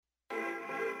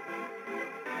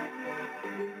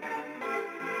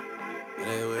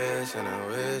wishing and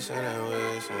wishing and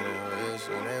wishing and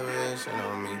wishing they wishing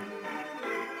on me.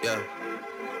 Yeah.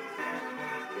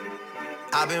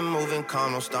 I've been moving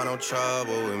calm, don't start no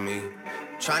trouble with me.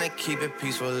 Trying to keep it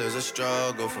peaceful is a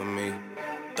struggle for me.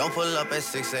 Don't pull up at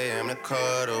 6 a.m. to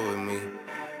cuddle with me.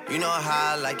 You know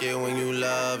how I like it when you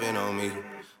loving on me.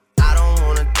 I don't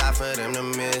wanna die for them to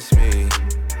miss me.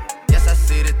 Yes, I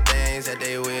see the things that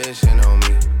they wishing on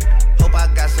me. Hope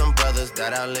I got some brothers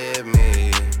that outlive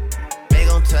me. They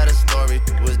gon' tell the story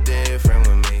was different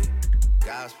with me.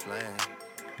 God's plan.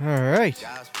 All right.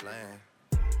 God's plan.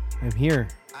 I'm here.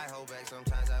 I hold back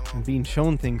sometimes I I'm won't. being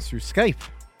shown things through Skype.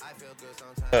 I feel good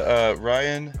sometimes.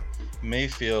 Ryan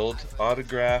Mayfield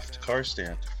autographed car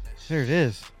stand. There it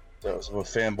is. That was a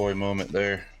fanboy moment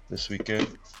there this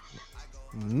weekend.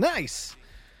 Nice.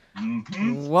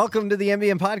 Welcome to the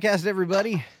MBM podcast,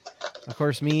 everybody. Of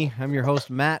course, I'm your host,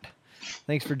 Matt.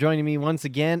 Thanks for joining me once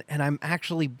again. And I'm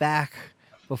actually back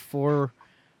before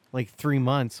like 3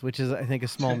 months, which is, I think, a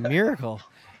small miracle.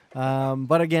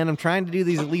 But again, I'm trying to do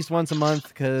these at least once a month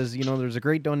because, you know, there's a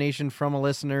great donation from a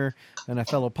listener and a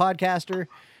fellow podcaster,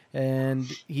 and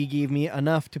he gave me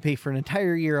enough to pay for an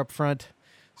entire year up front.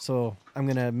 So I'm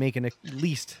going to make at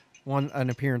least an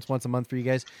appearance once a month for you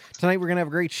guys. Tonight, we're going to have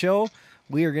a great show.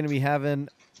 We are going to be having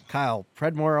Kyle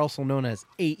Predmore, also known as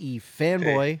AE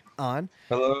Fanboy, on.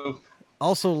 Hello.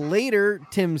 Also later,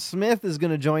 Tim Smith is going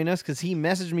to join us because he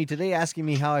messaged me today asking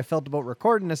me how I felt about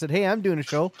recording. I said, hey, I'm doing a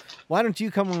show. Why don't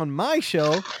you come on my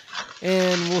show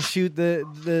and we'll shoot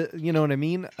the you know what I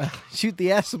mean? Shoot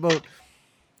the S about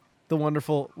the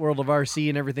wonderful world of RC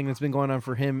and everything that's been going on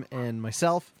for him and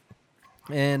myself.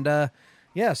 And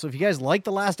yeah, so if you guys liked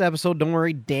the last episode, don't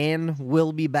worry, Dan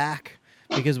will be back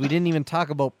because we didn't even talk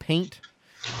about paint.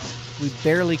 We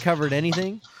barely covered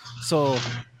anything. So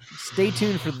stay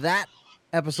tuned for that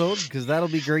episode because that'll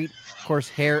be great. Of course,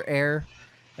 Hair Air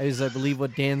is, I believe,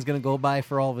 what Dan's going to go by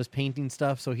for all of his painting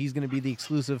stuff. So he's going to be the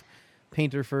exclusive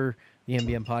painter for the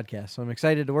MBM podcast. So I'm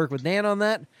excited to work with Dan on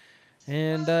that.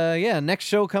 And yeah, next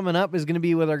show coming up is going to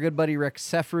be with our good buddy Rick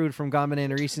Sefrud from Gone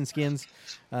Banana Racing Skins.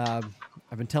 I've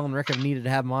been telling Rick I've needed to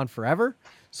have him on forever.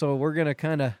 So we're going to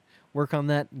kind of work on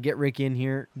that, get Rick in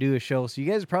here, do a show. So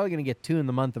you guys are probably going to get 2 in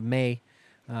the month of May.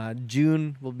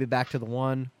 June, we'll be back to the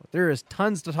 1. There is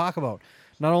tons to talk about,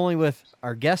 not only with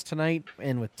our guest tonight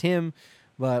and with Tim,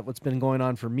 but what's been going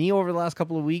on for me over the last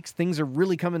couple of weeks. Things are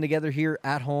really coming together here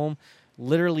at home.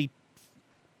 Literally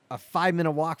a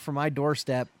 5-minute walk from my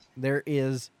doorstep, there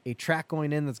is a track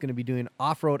going in that's going to be doing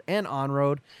off-road and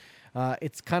on-road.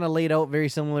 It's kind of laid out very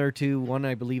similar to one,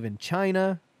 I believe, in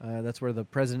China. That's where the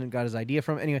president got his idea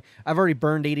from. Anyway, I've already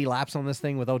burned 80 laps on this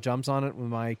thing without jumps on it with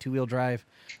my 2-wheel drive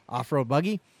off-road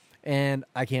buggy. And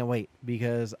I can't wait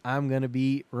because I'm going to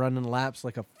be running laps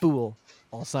like a fool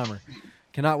all summer.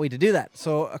 Cannot wait to do that.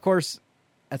 So, of course,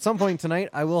 at some point tonight,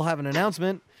 I will have an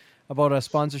announcement about a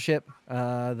sponsorship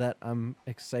that I'm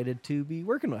excited to be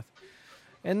working with.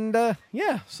 And,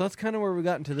 yeah, so that's kind of where we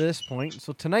got to this point.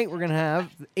 So tonight we're going to have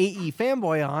AE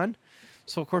Fanboy on.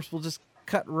 So, of course, we'll just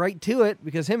cut right to it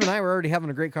because him and I were already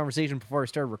having a great conversation before I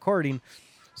started recording.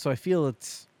 So I feel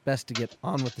it's best to get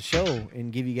on with the show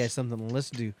and give you guys something to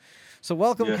listen to. So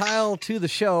welcome, Yes. Kyle, to the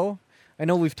show. I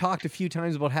know we've talked a few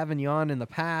times about having you on in the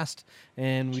past,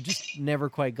 and we just never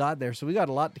quite got there. So we got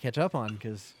a lot to catch up on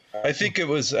because... I think it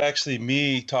was actually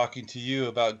me talking to you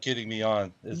about getting me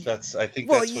on. I think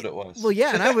that's what it was. Well,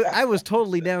 yeah, and I was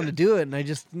totally down to do it, and I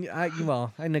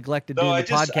neglected doing the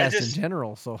podcast in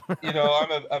general. So You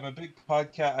know, I'm a big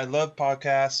podcast. I love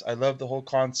podcasts. I love the whole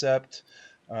concept.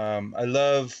 I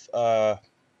love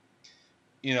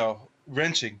you know,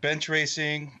 wrenching, bench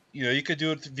racing. You know, you could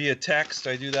do it via text.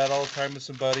 I do that all the time with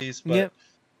some buddies, but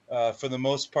for the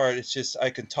most part, it's just I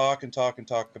can talk and talk and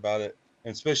talk about it.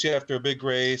 And especially after a big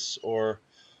race or,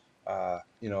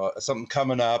 you know, something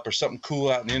coming up or something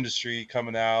cool out in the industry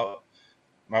coming out.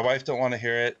 My wife don't want to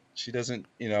hear it. She doesn't,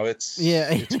 you know, it's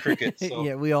cricket. So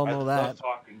yeah, we all know I that. love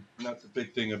talking, and that's a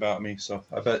big thing about me. So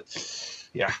I bet,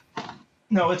 yeah.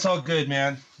 No, it's all good,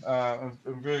 man. I'm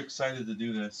really excited to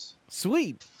do this.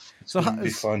 Sweet. It's going to be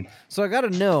fun. So I got to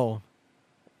know,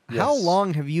 how Yes.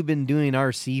 long have you been doing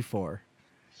RC for?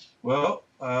 Well,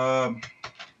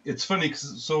 it's funny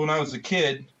because when I was a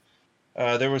kid,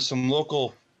 there were some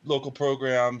local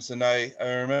programs, and I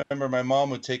remember my mom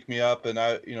would take me up,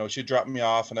 and she'd drop me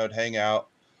off, and I would hang out,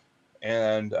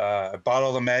 and I bought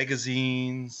all the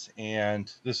magazines,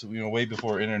 and this was way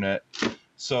before internet,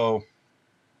 so,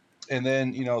 and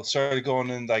then started going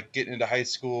and like getting into high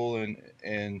school,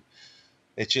 and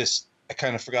it just I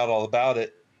kind of forgot all about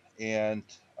it, and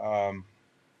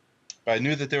but I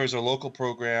knew that there was a local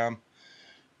program.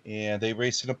 and they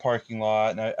race in a parking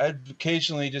lot. And I'd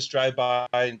occasionally just drive by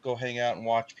and go hang out and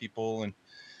watch people. And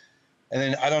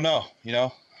then I don't know,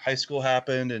 high school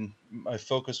happened and my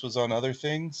focus was on other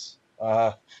things.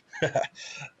 Um,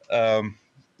 I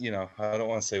don't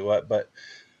want to say what,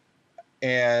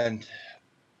 and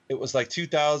it was like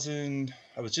 2000.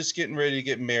 I was just getting ready to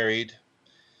get married,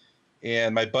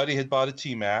 and my buddy had bought a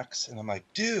T-Max, and I'm like,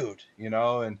 dude,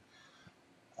 and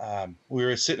we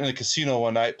were sitting in a casino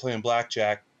one night playing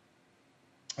blackjack,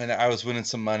 and I was winning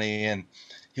some money, and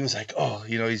he was like, oh,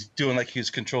 he's doing like he was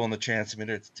controlling the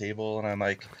transmitter at the table, and I'm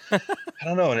like, I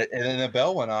don't know, and then the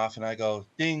bell went off, and I go,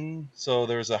 ding. So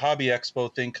there was a hobby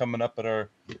expo thing coming up at our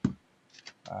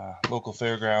local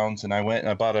fairgrounds, and I went and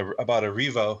I bought a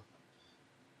Revo,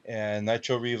 and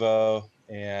Nitro Revo,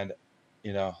 and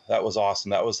that was awesome.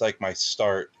 That was like my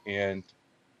start. And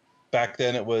back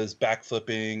then it was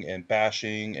backflipping and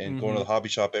bashing and going to the hobby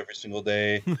shop every single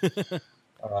day.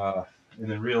 And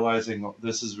then realizing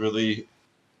this is really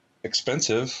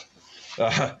expensive.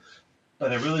 But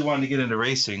I really wanted to get into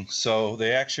racing. So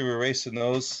they actually were racing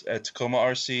those at Tacoma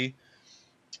RC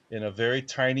in a very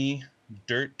tiny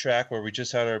dirt track where we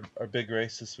just had our big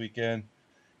race this weekend.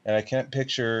 And I can't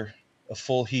picture a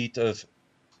full heat of,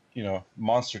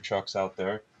 monster trucks out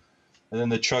there. And then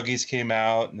the Truggies came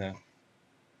out, and then,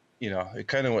 it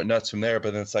kind of went nuts from there.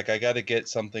 But then it's like, I got to get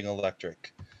something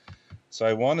electric. So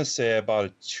I want to say I bought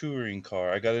a touring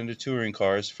car. I got into touring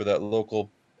cars for that local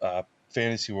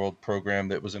Fantasy World program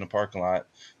that was in a parking lot.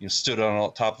 Stood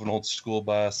on top of an old school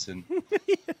bus, and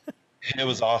it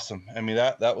was awesome. I mean,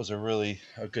 that was a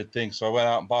good thing. So I went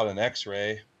out and bought an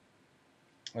X-Ray,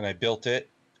 and I built it.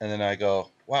 And then I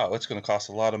go, wow, it's going to cost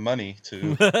a lot of money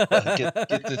to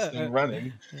get this thing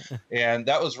running. And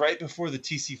that was right before the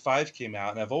TC5 came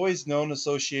out. And I've always known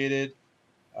Associated.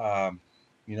 They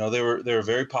were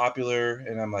very popular.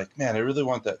 And I'm like, man, I really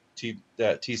want that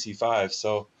TC5.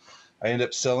 So I ended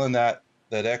up selling that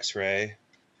X-Ray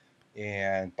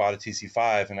and bought a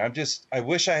TC5. And I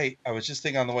wish I was just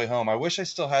thinking on the way home, I wish I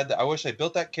still had that. I wish I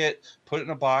built that kit, put it in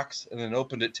a box, and then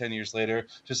opened it 10 years later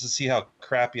just to see how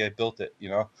crappy I built it,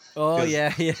 Oh,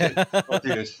 yeah. Oh,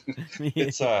 dude,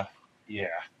 it's, yeah.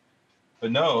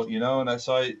 But no, and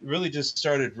so I really just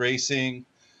started racing.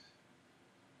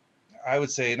 I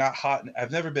would say not hot.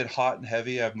 I've never been hot and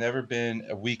heavy. I've never been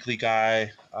a weekly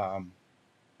guy.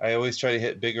 I always try to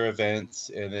hit bigger events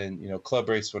and then, club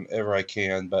race whenever I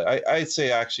can. But I'd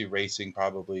say actually racing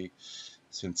probably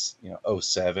since,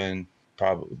 07,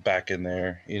 probably back in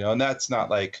there, and that's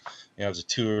not like, I was a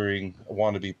touring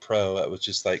wannabe pro. That was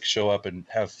just like show up and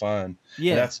have fun.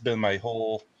 Yeah. And that's been my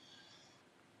whole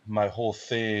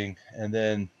thing. And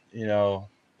then,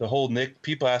 the whole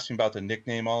people ask me about the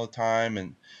nickname all the time.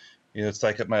 And, it's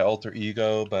like my alter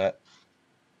ego, but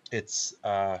it's,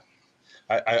 I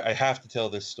have to tell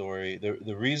this story.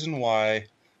 The reason why,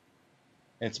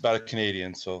 and it's about a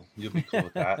Canadian, so you'll be cool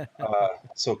with that.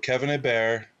 So Kevin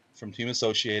Hebert from Team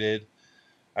Associated,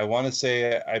 I want to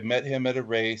say I met him at a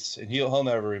race, and he'll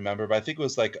never remember, but I think it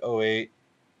was like 08.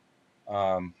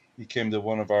 He came to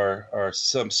one of our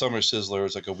Summer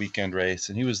Sizzlers, like a weekend race,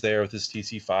 and he was there with his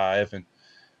TC5, and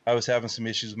I was having some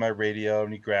issues with my radio,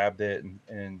 and he grabbed it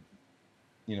and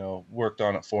worked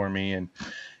on it for me. And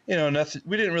nothing.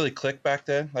 We didn't really click back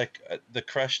then. Like the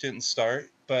crush didn't start.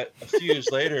 But a few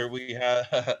years later, we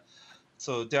had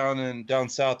so down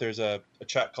south. There's a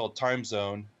track called Time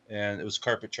Zone, and it was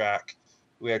carpet track.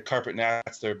 We had Carpet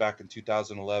Nats there back in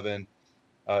 2011.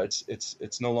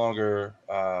 It's no longer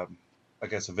I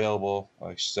guess available,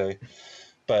 I should say.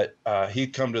 But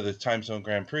he'd come to the Time Zone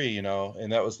Grand Prix,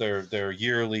 and that was their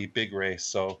yearly big race.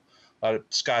 So a lot of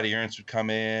Scotty Ernst would come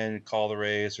in, call the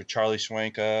race, or Charlie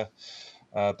Schwenka.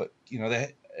 But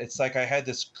it's like I had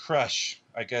this crush,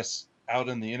 I guess, out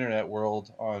in the internet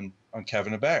world on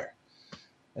Kevin Hebert,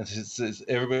 and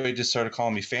everybody just started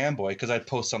calling me fanboy because I'd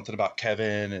post something about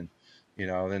Kevin, and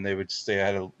then they would say I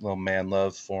had a little man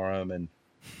love for him, and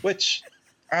which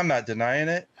I'm not denying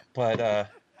it, but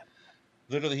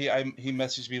literally he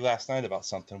messaged me last night about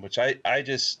something, which I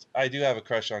do have a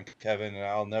crush on Kevin, and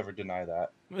I'll never deny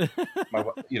that.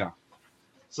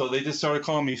 So they just started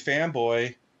calling me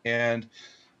fanboy. And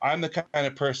I'm the kind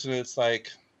of person that's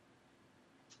like,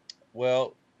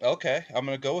 well, okay, I'm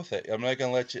going to go with it. I'm not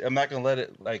going to let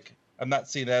it, like, I'm not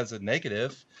seeing it as a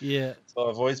negative. Yeah. So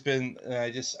I've always been, and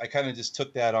I kind of just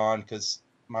took that on because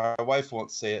my wife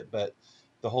won't say it, but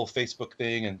the whole Facebook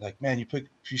thing and like, man, you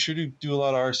should do a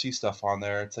lot of RC stuff on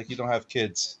there. It's like, you don't have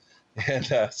kids. And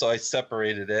so I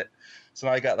separated it. So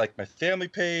now I got like my family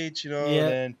page, and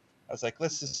then I was like,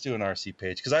 let's just do an RC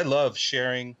page. Cause I love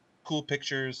sharing cool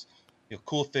pictures,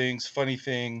 cool things, funny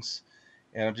things.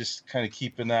 and I'm just kind of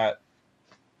keeping that,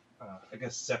 I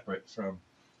guess, separate from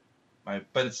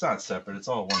but it's not separate. It's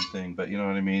all one thing. But you know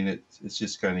what I mean. It's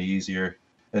just kind of easier.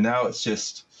 And now it's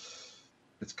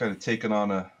kind of taken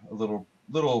on a little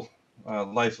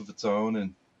life of its own,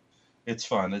 and it's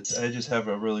fun. I just have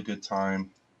a really good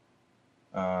time,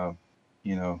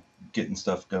 you know, getting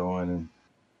stuff going and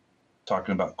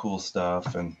talking about cool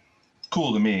stuff, and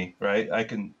cool to me, right?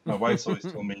 My wife's always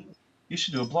told me, you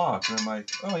should do a blog. And I'm like,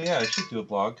 oh yeah, I should do a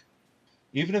blog.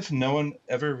 Even if no one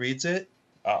ever reads it,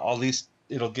 at least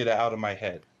it'll get it out of my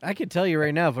head. I could tell you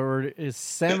right now, if it were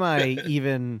semi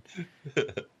even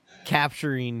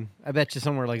capturing, I bet you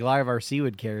somewhere like Live RC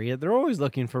would carry it. They're always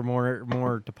looking for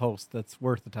more to post that's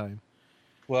worth the time.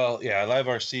 Well, yeah, Live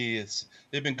RC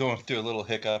they've been going through a little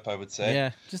hiccup, I would say.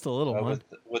 Yeah, just a little one.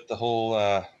 With the whole,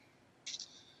 I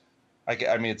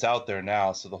mean, it's out there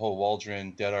now. So the whole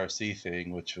Waldron Dead RC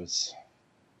thing, which was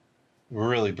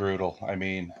really brutal. I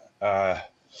mean,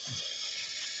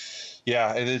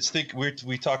 yeah, and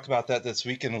we talked about that this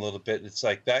weekend a little bit. It's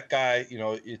like that guy, you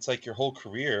know, it's like your whole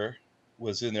career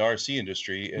was in the RC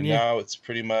industry, and now it's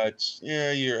pretty much,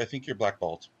 I think you're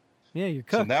blackballed. Yeah, you're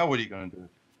cooked. So now what are you going to do?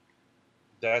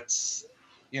 That's,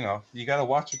 you know, you got to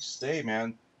watch what you say,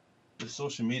 man. The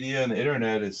social media and the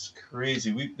internet is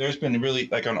crazy. There's been really,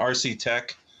 like on RC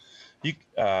Tech, you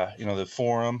know, the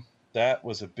forum, that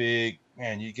was a big,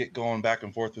 man, you get going back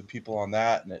and forth with people on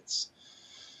that, and it's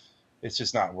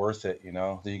just not worth it, you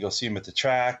know. Then you go see them at the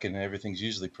track, and everything's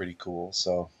usually pretty cool.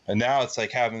 So, and now it's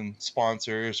like having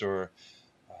sponsors, or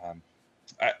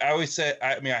I always say,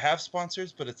 I mean, I have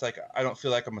sponsors, but it's like I don't feel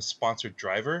like I'm a sponsored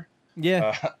driver.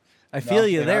 Yeah, I feel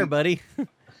you there, buddy.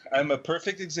 I'm a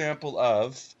perfect example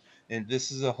of, and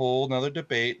this is a whole nother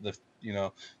debate. You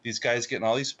know, these guys getting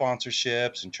all these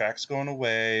sponsorships and tracks going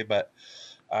away, but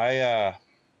I,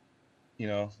 you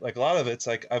know, like a lot of it's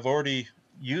like I've already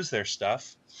used their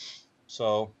stuff.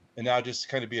 So, and now just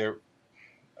kind of be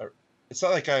it's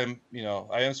not like I'm, you know,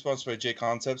 I am sponsored by J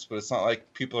Concepts, but it's not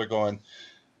like people are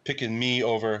picking me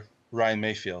over Ryan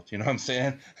Mayfield. You know what I'm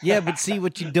saying? Yeah, but see,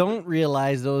 what you don't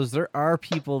realize, though, is there are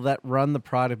people that run the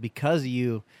product because of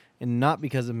you and not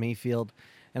because of Mayfield.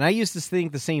 And I used to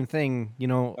think the same thing. You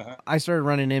know, I started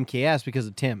running MKS because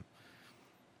of Tim.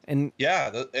 And yeah,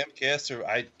 the MKS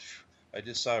I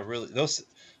just saw those.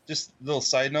 Just a little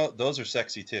side note, those are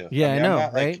sexy too. Yeah, I know,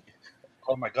 right?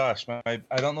 Oh my gosh, I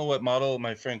don't know what model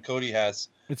my friend Cody has.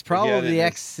 It's probably the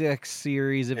X6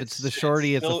 series. If it's the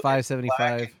shorty, it's a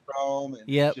 575.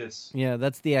 Yep. Yeah,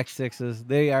 that's the X6s.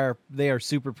 They are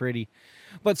super pretty.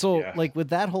 But so like with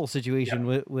that whole situation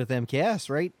with MKS,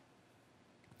 right?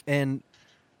 And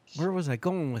where was I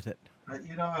going with it?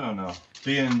 You know, I don't know.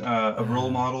 Being a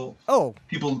role model. Oh,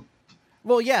 people.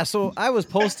 Well, yeah. So I was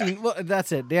posting. Well,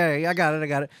 that's it. Yeah, I got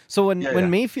it. So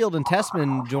when Mayfield and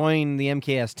Tessman joined the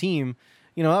MKS team,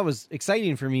 you know, that was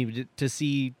exciting for me to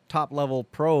see top level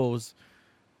pros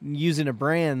using a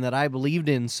brand that I believed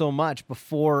in so much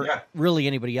before really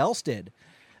anybody else did.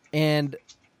 And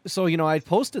so, you know, I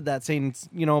posted that saying,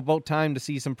 you know, about time to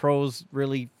see some pros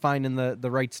really finding the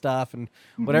right stuff and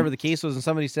whatever the case was. And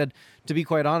somebody said, to be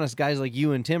quite honest, guys like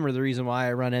you and Tim are the reason why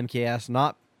I run MKS,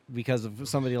 not because of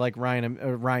somebody like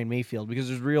Ryan Mayfield, because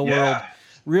there's real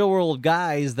world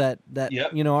guys that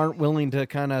you know, aren't willing to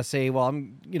kind of say, well,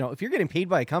 I'm, you know, if you're getting paid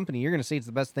by a company, you're going to say it's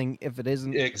the best thing if it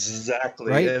isn't.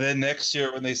 Exactly. Right? And then next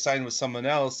year when they sign with someone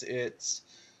else,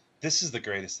 this is the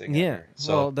greatest thing ever.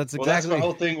 So well, that's exactly my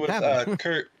whole thing with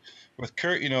Kurt. With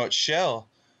Kurt, you know, at Shell,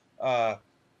 I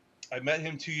met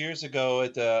him 2 years ago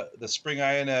at the Spring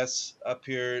INS up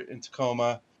here in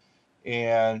Tacoma,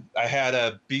 and I had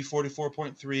a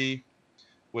B44.3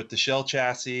 with the Shell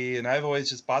chassis, and I've always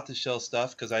just bought the Shell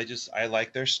stuff because I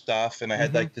like their stuff, and I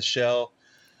had like the Shell.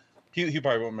 He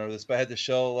probably won't remember this, but I had the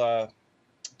Shell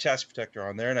chassis protector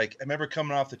on there, and I remember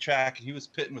coming off the track, and he was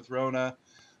pitting with Rona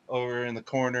over in the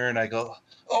corner, and I go,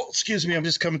 oh, excuse me, I'm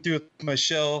just coming through with my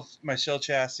shell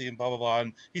chassis and blah, blah, blah.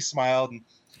 And he smiled, and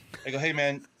I go, hey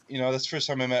man, you know, that's the first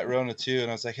time I met Rona too.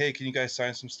 And I was like, hey, can you guys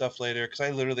sign some stuff later? Cause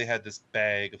I literally had this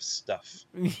bag of stuff.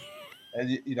 And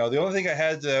you know, the only thing I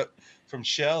had from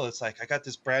Shell, it's like, I got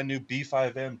this brand new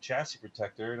B5M chassis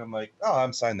protector, and I'm like, oh,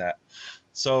 I'm signing that.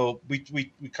 So we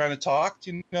kind of talked,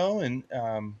 you know, and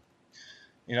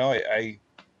you know, I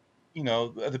you know,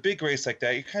 the big race like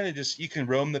that, you can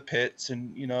roam the pits,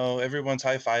 and, you know, everyone's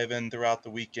high-fiving throughout the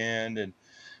weekend. And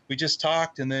we just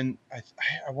talked, and then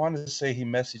I wanted to say he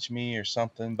messaged me or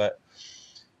something, but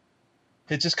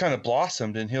it just kind of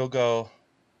blossomed, and he'll go,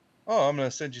 oh, I'm going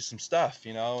to send you some stuff,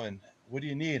 you know, and what do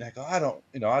you need? I go, I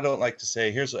don't like to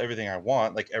say, here's everything I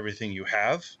want, like everything you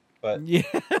have. But Yeah.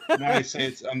 now I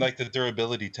say I'm like the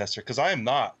durability tester because I am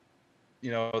not.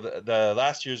 You know, the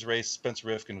last year's race, Spencer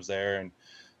Rifkin was there, and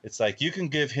it's like you can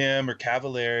give him or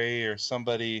Cavallari or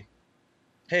somebody,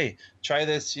 hey, try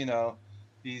this, you know,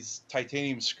 these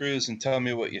titanium screws and tell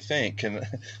me what you think, and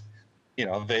you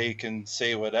know they can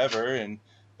say whatever,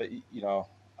 but you know,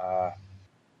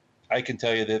 I can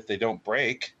tell you that if they don't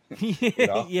break, you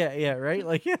know, yeah, right.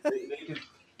 Like, they can,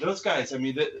 those guys. I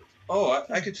mean,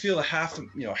 I could feel half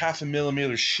a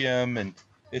millimeter shim, and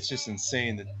it's just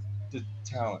insane the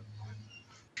talent.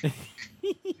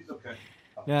 He's okay.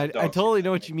 Oh, yeah, the I dog's here. totally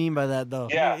know what you mean by that, though.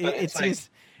 Yeah, but It's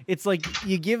just, it's like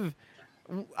you give.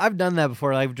 I've done that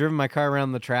before. I've driven my car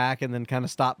around the track and then kind of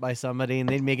stopped by somebody, and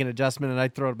they'd make an adjustment, and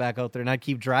I'd throw it back out there, and I'd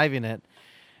keep driving it,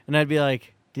 and I'd be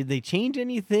like, "Did they change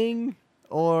anything,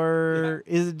 or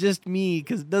is it just me?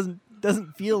 Because it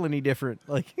doesn't feel any different."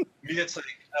 Like, me, it's like,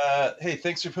 hey,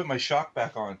 thanks for putting my shock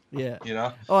back on. yeah, You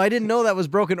know. oh, I didn't know that was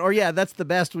broken. Or yeah, that's the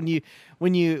best when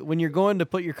you're going to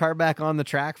put your car back on the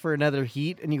track for another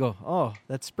heat, and you go, "Oh,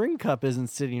 that spring cup isn't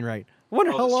sitting right. I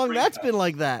wonder how the long spring that's cup. been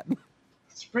like that."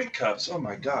 Spring cups. Oh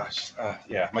my gosh.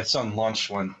 Yeah, my son launched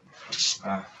one.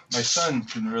 My son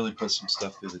can really put some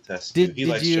stuff through the test. He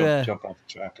likes to jump off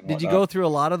the track and Did you whatnot. go through a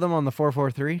lot of them on the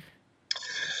 443?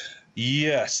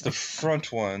 Yes, the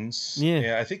front ones.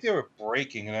 Yeah. I think they were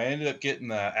breaking, and I ended up getting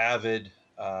the Avid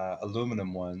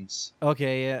aluminum ones.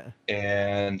 Okay, yeah.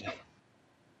 And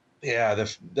yeah,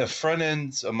 the front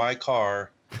ends of my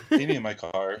car, any of my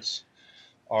cars,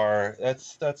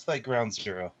 that's like ground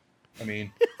zero. I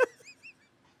mean,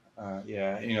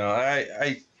 yeah, you know,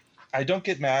 I don't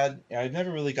get mad. I've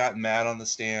never really gotten mad on the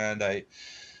stand. I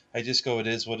just go, it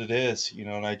is what it is, you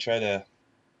know, and I try to,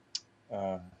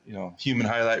 you know, human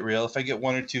highlight reel. If I get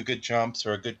one or two good jumps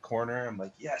or a good corner, I'm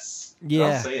like, yes. Yeah.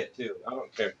 I'll say it too. I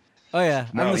don't care. Oh yeah,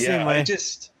 I'm the same way.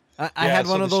 I had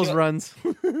one of those runs.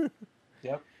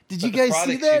 Yep. Did you guys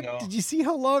see that? You know, did you see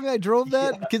how long I drove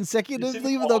that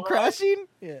consecutively without crashing?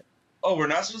 Yeah. Oh, we're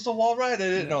not supposed to wall ride? I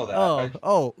didn't know that.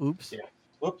 Oh, oops. Yeah.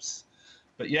 Whoops.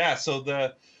 But yeah, so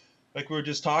like we were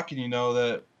just talking, you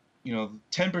know,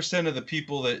 10% of the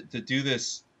people that do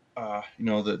this, you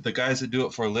know, the guys that do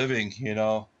it for a living, you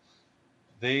know,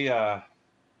 they're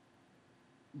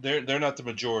not the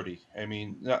majority. I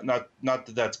mean, not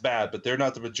that that's bad, but they're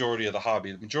not the majority of the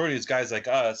hobby. The majority is guys like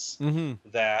us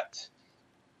that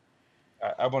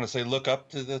I want to say look up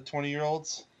to the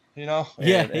 20-year-olds, you know,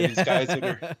 and these guys that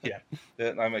are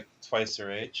that I'm like twice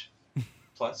their age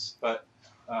plus, but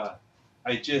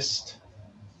I just,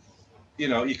 you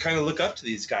know, you kind of look up to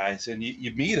these guys and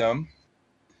you meet them,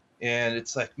 and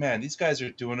it's like, man, these guys are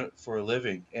doing it for a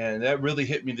living, and that really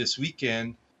hit me this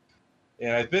weekend.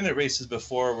 And I've been at races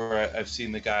before where I've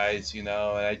seen the guys, you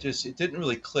know, and it didn't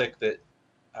really click that,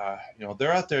 you know,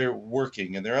 they're out there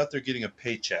working and they're out there getting a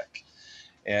paycheck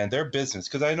and their business.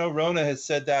 Because I know Rona has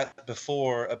said that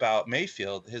before about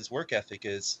Mayfield. His work ethic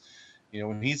is, you know,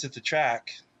 when he's at the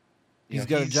track, he's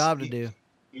got a job to do.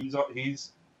 He's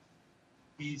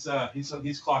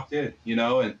clocked in, you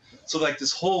know, and so like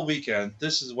this whole weekend,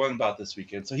 this is one about this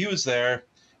weekend. So he was there,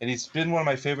 and he's been one of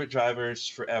my favorite drivers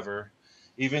forever.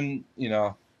 Even, you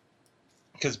know,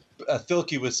 because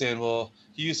Filkey was saying, well,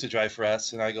 he used to drive for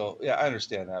us, and I go, yeah, I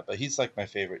understand that, but he's like my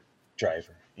favorite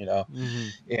driver, you know,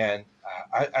 and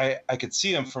I could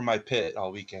see him from my pit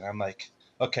all weekend. I'm like,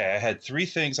 okay, I had 3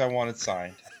 things I wanted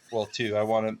signed. Well, 2.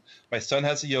 My son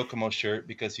has a Yokomo shirt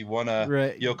because he won a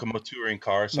Yokomo touring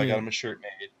car, so I got him a shirt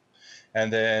made.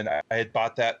 And then I had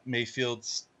bought that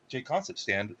Mayfield's J Concept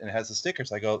stand, and it has the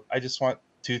stickers. I go, I just want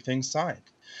 2 things signed.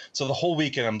 So the whole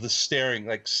weekend I'm just staring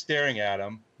at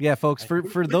him. Yeah, folks,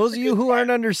 for those of you who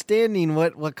aren't understanding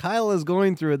what Kyle is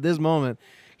going through at this moment,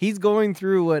 he's going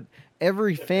through what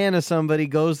every fan of somebody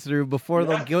goes through before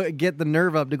they'll get the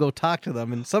nerve up to go talk to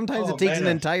them. And sometimes it takes an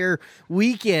entire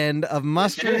weekend of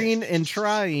mustering and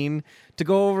trying to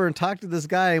go over and talk to this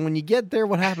guy. And when you get there,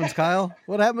 what happens, Kyle?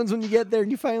 What happens when you get there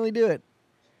and you finally do it?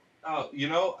 Oh, you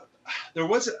know,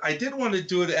 I didn't want to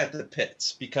do it at the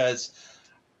pits because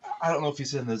I don't know if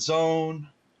he's in the zone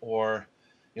or,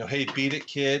 you know, hey, beat it,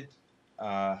 kid,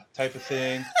 type of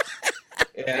thing.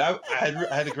 And I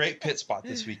had a great pit spot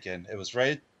this weekend. It was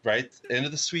right into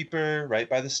the sweeper, right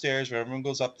by the stairs where everyone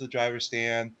goes up to the driver's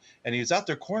stand. And he was out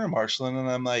there corner marshaling, and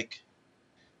I'm like,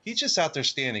 he's just out there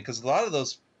standing, because a lot of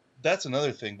those, that's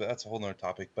another thing, but that's a whole nother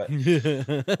topic. But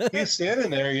he's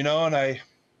standing there, you know, and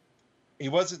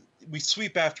we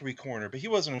sweep after we corner, but he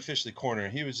wasn't officially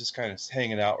cornering. He was just kind of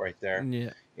hanging out right there.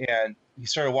 Yeah. And he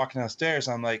started walking downstairs.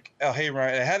 I'm like, oh, hey,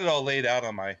 Ryan. I had it all laid out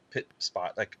on my pit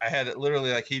spot. Like, I had it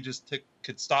literally like he just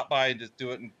could stop by and just do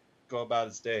it and go about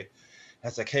his day. I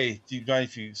was like, hey, do you mind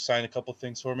if you sign a couple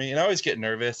things for me? And I always get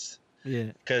nervous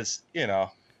Yeah. because,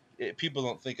 people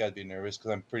don't think I'd be nervous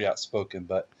because I'm pretty outspoken,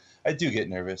 but I do get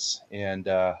nervous. And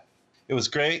it was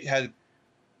great. Had,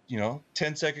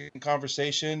 10-second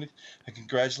conversation. I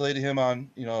congratulated him on,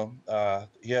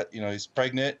 he's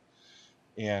pregnant.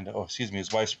 And,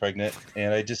 his wife's pregnant.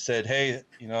 And I just said, hey,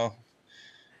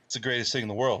 it's the greatest thing in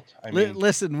the world. I mean,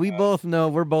 listen, we both know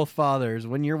we're both fathers.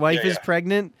 When your wife is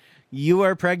pregnant, you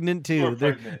are pregnant too. You're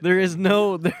pregnant. There is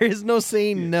no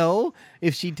saying no.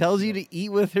 If she tells you to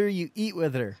eat with her, you eat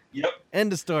with her. Yep.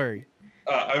 End of story.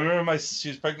 I remember she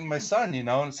was pregnant with my son, and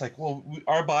it's like, well,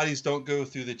 our bodies don't go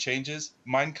through the changes.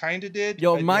 Mine kind of did.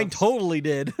 Mine totally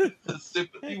did. The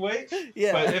sympathy way.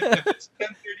 Yeah. But if it's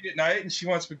 10:30 at night and she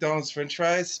wants McDonald's French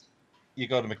fries, you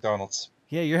go to McDonald's.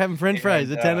 Yeah, you're having French fries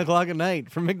at 10 o'clock at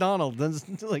night from McDonald's.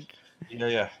 That's like.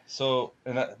 Yeah. So,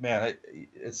 and at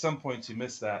some points you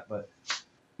miss that, but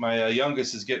my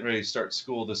youngest is getting ready to start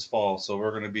school this fall, so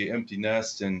we're going to be empty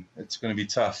nest, and it's going to be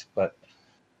tough, but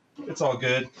it's all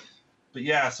good. But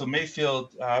yeah, so Mayfield,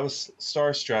 I was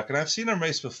starstruck, and I've seen him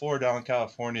race before down in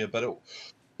California, but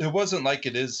it wasn't like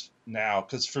it is now.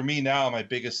 Because for me now, my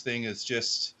biggest thing is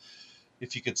just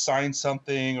if you could sign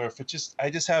something, or if I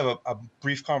just have a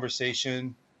brief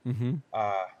conversation. Mm-hmm.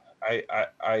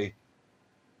 I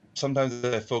sometimes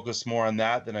I focus more on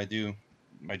that than I do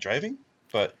my driving,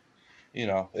 but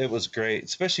it was great,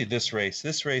 especially this race.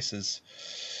 This race is,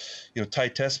 Ty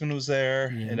Tessman was there,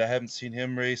 and I haven't seen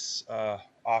him race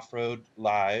off-road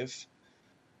live,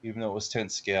 even though it was 10th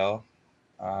scale.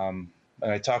 And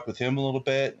I talked with him a little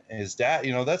bit. And his dad,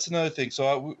 that's another thing.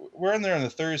 So we're in there on the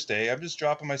Thursday. I'm just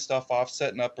dropping my stuff off,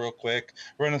 setting up real quick,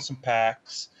 running some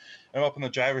packs. I'm up in the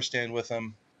driver's stand with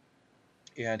him.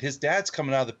 And his dad's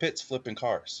coming out of the pits flipping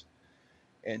cars.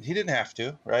 And he didn't have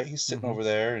to, right? He's sitting over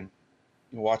there and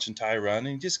watching Ty run. And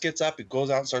he just gets up, he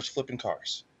goes out and starts flipping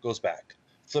cars, goes back.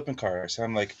 Flipping cars. And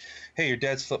I'm like, hey, your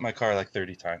dad's flipped my car like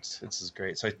 30 times. This is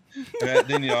great. So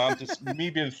then, I'm just me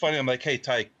being funny. I'm like, hey,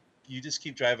 Ty, you just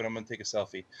keep driving. I'm going to take a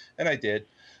selfie. And I did.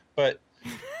 But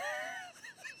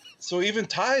so even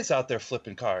Ty's out there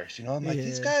flipping cars, I'm like,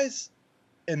 these guys,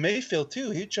 and Mayfield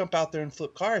too, he'd jump out there and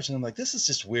flip cars. And I'm like, this is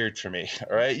just weird for me.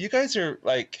 All right. You guys are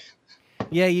like,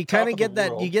 yeah, you kind of get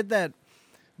that. You get that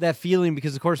feeling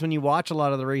because, of course, when you watch a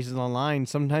lot of the races online,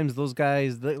 sometimes those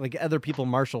guys, like other people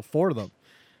marshal for them.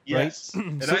 Yes, right?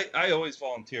 And I always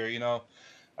volunteer.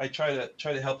 I try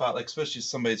to help out, like especially if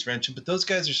somebody's wrenching. But those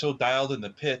guys are so dialed in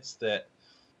the pits that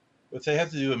if they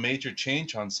have to do a major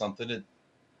change on something,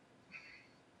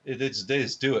 they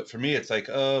just do it. For me, it's like,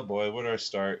 oh boy, where do I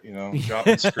start?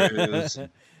 Dropping screws.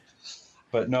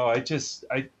 But no, I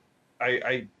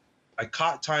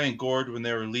caught Ty and Gord when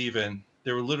they were leaving.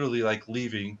 They were literally like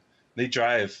leaving. They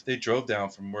drove down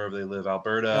from wherever they live,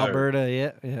 Alberta.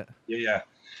 Yeah.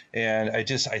 And I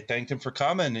thanked him for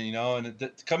coming,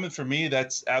 and coming for me,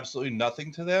 that's absolutely nothing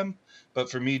to them.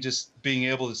 But for me, just being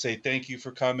able to say thank you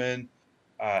for coming,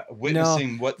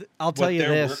 witnessing what I'll tell you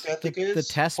their this, work ethic the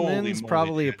is. Tessmans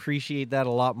probably appreciate that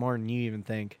a lot more than you even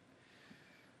think.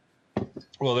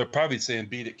 Well, they're probably saying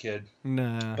 "beat it, kid."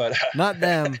 Nah, but not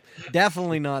them.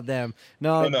 Definitely not them.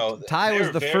 No. Ty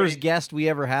was the first guest we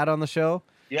ever had on the show.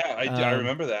 Yeah, I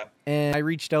remember that. And I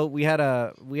reached out. We have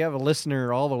a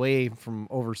listener all the way from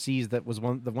overseas that was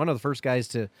one of the first guys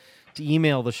to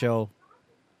email the show.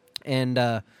 And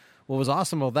what was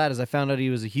awesome about that is I found out he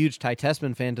was a huge Ty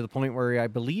Tessman fan to the point where I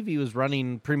believe he was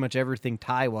running pretty much everything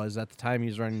Ty was at the time. He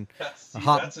was running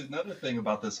that's another thing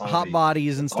about this hobby. Hot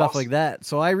bodies and stuff like that.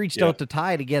 So I reached out to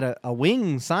Ty to get a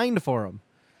wing signed for him.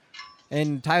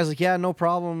 And Ty was like, yeah, no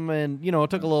problem. And, it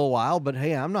took a little while, but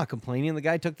hey, I'm not complaining. The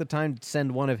guy took the time to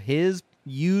send one of his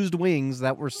used wings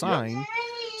that were signed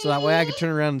so that way I could turn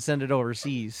around and send it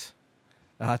overseas.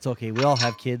 It's okay. We all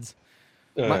have kids.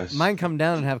 Mine come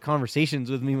down and have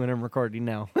conversations with me when I'm recording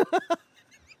now.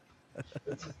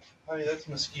 Honey, that's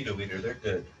mosquito eater. They're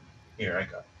good. Here, I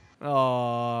got it.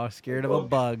 Oh, scared of a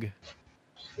bug.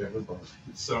 Scared of a bug.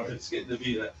 So it's getting to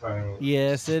be that time.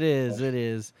 Yes, it is. It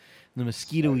is. The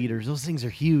mosquito eaters, those things are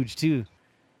huge too.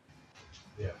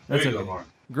 Yeah, that's okay.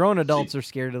 Grown adults are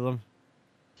scared of them.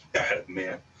 God,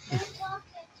 man.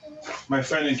 My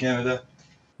friend in Canada.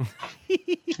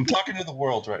 I'm talking to the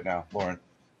world right now, Lauren.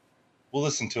 We'll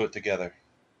listen to it together.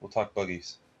 We'll talk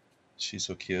buggies. She's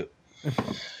so cute.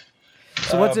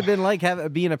 So what's it been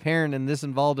like being a parent and this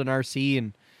involved in RC,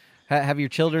 and have your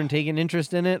children taken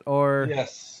interest in it? Or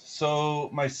Yes. So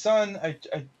my son, I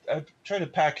try to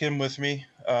pack him with me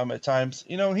at times.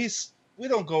 We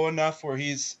don't go enough where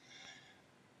he's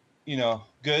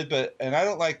good, but and I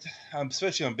don't like,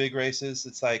 especially on big races.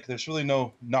 It's like there's really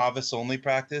no novice only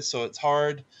practice, so it's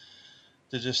hard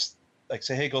to just like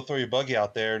say, hey, go throw your buggy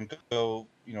out there and go,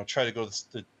 try to go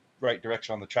the right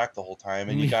direction on the track the whole time.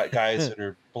 And you got guys that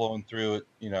are blowing through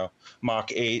it,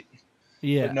 Mach 8. But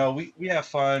Yeah. no, we have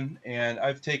fun, and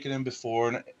I've taken him before,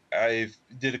 and I've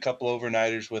did a couple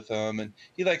overnighters with him, and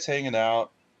he likes hanging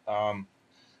out. But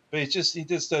he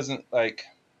just doesn't like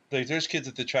there's kids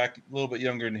at the track a little bit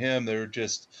younger than him. They're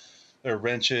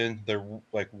wrenching, they're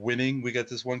like winning. We got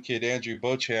this one kid, Andrew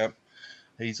Beauchamp.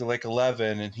 He's like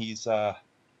 11, and he's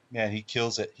man, he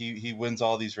kills it. He wins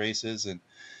all these races, and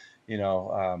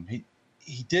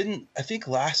he didn't. I think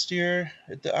last year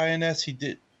at the INS he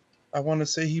did. I want to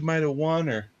say he might have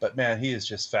won, but man, he is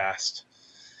just fast.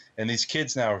 And these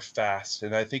kids now are fast,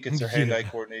 and I think it's their hand-eye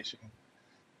coordination.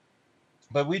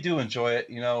 But we do enjoy it.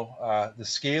 The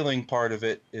scaling part of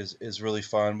it is really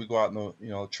fun. We go out in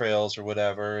the trails or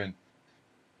whatever,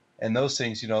 and those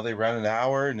things, they run an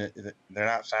hour, and they're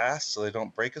not fast, so they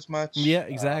don't break as much. Yeah,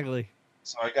 exactly.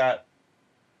 So I got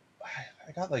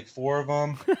like 4 of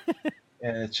them,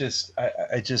 and it's just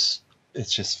it's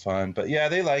just fun. But yeah,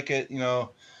 they like it.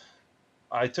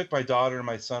 I took my daughter and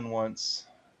my son once,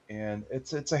 and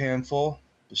it's a handful.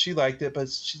 She liked it, but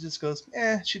she just goes,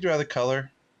 she'd rather color.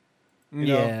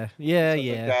 Yeah.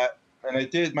 Like that. And I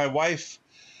did. My wife,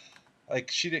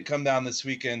 like, she didn't come down this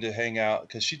weekend to hang out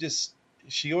because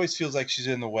she always feels like she's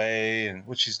in the way, and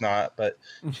which she's not, but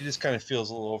she just kind of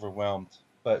feels a little overwhelmed.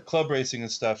 But club racing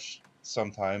and stuff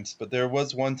sometimes. But there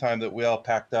was one time that we all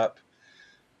packed up.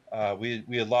 We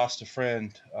had lost a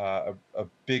friend, a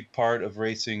big part of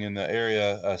racing in the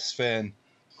area, Sven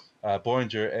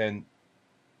Boinger, and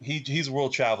he's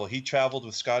world travel. He traveled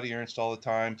with Scotty Ernst all the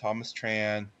time, Thomas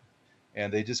Tran,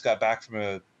 and they just got back from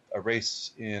a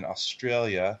race in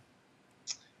Australia,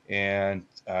 and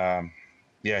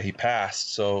he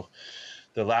passed. So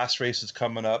the last race is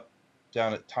coming up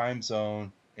down at Time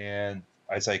Zone, and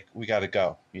I was like, we got to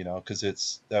go, because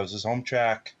that was his home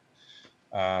track.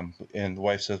 And the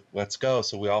wife said, let's go.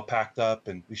 So we all packed up,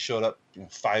 and we showed up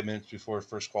 5 minutes before the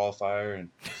first qualifier. And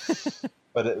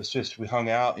but it was just, we hung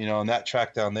out, and that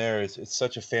track down there it's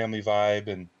such a family vibe,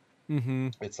 and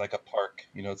it's like a park,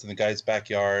 it's in the guy's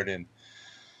backyard, and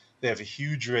they have a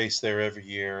huge race there every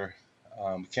year.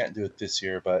 We can't do it this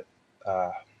year, but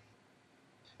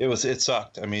it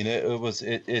sucked. I mean,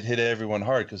 it hit everyone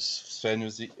hard because Sven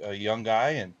was a young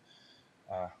guy, and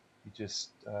he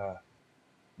just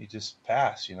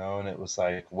passed, and it was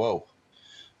like, whoa.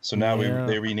 So now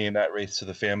they renamed that race to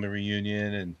the family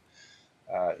reunion, and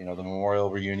the memorial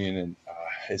reunion, and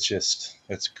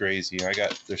it's crazy.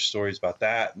 There's stories about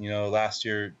that. Last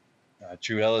year,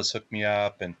 Drew Ellis hooked me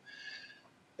up, and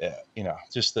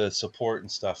just the support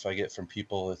and stuff I get from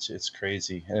people. It's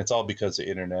crazy, and it's all because of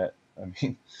the internet. I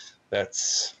mean,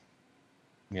 that's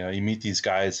you meet these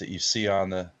guys that you see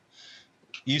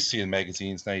in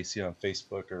magazines, now you see on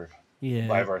Facebook or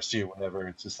Live RC or whatever.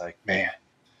 It's just like, man,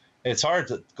 it's hard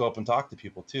to go up and talk to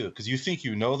people too, because you think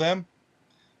you know them.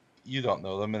 You don't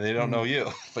know them, and they don't know you,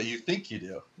 but you think you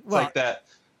do. It's like that.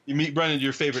 You run into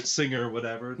your favorite singer or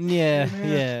whatever. Yeah.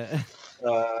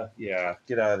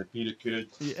 Get out of it. Beat it good.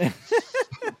 Yeah.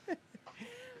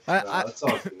 That's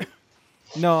all good.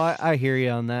 No, I hear you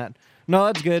on that. No,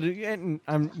 that's good. And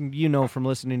I'm, from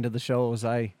listening to the shows,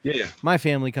 my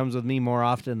family comes with me more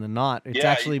often than not. It's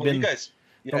actually been. You guys,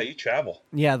 you travel.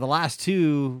 Yeah, the last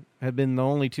 2 have been the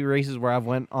only 2 races where I've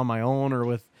went on my own or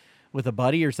with a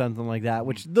buddy or something like that.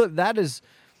 Which that is,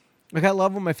 like, I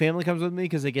love when my family comes with me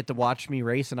because they get to watch me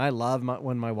race, and I love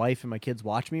when my wife and my kids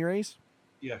watch me race.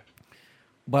 Yeah.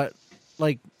 But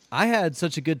like, I had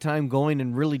such a good time going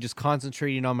and really just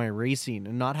concentrating on my racing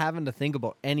and not having to think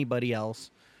about anybody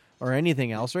else or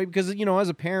anything else, right? Because as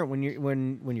a parent,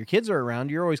 when your kids are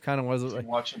around, you're always kind of like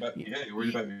watching about you're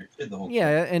worried about your kid the whole time.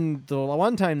 Yeah, and the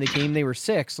one time they came, they were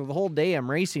 6, so the whole day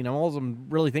I'm racing. All I'm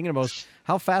really thinking about is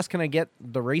how fast can I get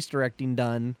the race directing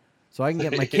done so I can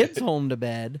get my kids home to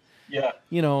bed. Yeah,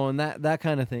 and that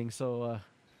kind of thing. So,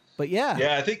 but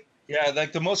yeah, I think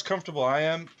like the most comfortable I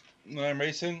am when I'm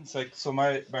racing. It's like, so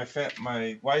my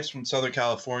wife's from Southern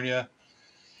California.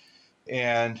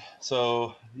 And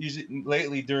so usually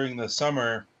lately during the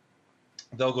summer,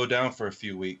 they'll go down for a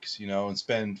few weeks, and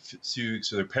spend a few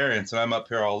weeks with their parents, and I'm up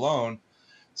here all alone.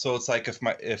 So it's like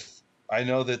if I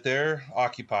know that they're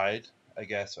occupied, I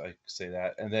guess I could say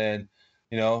that, and then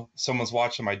someone's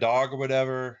watching my dog or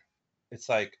whatever, it's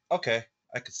like, okay,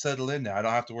 I could settle in now. I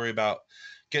don't have to worry about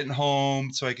getting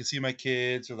home so I can see my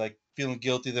kids, or like feeling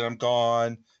guilty that I'm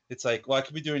gone. It's like, well, I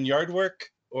could be doing yard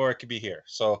work or I could be here.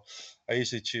 So I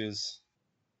usually choose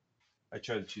I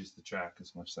try to choose the track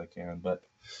as much as I can. But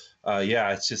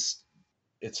yeah, it's just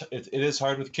it is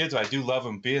hard with kids. I do love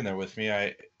them being there with me.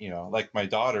 Like my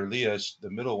daughter Leah, the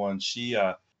middle one, she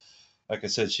like I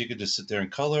said, she could just sit there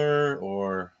and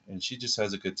color, and she just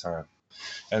has a good time.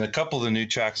 And a couple of the new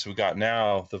tracks we got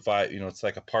now, the vibe, it's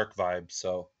like a park vibe.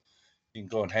 So you can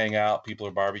go and hang out. People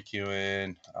are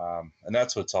barbecuing, and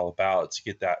that's what it's all about. To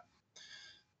get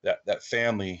that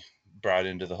family brought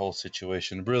into the whole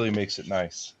situation, it really makes it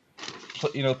nice.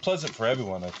 Pleasant for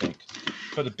everyone, I think.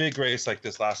 But a big race like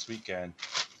this last weekend,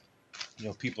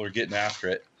 people are getting after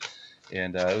it,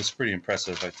 and it was pretty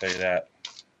impressive. I tell you that.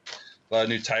 A lot of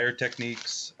new tire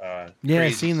techniques. Yeah,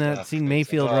 I've seen that. Seen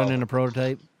Mayfield running a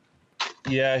prototype.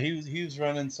 Yeah, he was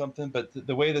running something, but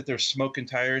the way that they're smoking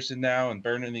tires in now and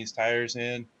burning these tires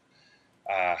in,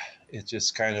 it's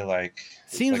just kind of like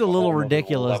seems like a little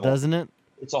ridiculous, doesn't it?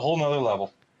 It's a whole nother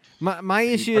level. My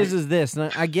issue is this,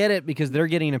 and I get it because they're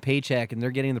getting a paycheck and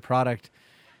they're getting the product.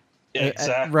 Yeah,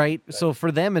 exactly. Right. So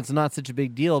for them, it's not such a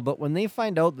big deal. But when they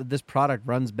find out that this product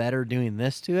runs better doing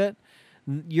this to it,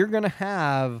 you're going to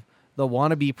have the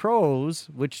wannabe pros,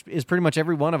 which is pretty much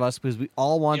every one of us, because we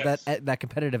all want that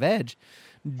competitive edge.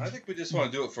 I think we just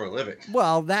want to do it for a living.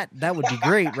 Well, that would be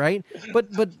great, right? But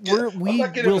we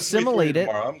will simulate it.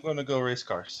 Tomorrow. I'm going to go race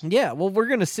cars. Yeah, well, we're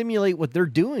going to simulate what they're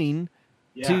doing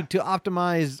to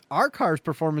optimize our car's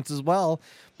performance as well.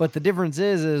 But the difference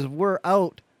is we're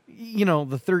out,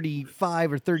 the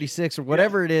 35 or 36 or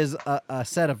whatever it is, a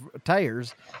set of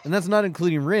tires, and that's not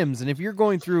including rims. And if you're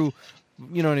going through,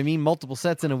 multiple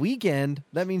sets in a weekend,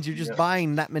 that means you're just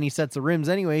buying that many sets of rims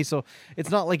anyway. So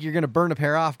it's not like you're going to burn a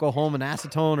pair off, go home and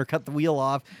acetone or cut the wheel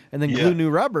off and then glue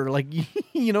new rubber. Like,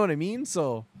 you know what I mean?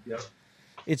 So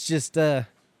it's just, like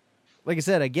I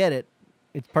said, I get it.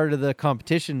 It's part of the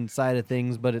competition side of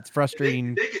things, but it's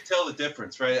frustrating. They could tell the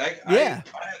difference, right? I had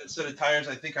a set of tires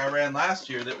I think I ran last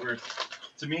year that were,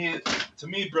 to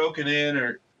me broken in,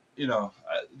 or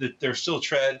they're still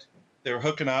tread. They were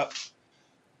hooking up.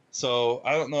 So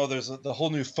I don't know. There's the whole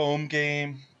new foam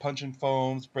game, punching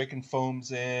foams, breaking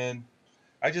foams in.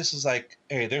 I just was like,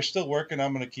 hey, they're still working.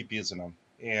 I'm going to keep using them.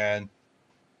 And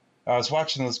I was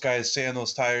watching those guys sand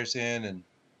those tires in, and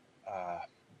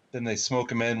then they smoke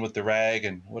them in with the rag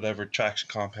and whatever traction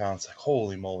compounds. Like,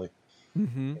 holy moly.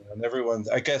 Mm-hmm. And everyone's,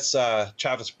 I guess,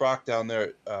 Travis Brock down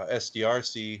there at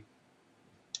SDRC,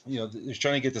 they're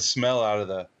trying to get the smell out of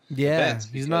the vents.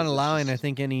 He's not allowing, I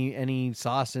think, any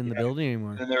sauce in the building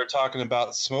anymore. And they were talking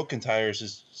about smoking tires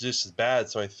is just as bad.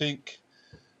 So I think,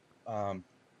 they're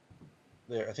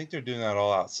doing that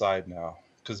all outside now.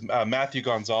 Because Matthew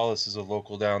Gonzalez is a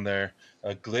local down there,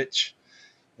 Glitch.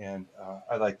 And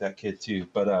I like that kid too.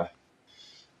 But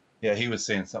he was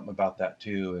saying something about that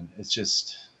too. And it's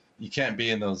just, you can't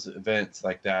be in those events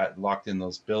like that, locked in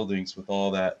those buildings with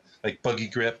all that, like buggy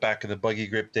grip back in the buggy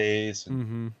grip days.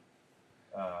 And,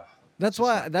 that's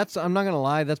why. I'm not gonna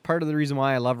lie. That's part of the reason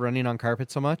why I love running on carpet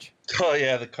so much. Oh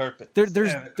yeah, the carpet.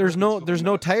 There's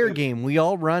no tire game. We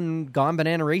all run Gone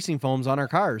Banana Racing foams on our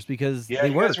cars because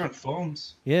they work. Guys run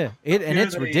foams. Yeah,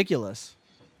 it's ridiculous.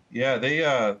 Yeah,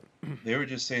 they were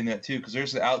just saying that too, because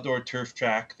there's an outdoor turf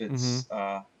track that's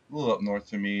a little up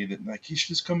north of me that, like, you should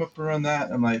just come up and run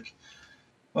that. I'm like,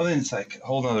 well, then it's like a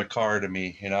whole nother car to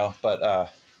me, But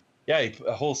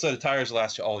a whole set of tires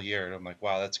last you all year, and I'm like,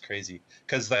 wow, that's crazy.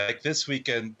 Because like this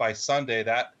weekend by Sunday,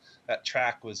 that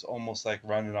track was almost like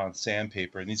running on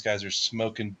sandpaper, and these guys are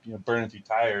smoking, burning through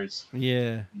tires.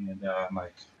 Yeah. And I'm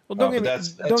like, well, don't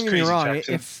get me wrong.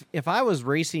 If I was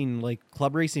racing like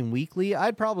club racing weekly,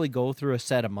 I'd probably go through a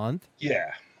set a month.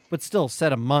 Yeah. But still,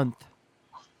 set a month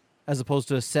as opposed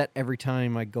to a set every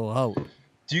time I go out.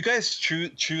 Do you guys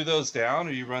chew those down,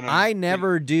 or you run them? I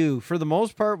never do. For the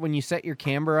most part, when you set your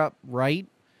camber up right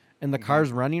and the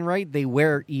car's running right, they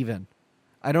wear even.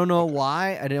 I don't know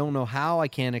why. I don't know how. I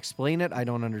can't explain it. I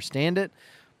don't understand it.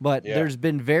 But there's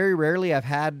been very rarely I've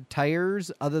had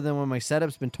tires, other than when my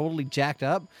setup's been totally jacked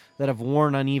up, that have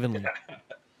worn unevenly.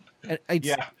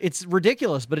 It's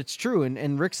ridiculous, but it's true.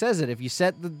 And Rick says it. If you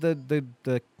set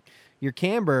your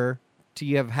camber to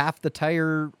you have half the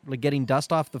tire like getting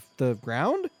dust off the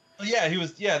ground. Yeah, he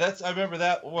was. Yeah, I remember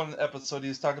that one episode. He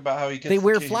was talking about how he gets. They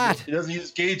wear flat. He doesn't use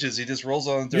gauges. He just rolls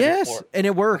on the dirty floor. And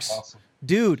it works. Awesome.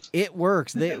 Dude, it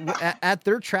works. They at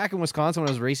their track in Wisconsin when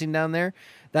I was racing down there,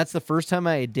 that's the first time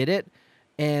I did it,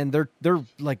 and they're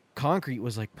like concrete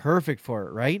was like perfect for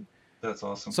it, right? That's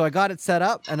awesome. So I got it set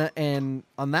up, and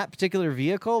on that particular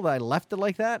vehicle, I left it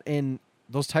like that, and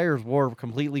those tires wore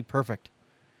completely perfect.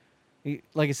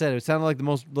 Like I said, it sounded like the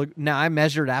most. Now I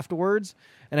measured afterwards,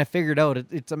 and I figured out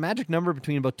it's a magic number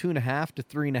between about 2.5 to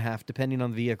 3.5, depending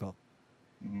on the vehicle.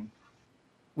 Mm-hmm.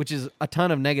 which is a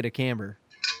ton of negative camber.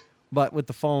 But with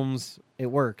the foams, it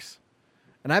works.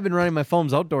 And I've been running my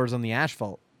foams outdoors on the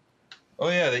asphalt. Oh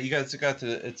yeah, that you guys got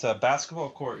it's a basketball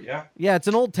court, yeah. Yeah, it's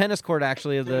an old tennis court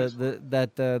actually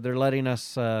that they're letting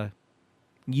us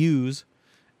use,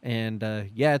 and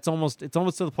yeah, it's almost to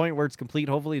the point where it's complete.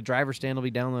 Hopefully, the driver's stand will be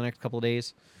down in the next couple of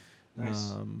days.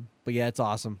 Nice. But yeah, it's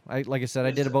awesome. Like I said,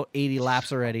 I did about 80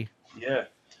 laps already. Yeah.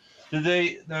 Did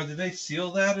they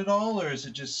seal that at all, or is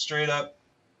it just straight up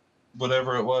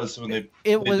whatever it was when they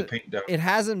laid the paint down? It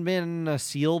hasn't been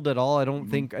sealed at all. I don't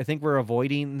think. I think we're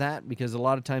avoiding that because a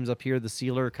lot of times up here the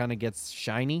sealer kind of gets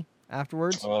shiny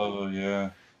afterwards. Oh yeah.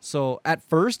 So at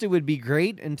first it would be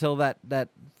great until that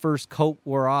first coat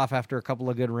wore off after a couple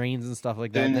of good rains and stuff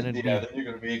like that. Then you're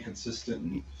going to be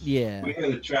inconsistent. Yeah. We had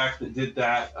a track that did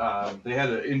that. They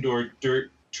had an indoor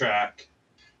dirt track,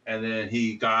 and then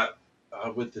he got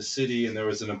with the city, and there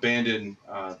was some abandoned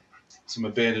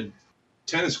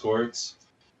tennis courts,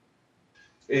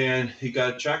 and he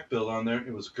got a track built on there.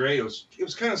 It was great. It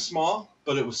was kind of small,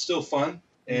 but it was still fun.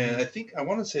 And I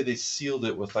want to say they sealed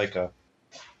it with like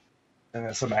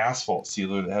some asphalt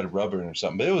sealer that had rubber or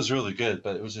something. But it was really good.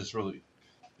 But it was just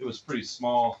it was pretty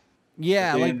small.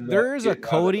 Yeah, like there's a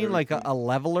coating, like a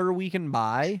leveler we can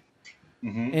buy,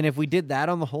 and if we did that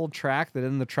on the whole track,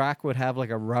 then the track would have like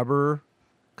a rubber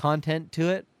content to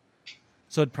it.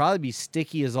 So it'd probably be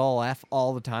sticky as all F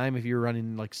all the time if you're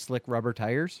running like slick rubber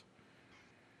tires.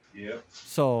 Yep.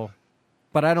 So,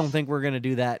 but I don't think we're going to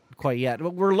do that quite yet.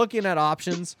 But we're looking at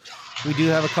options. We do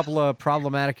have a couple of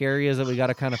problematic areas that we got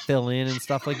to kind of fill in and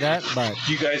stuff like that. But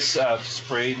do you guys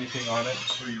spray anything on it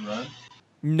before you run?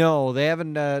 No, they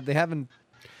haven't.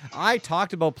 I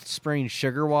talked about spraying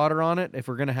sugar water on it if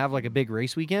we're going to have like a big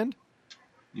race weekend.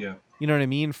 Yeah. You know what I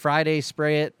mean? Friday,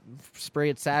 spray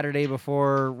it Saturday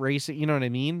before racing. You know what I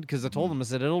mean? Because I told them, I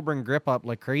said, it'll bring grip up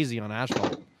like crazy on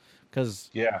asphalt.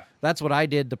 Because that's what I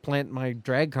did to plant my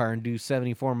drag car and do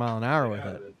 74 mile an hour with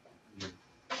it.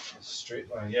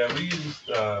 Straight line. Yeah, we used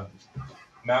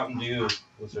Mountain Dew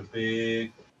was a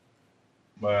big.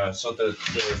 So the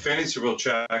Fantasy World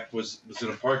track was in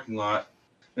a parking lot.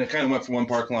 And it kind of went from one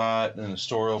parking lot, and then the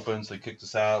store opens. They kicked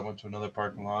us out, went to another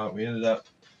parking lot. We ended up,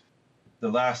 the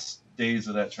last days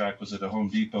of that track was at a Home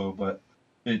Depot, but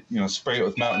it, spray it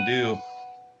with Mountain Dew,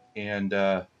 and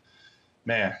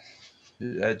man,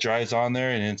 that dries on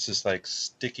there, and it's just like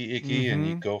sticky, icky, and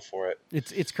you go for it.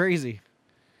 It's crazy.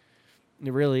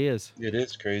 It really is. It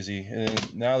is crazy,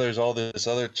 and now there's all this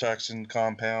other traction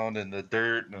compound and the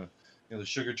dirt and the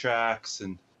sugar tracks,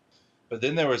 but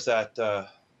then there was that the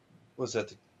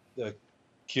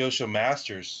Kyosho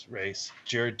Masters race.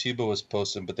 Jared Tebow was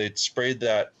posting, but they'd sprayed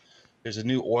that. There's a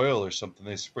new oil or something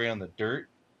they spray on the dirt.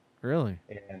 Really?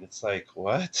 And it's like,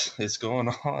 what is going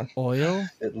on? Oil?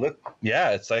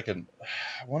 It's like I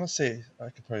want to say, I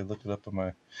could probably look it up on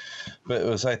my,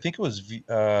 but I think it was,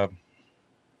 I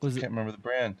can't remember the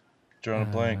brand. Drawing a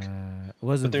blank.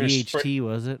 Wasn't VHT,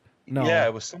 was it? No. Yeah,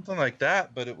 it was something like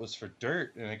that, but it was for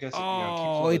dirt, and I guess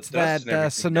it's that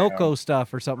Sunoco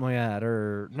stuff or something like that,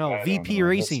 or no, VP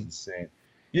Racing.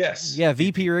 Yes. Yeah,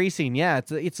 VP Racing. Yeah,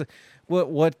 it's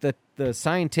what the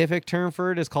scientific term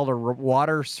for it is called a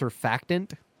water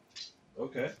surfactant.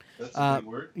 Okay, that's a big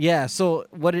word. Yeah, so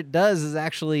what it does is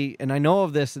actually, and I know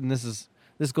of this, and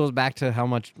this goes back to how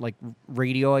much like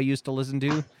radio I used to listen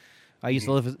to. I used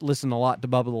to listen a lot to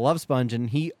Bubba the Love Sponge, and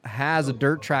he has a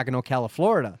dirt track in Ocala,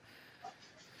 Florida.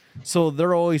 So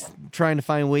they're always trying to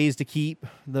find ways to keep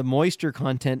the moisture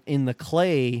content in the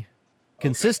clay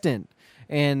consistent.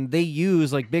 And they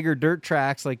use like bigger dirt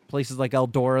tracks, like places like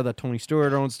Eldora that Tony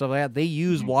Stewart owns, stuff like that. They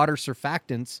use water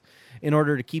surfactants in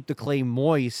order to keep the clay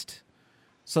moist,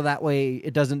 so that way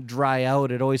it doesn't dry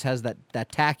out. It always has that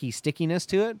tacky stickiness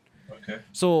to it. Okay.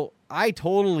 So I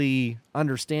totally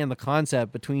understand the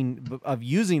concept of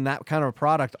using that kind of a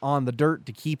product on the dirt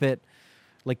to keep it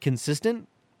like consistent.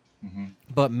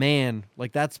 But man,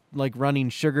 like that's like running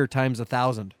sugar times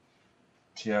 1,000.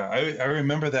 Yeah, I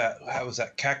remember that. That was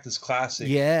that Cactus Classic.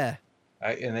 Yeah.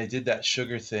 And they did that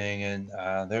sugar thing, and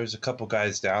there was a couple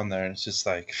guys down there, and it's just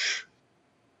like,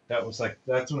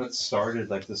 that's when it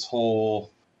started, like this whole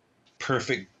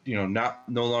perfect, no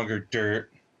longer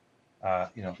dirt,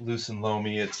 loose and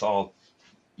loamy. It's all,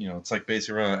 it's like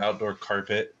basically on an outdoor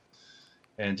carpet,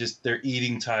 and just they're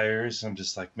eating tires. I'm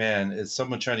just like, man, is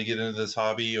someone trying to get into this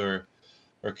hobby or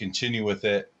continue with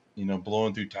it?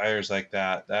 Blowing through tires like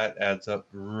that adds up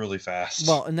really fast.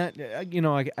 Well, and that,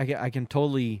 I can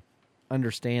totally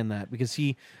understand that, because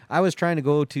I was trying to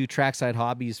go to Trackside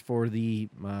Hobbies for the,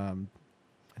 I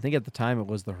think at the time it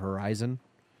was the Horizon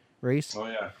race. Oh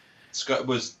yeah. It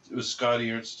was Scotty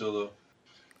Ernst still though.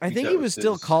 I think that he was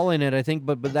still his- calling it. I think,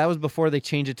 but that was before they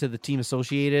changed it to the Team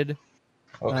Associated.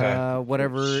 Okay.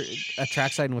 Whatever, a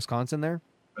trackside in Wisconsin there.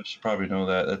 I should probably know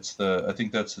that. I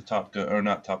think that's the Top Gun, or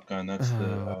not Top Gun. That's the.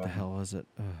 What the hell was it?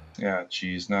 Yeah,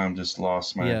 geez. Now I'm just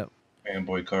lost my Yeah,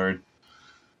 fanboy card.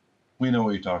 We know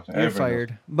what you're talking. you're Everyone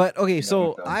fired. But okay, Yeah,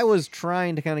 so we're done. I was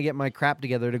trying to kind of get my crap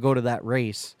together to go to that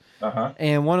race. knows. Uh-huh.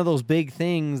 And one of those big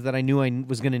things that I knew I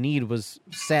was going to need was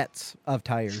sets of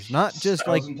tires, not just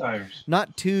like 1,000 tires.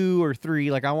 not 2 or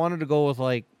 3. Like I wanted to go with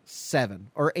like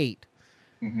 7 or 8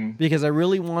 Mm-hmm. because I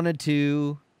really wanted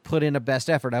to put in a best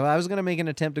effort. I was going to make an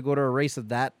attempt to go to a race of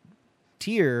that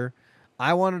tier.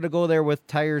 I wanted to go there with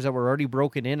tires that were already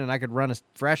broken in, and I could run a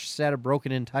fresh set of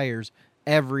broken in tires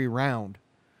every round.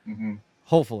 Mm-hmm.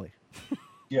 Hopefully,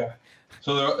 Yeah.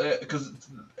 So because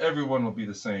everyone will be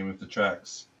the same if the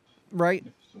tracks. right?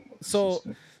 So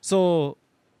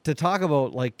to talk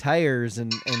about like tires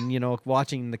and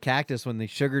watching the Cactus when they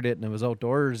sugared it and it was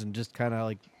outdoors and just kind of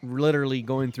like literally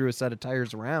going through a set of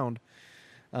tires around,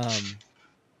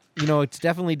 it's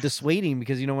definitely dissuading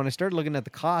because when I started looking at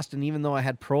the cost, and even though I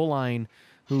had Proline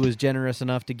who was generous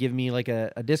enough to give me like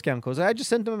a discount code, I just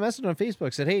sent them a message on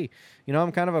Facebook, said, hey,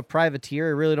 I'm kind of a privateer,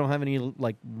 I really don't have any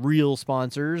like real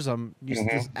sponsors, I'm just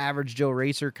this average Joe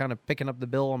racer kind of picking up the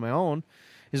bill on my own.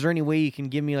 Is there any way you can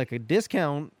give me like a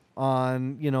discount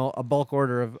on, a bulk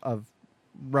order of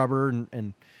rubber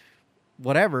and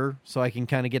whatever, so I can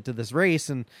kind of get to this race?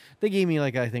 And they gave me I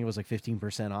think it was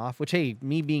 15% off, which, hey,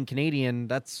 me being Canadian,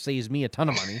 that saves me a ton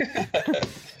of money.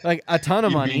 Like a ton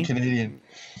of money. Being Canadian.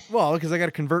 Well, because I got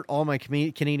to convert all my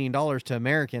Canadian dollars to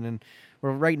American, and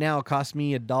right now it costs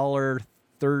me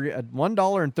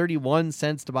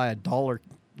 $1.31 to buy $1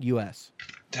 US.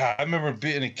 I remember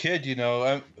being a kid,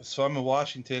 so I'm in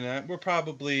Washington, and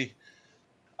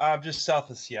I'm just south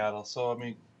of Seattle. So, I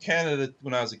mean, Canada,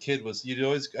 when I was a kid,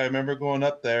 I remember going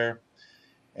up there,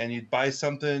 and you'd buy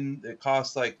something that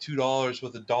cost like $2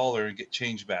 with $1 and get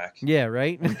change back. Yeah,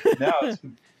 right? Now,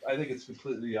 I think it's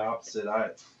completely opposite.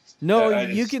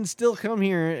 You can still come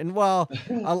here, and a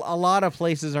lot of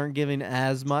places aren't giving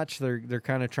as much. They're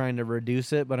kind of trying to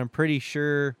reduce it, but I'm pretty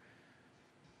sure.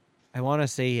 I want to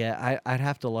say, I'd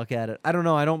have to look at it. I don't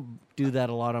know. I don't do that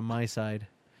a lot on my side.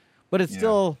 But it's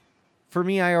still, for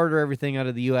me, I order everything out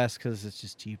of the U.S. because it's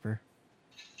just cheaper.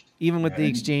 Even with the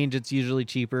exchange, it's usually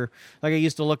cheaper. Like I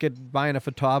used to look at buying a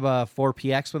Futaba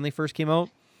 4PX when they first came out.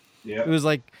 Yeah. It was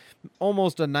like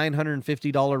almost a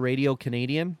 $950 radio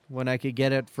Canadian when I could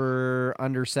get it for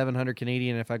under $700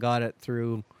 Canadian if I got it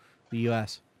through the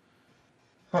U.S.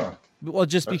 Huh. Well,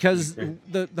 just That's because pretty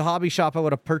the hobby shop I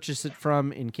would have purchased it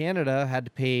from in Canada had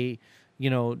to pay,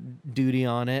 duty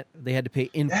on it. They had to pay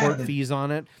import fees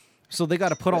on it. So they got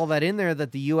to put all that in there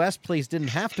that the U.S. place didn't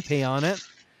have to pay on it.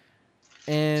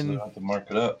 And So they have to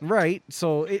mark it up. right.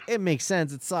 So it makes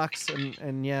sense. It sucks.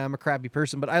 And yeah, I'm a crappy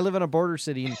person, but I live in a border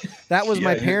city, and that was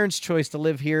my parents' choice to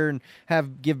live here and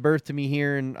give birth to me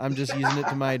here. And I'm just using it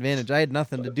to my advantage. I had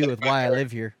nothing to do with why I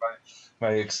live here.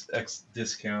 My X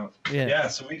discount. Yeah. Yeah.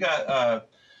 So we got a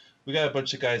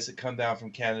bunch of guys that come down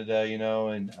from Canada,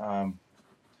 and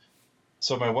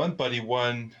so my one buddy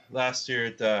won last year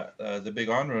at the big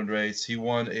on-road race. He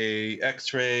won a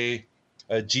X-Ray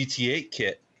GT8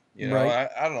 kit. Right.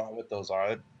 I don't know what those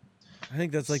are. I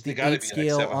think that's like They the gotta 8 be like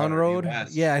scale $700 on road.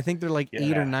 US. Yeah, I think they're like $800 or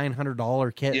Yeah.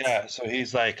 $900 kits. Yeah. So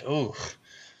he's like, oh,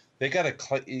 they got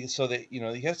to so that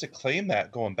he has to claim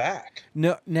that going back.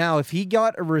 No, now if he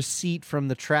got a receipt from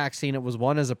the track saying it was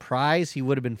won as a prize, he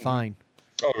would have been fine.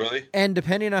 Oh, really? And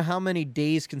depending on how many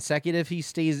days consecutive he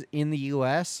stays in the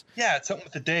U.S. Yeah, it's something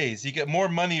with the days. You get more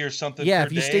money or something. Yeah, per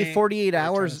if you day, stay 48 they're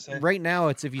trying to hours, say. right now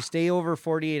it's if you stay over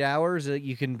 48 hours,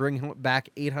 you can bring back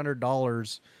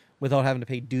 $800 without having to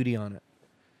pay duty on it.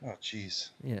 Oh, jeez.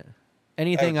 Yeah,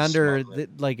 anything I have to under smuggle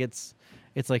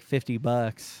it's like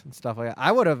 $50 and stuff like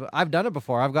that. I've done it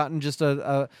before. I've gotten just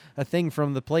a thing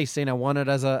from the place saying I won it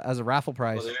as a raffle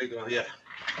prize. Oh, there you go. Yeah.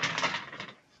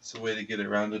 It's a way to get it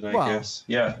around it, I Wow. guess.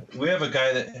 Yeah. We have a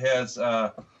guy that has,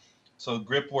 so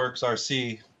Gripworks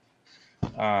RC,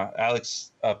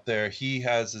 Alex up there, he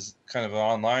has this kind of an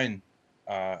online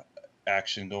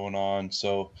action going on.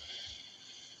 So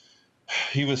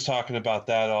he was talking about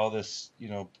that, all this,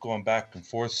 going back and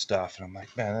forth stuff. And I'm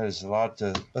like, man, that's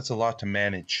a lot to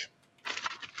manage.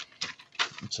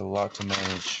 It's a lot to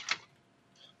manage.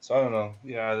 So I don't know.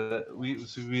 Yeah,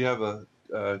 we have a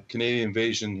Canadian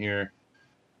Invasion here,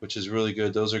 which is really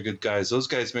good. Those are good guys. Those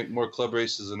guys make more club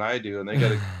races than I do, and they got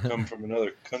to come from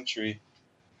another country.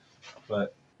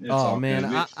 But It's Oh all man,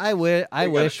 good. I got a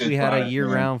wish good we had a vibe,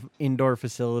 year-round indoor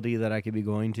facility that I could be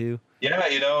going to. Yeah,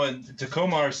 and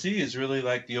Tacoma RC is really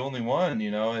like the only one,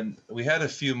 and we had a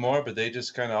few more, but they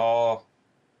just kind of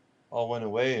all went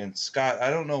away. And Scott, I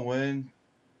don't know when,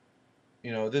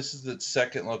 this is the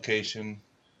second location,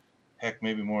 heck,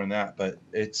 maybe more than that, but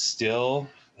he's still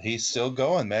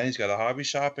going, man. He's got a hobby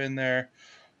shop in there,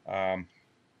 a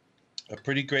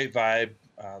pretty great vibe,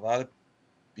 a lot of,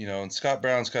 and Scott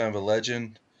Brown's kind of a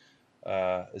legend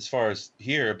as far as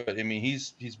here, but I mean,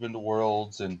 he's been to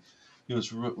Worlds, and he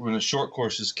was when the short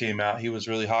courses came out, he was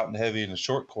really hot and heavy in the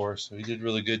short course, so he did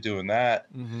really good doing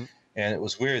that. Mm-hmm. And it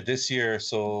was weird this year,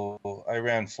 so I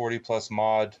ran 40 plus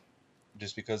mod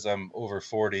just because I'm over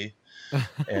 40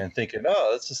 and thinking, oh,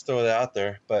 let's just throw that out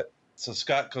there. But so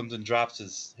Scott comes and drops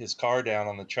his car down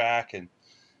on the track, and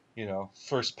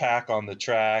first pack on the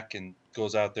track, and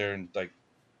goes out there and like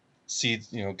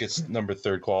seeds, gets number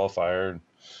 3rd qualifier.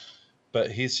 But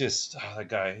he's just that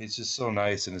guy. He's just so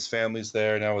nice, and his family's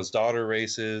there now. His daughter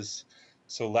races.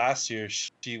 So last year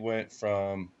she went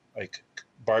from like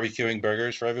barbecuing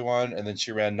burgers for everyone, and then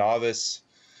she ran novice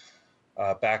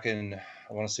back in,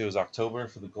 I want to say it was October,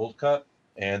 for the Gold Cup.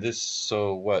 And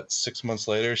 6 months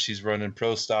later, she's running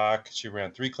pro stock. She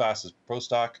ran 3 classes: pro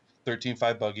stock,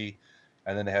 13.5 buggy,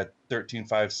 and then they had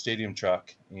 13.5 stadium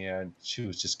truck, and she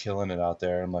was just killing it out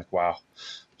there. I'm like, wow,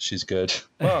 she's good.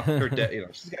 Well, her dad,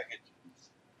 she's got good.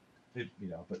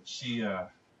 But she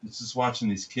was just watching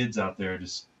these kids out there.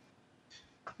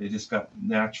 They just got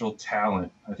natural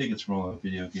talent. I think it's from all the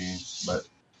video games, but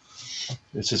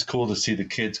it's just cool to see the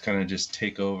kids kind of just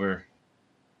take over.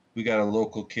 We got a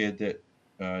local kid that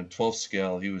 12th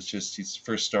scale. He's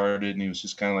first started, and he was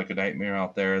just kind of like a nightmare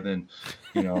out there. Then,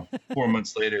 4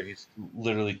 months later, he's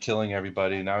literally killing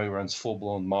everybody. Now he runs full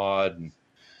blown mod, and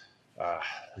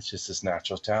it's just this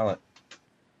natural talent.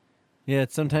 Yeah,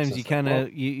 sometimes you kind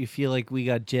of you feel like we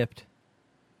got gypped.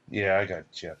 Yeah, I got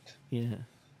gypped. Yeah.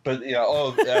 But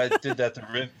I did that to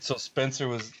Riv. So Spencer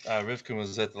Rivkin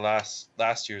was at the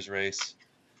last year's race,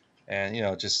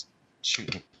 and just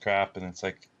shooting crap, and it's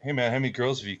like, hey man, how many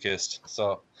girls have you kissed?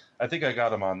 So I think I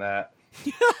got him on that.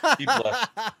 He blushed.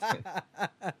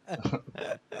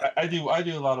 I do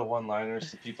a lot of one-liners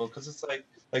to people, because it's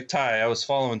like Ty. I was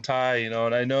following Ty, and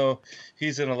I know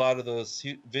he's in a lot of those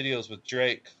videos with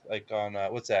Drake, like on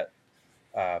what's that?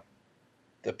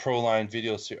 The Proline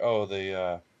video series. Oh,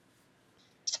 the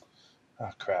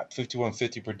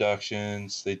 5150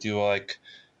 Productions. They do like,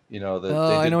 I know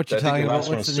what you're talking about.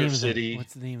 What's the name of it?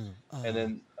 What's the name of it? Oh. And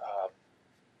then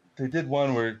they did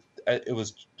one where it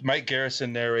was Mike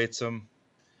Garrison narrates them,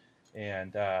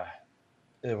 and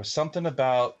there was something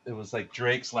about, it was like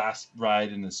Drake's last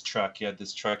ride in his truck. He had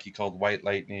this truck he called White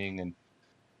Lightning,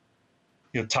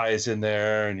 and Ty is in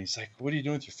there, and he's like, "What are you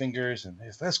doing with your fingers?" And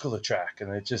he's, "Let's go to the track."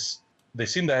 And they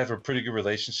seem to have a pretty good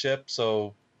relationship.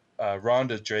 So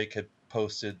Rhonda Drake had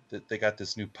posted that they got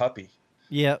this new puppy.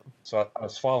 Yep. So I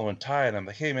was following Ty, and I'm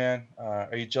like, "Hey man,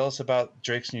 are you jealous about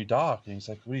Drake's new dog?" And he's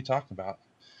like, "What are you talking about?"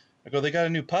 I go, "They got a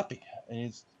new puppy,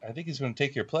 and I think he's going to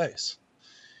take your place."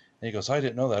 And he goes, "I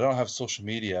didn't know that. I don't have social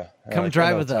media." And Come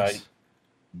drive with us.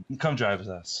 Come drive with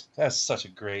us. Those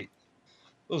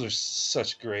are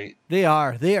such great. They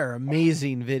are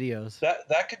amazing videos.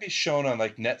 That could be shown on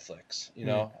like Netflix.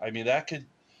 Yeah. I mean, that could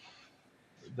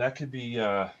be.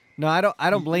 No, I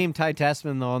don't blame Ty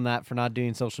Tessman though on that for not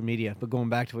doing social media. But going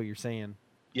back to what you're saying.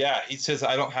 Yeah, he says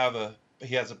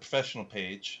he has a professional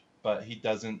page, but he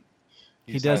doesn't.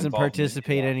 He doesn't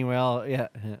participate anywhere else. Yeah.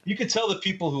 You could tell the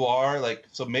people who are like,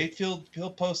 so Mayfield,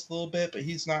 he'll post a little bit, but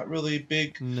he's not really a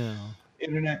big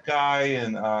internet guy.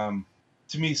 And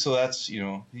to me, so that's,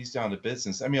 he's down to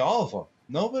business. I mean, all of them.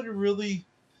 Nobody really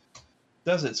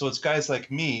does it. So it's guys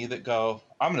like me that go,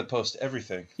 I'm going to post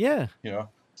everything. Yeah.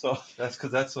 So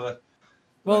that's what.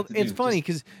 Well, it's funny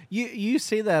because you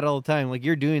say that all the time. Like,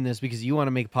 you're doing this because you want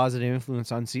to make positive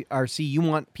influence on RC. You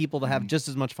want people to have just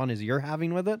as much fun as you're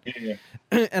having with it. Yeah.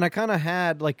 And I kind of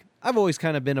had, like, I've always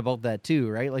kind of been about that too,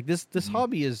 right? Like, this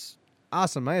hobby is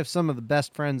awesome. I have some of the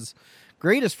best friends,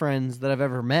 greatest friends that I've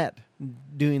ever met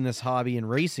doing this hobby and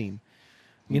racing.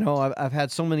 I've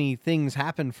had so many things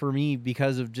happen for me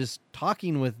because of just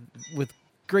talking with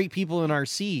great people in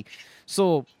RC.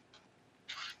 So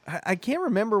I can't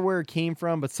remember where it came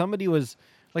from, but somebody was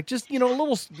like, just, a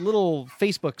little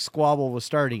Facebook squabble was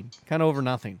starting kind of over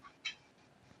nothing.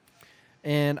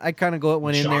 And I kind of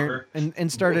went in there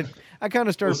and started, I kind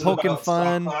of started poking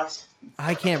fun.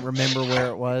 I can't remember where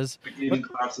it was. Beginning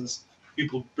classes.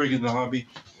 people bringing the hobby.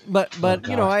 But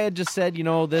you know, God. I had just said, you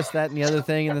know, this, that, and the other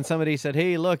thing, and then somebody said,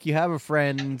 "Hey, look, you have a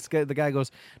friend." And the guy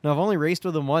goes, "No, I've only raced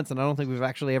with him once, and I don't think we've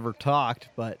actually ever talked."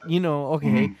 But you know,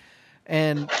 okay,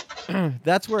 and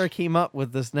that's where I came up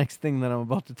with this next thing that I'm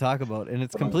about to talk about, and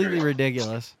it's completely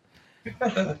ridiculous.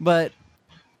 But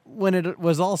when it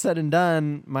was all said and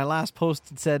done, my last post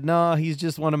had said, "No, he's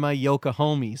just one of my Yoka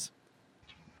homies."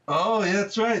 Oh, yeah,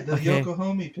 that's right. The Okay.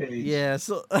 Yokohama page. Yeah,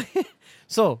 so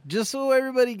so just so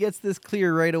everybody gets this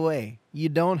clear right away, you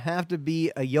don't have to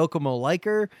be a Yokomo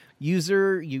liker,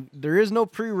 user. There is no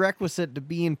prerequisite to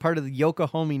being part of the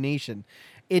Yokohama Nation.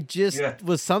 It just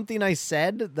was something I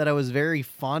said that I was very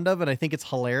fond of, and I think it's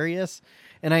hilarious.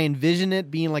 And I envision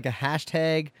it being like a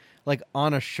hashtag, like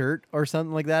on a shirt or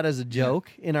something like that as a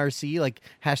joke in RC, like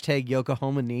hashtag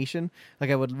Yokohama Nation.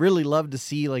 Like I would really love to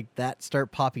see like that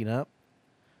start popping up.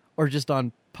 Or just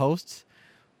on posts.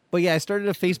 But yeah, I started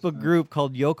a Facebook group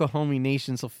called Yokohama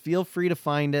Nation, so feel free to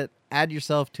find it, add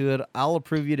yourself to it. I'll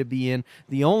approve you to be in.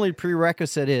 The only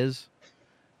prerequisite is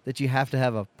that you have to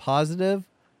have a positive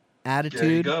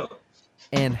attitude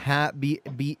and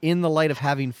be in the light of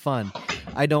having fun.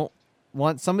 I don't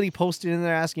want somebody posted in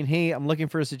there asking, "Hey, I'm looking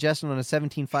for a suggestion on a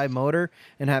 17.5 motor,"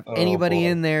 and have anybody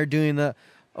in there doing the,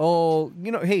 "Oh,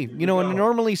 you know, hey, you know," when it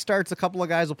normally starts, a couple of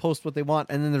guys will post what they want,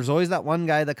 and then there's always that one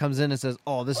guy that comes in and says,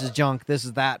 "Oh, this is junk, this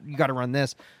is that, you got to run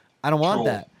this." I don't want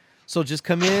that. So just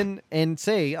come in and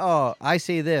say, "Oh, I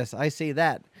say this, I say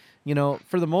that." You know,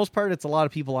 for the most part, it's a lot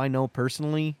of people I know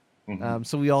personally,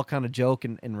 so we all kind of joke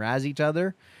and razz each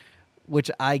other, which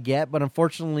I get, but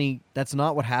unfortunately, that's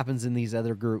not what happens in these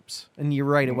other groups. And you're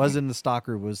right, it wasn't the stock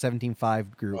group, it was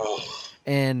 17.5 group.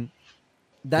 And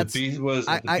that's the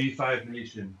B5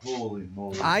 Nation. Holy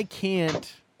moly! I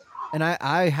can't, and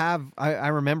I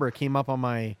remember it came up on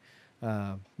my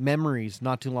memories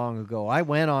not too long ago. I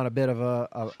went on a bit of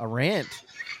a rant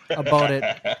about it.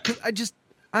 'Cause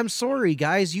I'm sorry,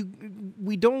 guys.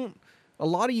 A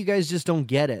lot of you guys just don't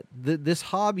get it. This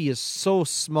hobby is so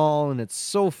small and it's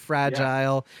so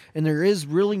fragile, and there is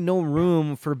really no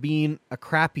room for being a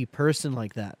crappy person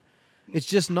like that. It's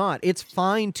just not. It's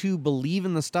fine to believe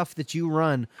in the stuff that you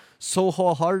run so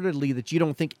wholeheartedly that you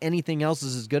don't think anything else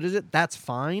is as good as it. That's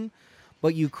fine.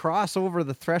 But you cross over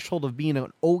the threshold of being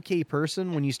an okay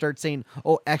person when you start saying,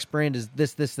 "Oh, X brand is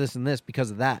this, this, this, and this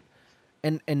because of that."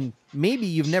 And maybe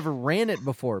you've never ran it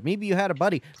before. Maybe you had a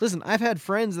buddy. Listen, I've had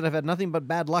friends that have had nothing but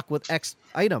bad luck with X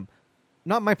item.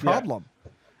 Not my problem.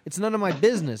 It's none of my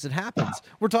business. It happens.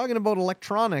 We're talking about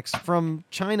electronics from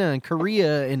China and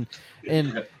Korea and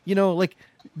you know, like,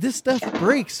 this stuff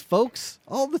breaks, folks,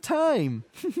 all the time.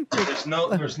 There's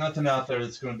nothing out there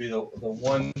that's going to be the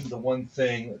one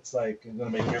thing that's like going to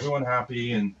make everyone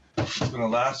happy and it's going to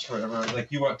last forever.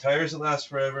 Like, you want tires that last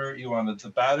forever. You want the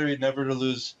battery never to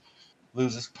lose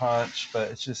its punch,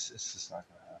 but it's just not going to happen.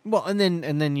 Well, and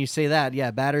then you say that,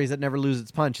 batteries that never lose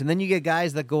its punch, and then you get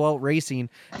guys that go out racing.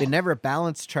 They never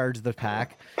balance charge the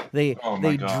pack. They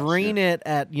drain it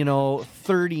at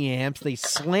 30 amps. They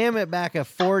slam it back at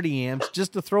 40 amps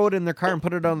just to throw it in their car and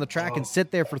put it on the track and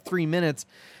sit there for 3 minutes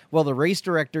while the race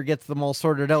director gets them all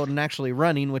sorted out and actually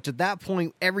running. Which at that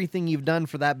point, everything you've done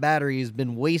for that battery has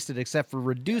been wasted, except for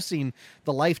reducing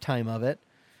the lifetime of it.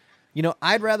 You know,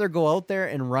 I'd rather go out there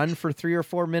and run for 3 or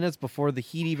 4 minutes before the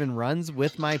heat even runs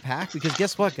with my pack, because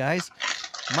guess what, guys?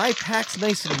 My pack's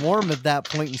nice and warm at that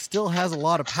point and still has a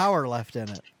lot of power left in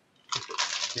it.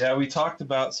 Yeah, we talked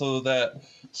about, so that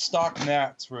stock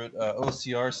Nats were at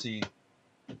OCRC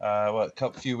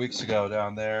a few weeks ago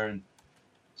down there, and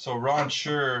so Ron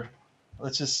Schur,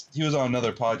 he was on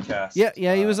another podcast.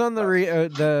 Yeah, he was on the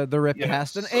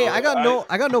Ripcast, and hey, I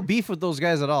got no beef with those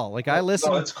guys at all. Like, I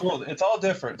listen. No, it's cool. It's all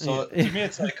different. So to me,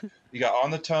 it's like you got On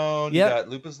the Tone, you got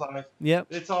Lupus Live. Yep.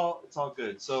 It's all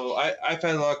good. So I've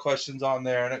had a lot of questions on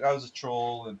there, and I was a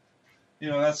troll, and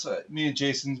that's me and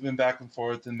Jason's been back and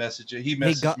forth and messaging. He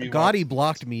messaged me. Gotti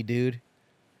blocked me, dude.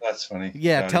 That's funny.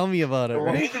 Yeah, tell me about it. Well,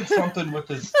 right? he did something with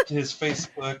his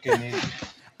Facebook, and he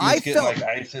was getting like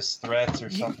ISIS threats or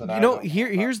something.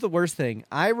 Here's the worst thing.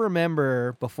 I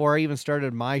remember before I even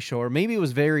started my show, or maybe it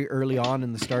was very early on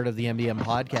in the start of the MDM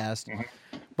podcast,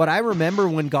 but I remember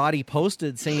when Gotti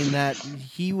posted saying that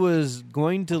he was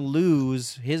going to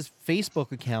lose his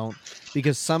Facebook account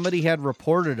because somebody had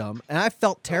reported him, and I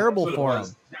felt terrible for him.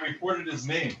 They reported his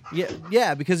name.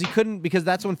 Yeah, because he couldn't, because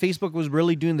that's when Facebook was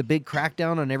really doing the big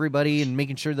crackdown on everybody and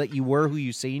making sure that you were who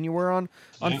you saying you were on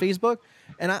Facebook.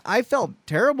 And I felt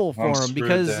terrible for him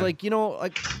because,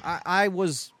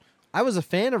 I was a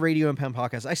fan of Radio and Pen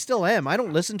Podcast. I still am. I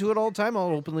don't listen to it all the time. I'll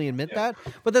openly admit that.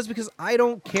 But that's because I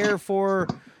don't care for,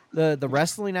 the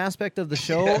wrestling aspect of the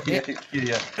show.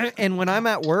 Yeah. And when I'm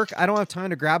at work, I don't have time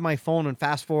to grab my phone and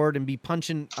fast forward and be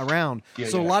punching around.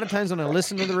 A lot of times when I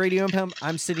listen to the radio,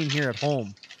 I'm sitting here at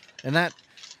home, and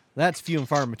that's few and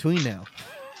far in between now.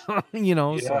 You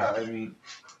know. Yeah, So. I mean,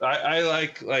 I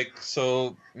like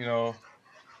so, you know,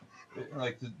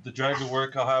 like the drive to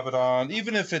work, I'll have it on,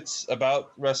 even if it's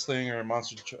about wrestling or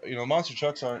monster. You know, monster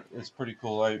trucks is pretty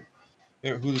cool.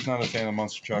 Who's not a fan of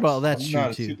monster trucks? Well, that's I'm true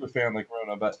not too. a super fan like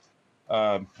Rona, but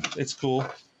it's cool.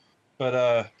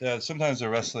 But yeah, sometimes they're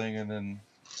wrestling and then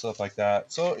stuff like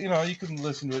that. So you know, you can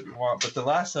listen to what you want. But the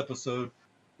last episode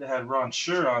that had Ron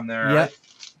Sure on there, Yep.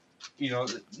 you know,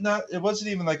 it wasn't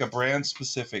even like a brand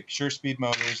specific Sure Speed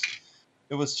Motors.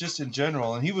 It was just in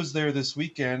general, and he was there this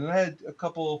weekend, and I had a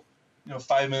couple, you know,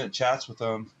 5-minute chats with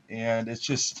him, and it's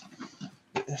just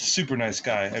a super nice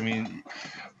guy. I mean,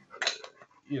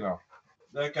 you know,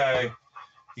 that guy,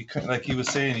 like he was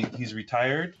saying, he's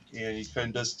retired and he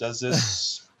kind of does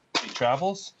this. He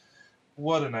travels.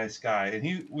 What a nice guy!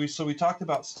 And we talked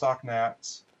about stock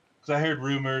nats because I heard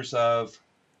rumors of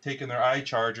taking their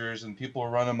iChargers and people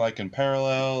run them like in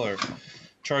parallel or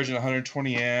charging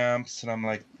 120 amps, and I'm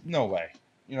like, no way,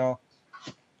 you know.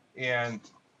 And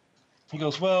he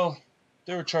goes, well,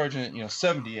 they were charging, you know,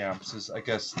 70 amps is I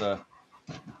guess the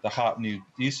hot new.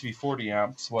 It used to be 40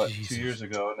 amps, Jesus. 2 years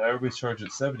ago, and everybody's charging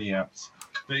 70 amps.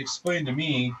 But he explained to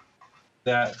me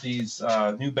that these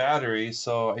new batteries,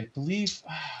 so I believe,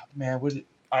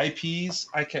 IPs,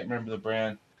 I can't remember the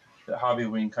brand that Hobby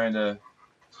Wing kind of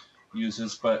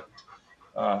uses, but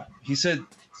he said,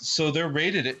 so they're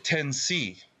rated at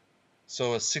 10C.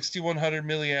 So a 6100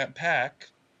 milliamp pack,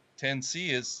 10C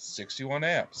is 61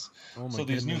 amps. Oh my So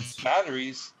these goodness. new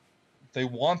batteries, they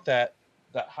want that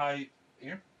high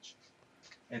amperage.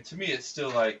 And to me, it's still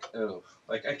like, oh,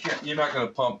 like I can't. You're not going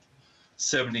to pump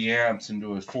 70 amps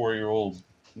into a 4-year-old,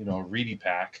 you know, Reedy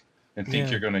pack and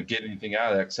think you're going to get anything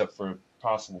out of that except for a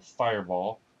possible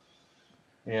fireball.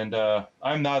 And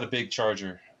I'm not a big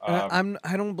charger.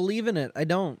 I don't believe in it. I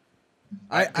don't.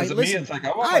 I listen. Like, I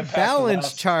want I my pack to balance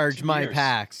last charge 2 my years.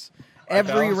 packs I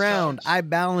every balance round. charge. I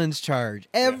balance charge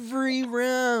every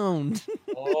round.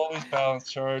 Always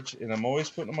balance charge, and I'm always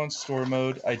putting them on store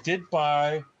mode. I did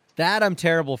buy. That I'm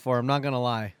terrible for. I'm not gonna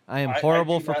lie. I am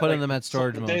horrible for putting them at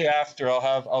storage the mode. day after,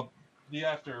 I'll be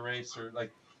after a race or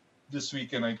like this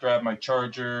weekend. I grabbed my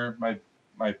charger,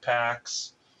 my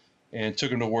packs, and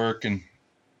took them to work and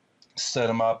set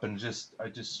them up and I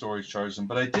just storage charged them.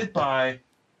 But I did buy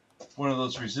one of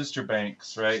those resistor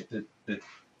banks, right?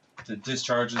 That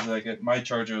discharges. Like my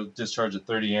charger will discharge at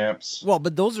 30 amps. Well,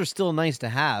 but those are still nice to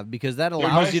have because that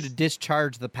allows you to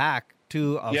discharge the pack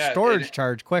to a storage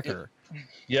charge quicker.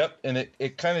 Yep, and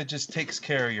it kind of just takes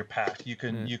care of your pack. You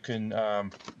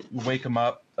can wake them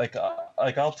up. Like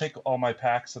I'll take all my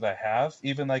packs that I have,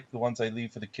 even like the ones I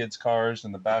leave for the kids' cars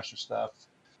and the basher stuff.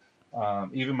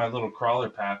 Even my little crawler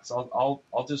packs,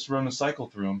 I'll just run a cycle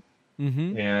through them.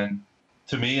 Mm-hmm. And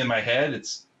to me, in my head,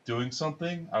 it's doing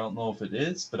something. I don't know if it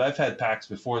is, but I've had packs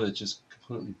before that just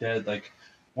completely dead. Like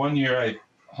one year, I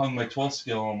hung my 12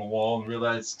 scale on the wall and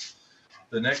realized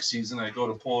the next season I go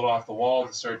to pull it off the wall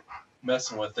to start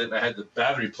messing with it, and I had the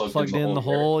battery plugged in the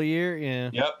whole year. Yeah.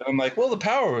 Yep. And I'm like, well, the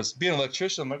power was being an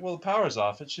electrician. I'm like, well, the power's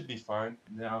off. It should be fine.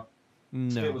 No.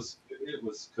 It was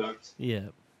cooked. Yeah.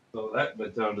 So that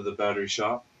went down to the battery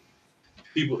shop.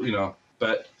 People, you know,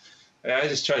 but I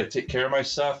just try to take care of my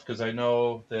stuff because I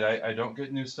know that I don't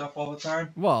get new stuff all the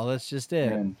time. Well, that's just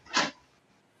it. And,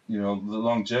 you know, the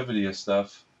longevity of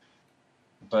stuff.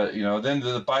 But, you know, then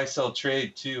the buy-sell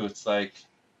trade, too, it's like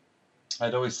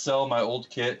I'd always sell my old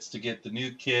kits to get the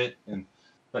new kit.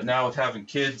 But now with having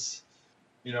kids,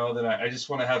 you know, then I just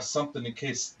want to have something in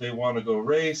case they want to go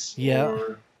race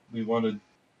or we want to,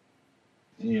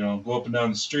 you know, go up and down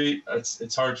the street.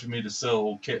 It's hard for me to sell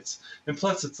old kits. And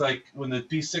plus, it's like when the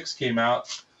B6 came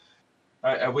out,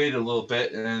 I waited a little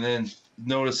bit and then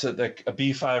noticed that like a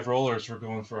B5 rollers were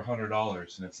going for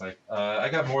 $100. And it's like, I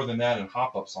got more than that in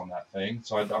hop-ups on that thing,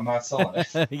 so I'm not selling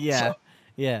it.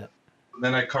 Yeah.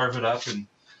 Then I carve it up and,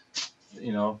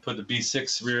 you know, put the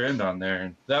B6 rear end on there.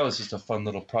 And that was just a fun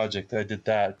little project. I did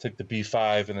that. I took the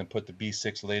B5 and then put the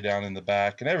B6 lay down in the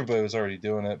back. And everybody was already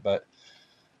doing it. But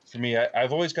for me,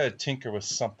 I've always got to tinker with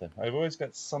something. I've always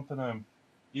got something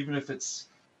even if it's,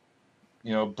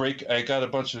 you know, I got a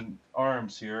bunch of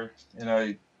arms here and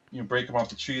I break them off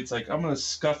the tree. It's like, I'm going to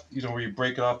scuff, you know, where you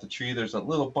break it off the tree, there's a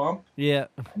little bump. Yeah.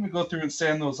 I'm going to go through and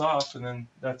sand those off and then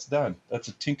that's done. That's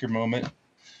a tinker moment.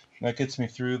 And that gets me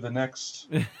through the next,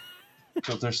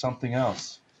 so there's something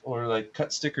else. Or like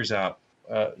cut stickers out,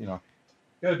 you know,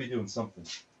 got to be doing something.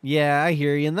 Yeah, I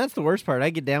hear you, and that's the worst part. I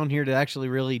get down here to actually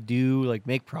really do like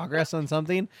make progress on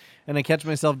something, and I catch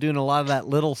myself doing a lot of that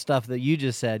little stuff that you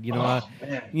just said. Man.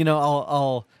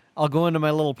 I'll go into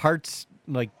my little parts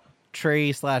like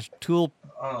tray / tool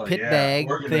pit bag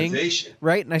thing, Organization.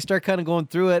 right? And I start kind of going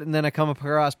through it, and then I come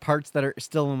across parts that are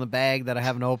still in the bag that I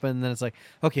haven't opened. And then it's like,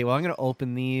 okay, well, I'm going to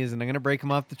open these, and I'm going to break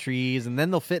them off the trees, and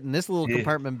then they'll fit in this little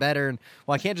compartment better. And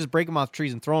well, I can't just break them off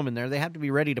trees and throw them in there. They have to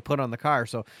be ready to put on the car.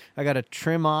 So I got to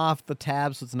trim off the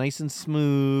tabs so it's nice and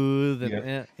smooth.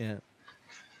 And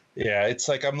Yeah, it's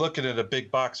like I'm looking at a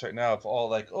big box right now of all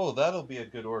like, oh, that'll be a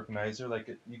good organizer. Like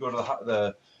you go to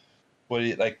the what do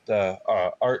you like the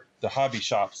hobby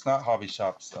shops, not hobby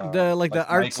shops. the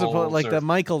art supply, like the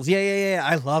Michaels. Yeah.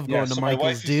 I love going to so Michaels, my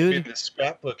wife dude. used to be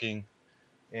into scrapbooking,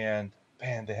 and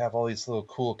man, they have all these little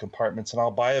cool compartments, and I'll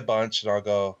buy a bunch, and I'll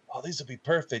go, oh, these will be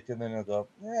perfect, and then I'll go,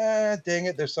 dang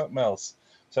it, there's something else.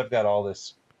 So I've got all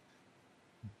this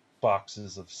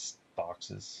boxes of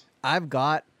boxes. I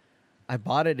bought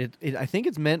it. I think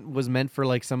was meant for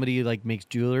like somebody who like makes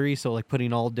jewelry, so like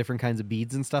putting all different kinds of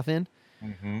beads and stuff in.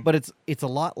 Mm-hmm. But it's a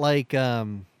lot like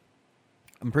I'm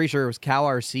pretty sure it was Cow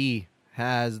RC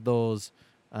has those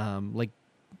like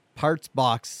parts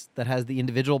box that has the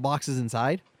individual boxes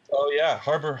inside. Oh yeah,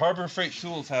 Harbor Freight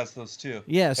Tools has those too.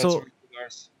 Yeah, so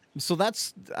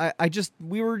that's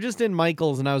we were just in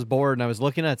Michael's, and I was bored, and I was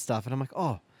looking at stuff, and I'm like,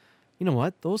 oh, you know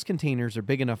what? Those containers are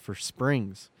big enough for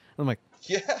springs. I'm like,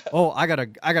 yeah. Oh, I gotta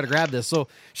grab this. So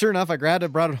sure enough, I grabbed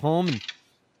it, brought it home, and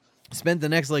spent the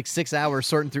next like 6 hours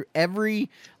sorting through every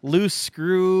loose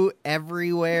screw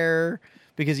everywhere,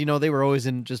 because they were always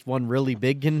in just one really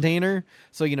big container.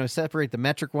 So separate the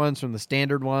metric ones from the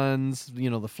standard ones,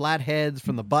 the flat heads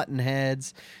from the button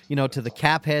heads, to the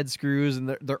cap head screws,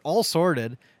 and they're all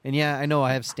sorted. And yeah, I know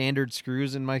I have standard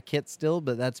screws in my kit still,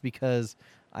 but that's because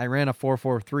I ran a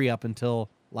 443 up until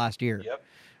last year. Yep.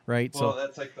 Right. Well,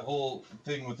 that's like the whole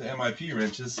thing with the MIP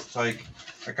wrenches. It's like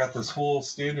I got this whole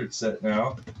standard set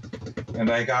now,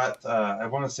 and I got I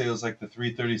want to say it was like the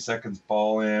 3/32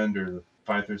 ball end or the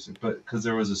 5/32, but because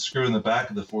there was a screw in the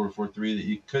back of the 443 that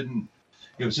you couldn't.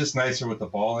 It was just nicer with the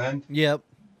ball end. Yep.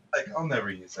 Like I'll never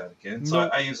use that again. So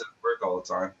I use it at work all the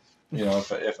time.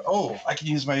 If I can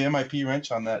use my MIP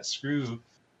wrench on that screw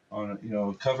on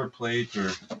a cover plate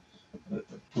or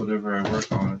whatever I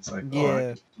work on, it's like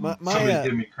somebody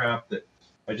give me crap that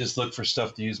I just look for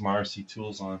stuff to use my RC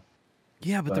tools on.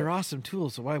 Yeah, but they're awesome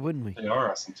tools, so why wouldn't we? They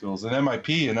are awesome tools, and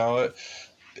MIP,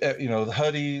 the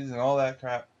hoodies and all that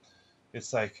crap.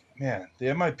 It's like, man, the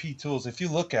MIP tools. If you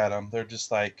look at them, they're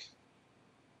just like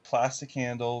plastic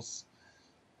handles,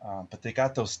 but they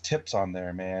got those tips on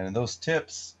there, man, and those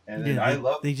tips. And then I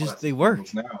love they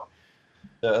work now.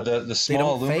 The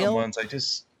small aluminum ones,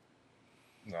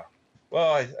 no.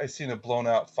 Well, I seen a blown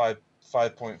out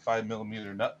 5.5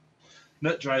 millimeter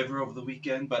nut driver over the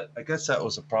weekend, but I guess that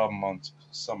was a problem on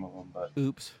some of them. But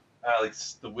oops,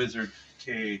 Alex, the Wizard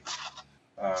K,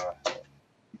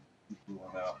 blew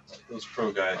one out. Those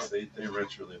pro guys, they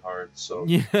wrench really hard. So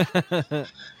yeah,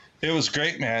 it was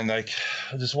great, man. Like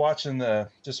just watching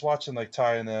like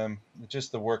Ty and them,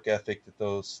 just the work ethic that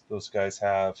those guys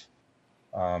have.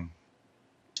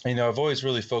 I've always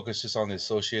really focused just on the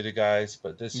associated guys,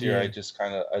 but this year I just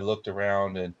I looked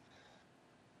around, and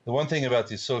the one thing about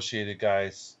the associated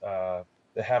guys that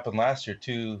happened last year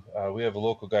too, we have a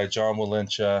local guy, John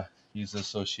Walencha. He's an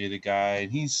associated guy,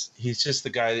 and he's just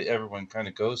the guy that everyone kind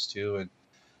of goes to. And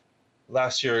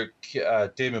last year,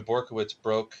 Damon Borkowitz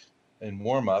broke in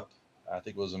warm up. I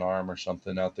think it was an arm or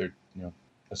something out there.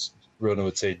 As Rona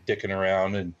would say, dicking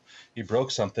around, and he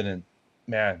broke something, and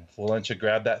man, Walencha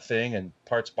grabbed that thing, and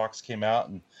parts box came out,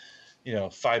 and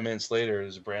 5 minutes later it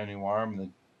was a brand new arm,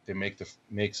 and they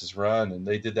makes his run. And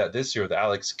they did that this year with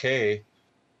Alex K.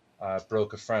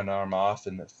 Broke a front arm off,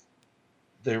 and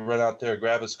they run out there,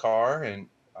 grab his car, and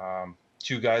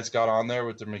two guys got on there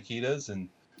with their Makitas, and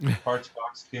parts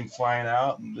box came flying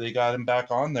out, and they got him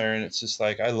back on there. And it's just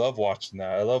like, I love watching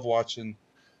that. I love watching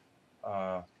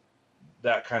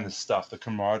that kind of stuff, the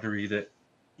camaraderie that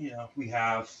we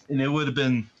have. And it would have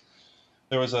been,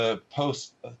 there was a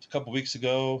post a couple weeks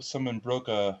ago, someone broke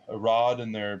a rod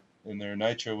in their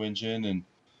nitro engine, and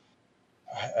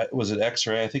was it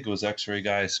X-Ray? I think it was X-Ray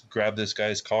guys grabbed this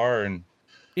guy's car, and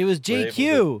it was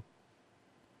JQ.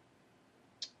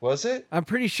 Was it? I'm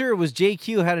pretty sure it was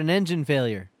JQ had an engine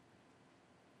failure.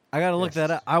 I gotta look that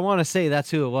up. I want to say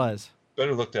that's who it was.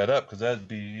 Better look that up, because that'd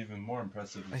be even more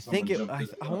impressive. I think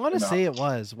I want to say it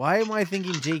was. Why am I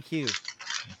thinking JQ?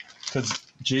 Because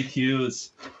JQ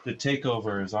is the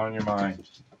takeover is on your mind.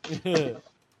 The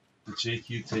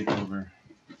JQ takeover.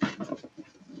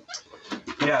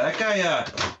 Yeah, that guy.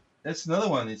 That's another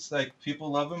one. It's like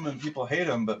people love him and people hate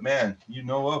him, but man, you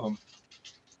know of him.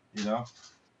 You know,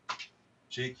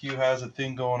 JQ has a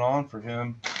thing going on for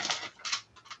him.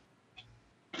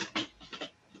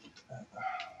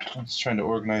 I'm just trying to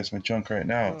organize my junk right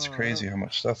now. It's crazy how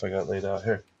much stuff I got laid out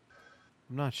here.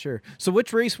 I'm not sure. So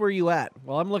which race were you at?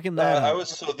 Well, I'm looking that up.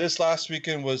 So this last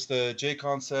weekend was the J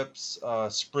Concepts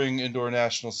Spring Indoor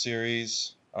National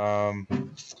Series.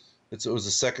 It was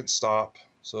the second stop,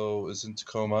 so it was in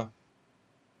Tacoma.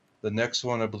 The next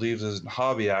one, I believe, is in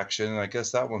Hobby Action, and I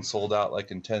guess that one sold out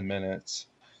like in 10 minutes.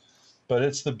 But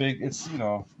it's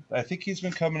I think he's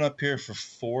been coming up here for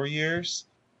 4 years.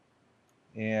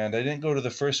 And I didn't go to the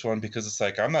first one because it's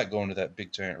like, I'm not going to that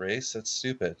big giant race. That's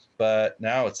stupid. But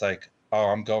now it's like, oh,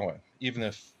 I'm going. Even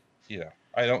if,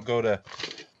 I don't go to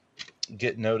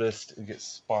get noticed and get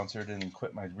sponsored and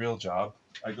quit my real job.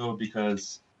 I go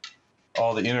because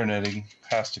all the interneting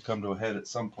has to come to a head at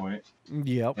some point.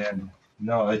 Yep. And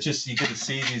no, it's just, you get to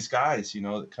see these guys,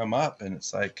 that come up. And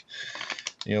it's like,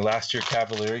 last year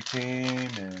Cavalieri came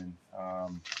and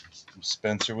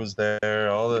Spencer was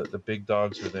there. All the big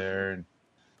dogs were there. And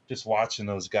just watching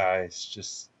those guys,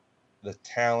 just the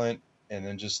talent and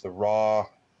then just the raw,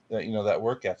 that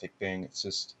work ethic thing. It's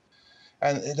just,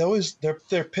 and it always,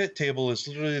 their pit table is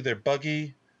literally their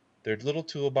buggy, their little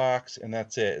toolbox, and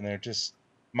that's it. And they're just,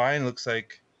 mine looks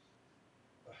like,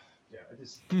 I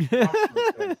just,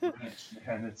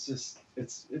 and it's just,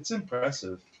 it's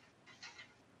impressive.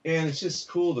 And it's just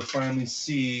cool to finally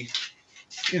see,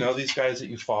 these guys that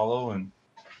you follow. And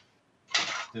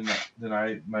then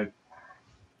my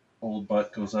old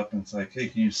butt goes up and it's like, hey,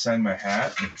 can you sign my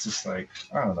hat? And it's just like,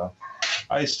 I don't know.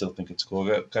 I still think it's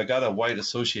cool. I got a white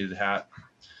Associated hat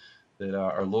that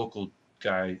our local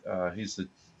guy, he's the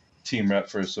team rep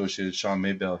for Associated, Sean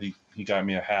Maybell. He got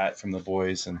me a hat from the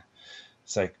boys, and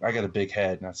it's like, I got a big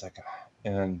head, and I was like,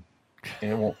 and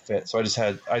it won't fit. So I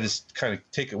just kind of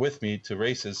take it with me to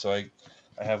races. So I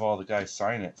have all the guys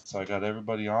sign it. So I got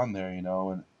everybody on there,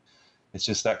 and it's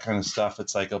just that kind of stuff.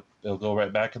 It's like it'll go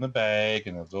right back in the bag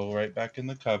and it'll go right back in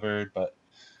the cupboard, but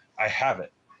I have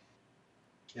it.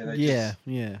 And yeah.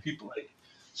 People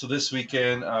so this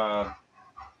weekend, my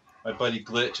buddy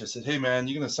Glitch, I said, hey man,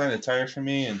 you gonna sign a tire for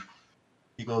me? And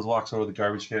he walks over to the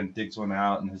garbage can and digs one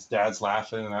out, and his dad's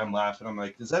laughing and I'm laughing. I'm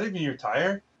like, is that even your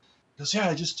tire? He goes, yeah,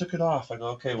 I just took it off. I go,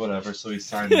 okay, whatever. So he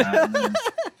signed that. And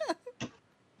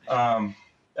then,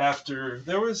 after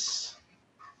there was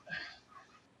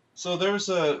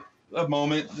a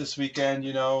moment this weekend,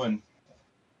 and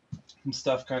some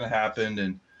stuff kind of happened,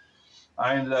 and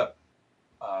I ended up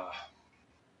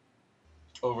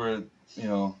over,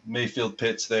 Mayfield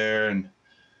pits there, and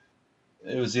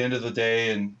it was the end of the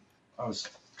day, and I was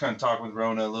kind of talking with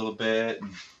Rona a little bit,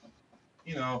 and,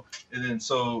 and then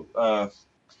so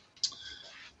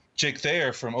Jake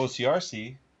Thayer from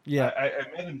OCRC, yeah, I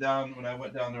met him down when I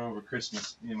went down there over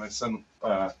Christmas. Me and my son,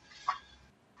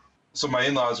 so my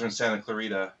in-laws are in Santa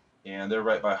Clarita, and they're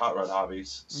right by Hot Rod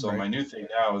Hobbies. So right. My new thing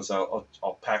now is I'll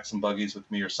pack some buggies with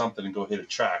me or something and go hit a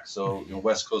track. So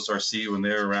West Coast RC, when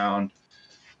they're around,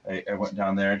 I went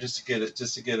down there just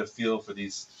to get a feel for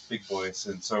these big boys.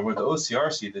 And so I went to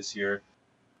OCRC this year,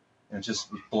 and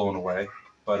just was blown away.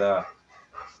 But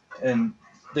and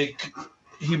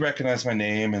he recognized my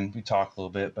name and we talked a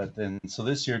little bit. But then so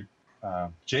this year,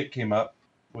 Jake came up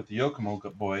with the Yokomo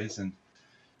boys, and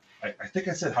I think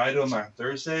I said hi to him on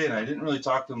Thursday, and I didn't really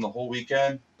talk to him the whole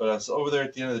weekend, but I was over there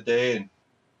at the end of the day, and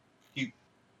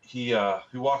he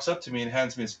walks up to me and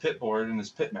hands me his pit board and his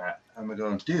pit mat. I'm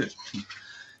going, dude.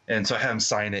 And so I had him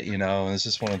sign it, and it's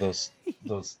just one of those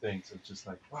things. It's just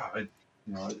like, wow,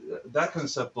 that kind of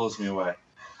stuff blows me away.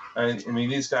 I mean,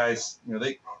 these guys,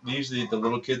 they usually, the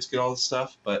little kids get all the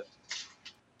stuff, but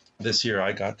this year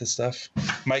I got the stuff.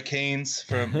 Mike Haynes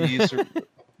he used to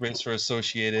race for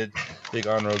Associated, big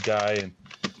on-road guy, and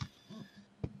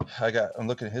I'm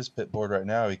looking at his pit board right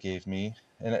now he gave me,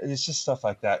 and it's just stuff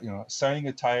like that, signing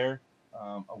a tire,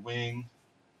 a wing,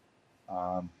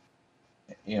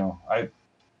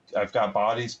 I've got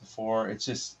bodies before. It's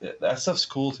just, that stuff's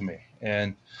cool to me.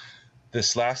 And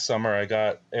this last summer I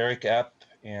got Eric Epp,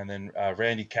 and then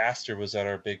Randy Castor was at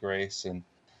our big race, and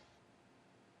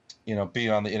being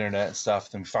on the internet and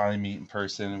stuff, then finally meet in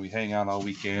person, and we hang out all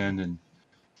weekend and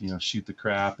shoot the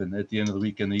crap. And at the end of the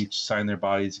weekend, they each signed their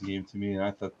bodies and gave them to me, and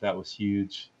I thought that was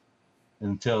huge.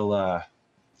 Until I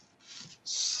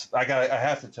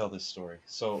have to tell this story.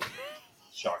 So,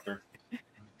 shocker.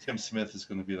 Tim Smith is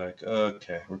going to be like,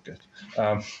 okay, we're good.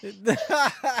 So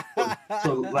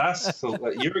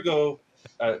a year ago,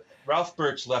 Ralph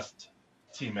Birch left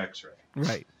Team X-Ray.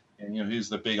 Right. And, he was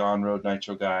the big on-road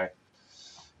nitro guy.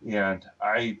 and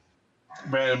I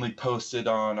randomly posted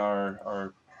on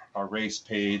our race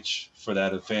page for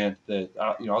that event that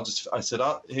I said,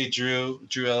 hey Drew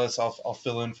Ellis, I'll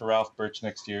fill in for Ralph Birch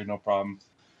next year, no problem.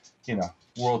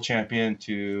 World champion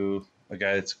to a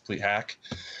guy that's a complete hack.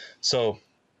 So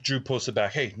Drew posted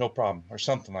back, hey, no problem, or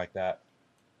something like that.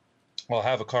 Well, I'll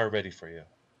have a car ready for you.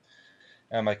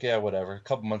 And I'm like, yeah, whatever. A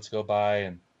couple months go by,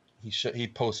 and he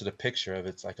posted a picture of it.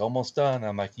 It's like almost done.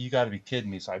 I'm like, you got to be kidding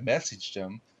me. So I messaged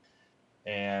him,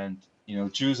 and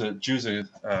Drew's a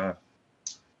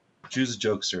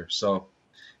jokester. So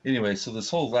anyway, so this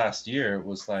whole last year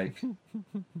was like,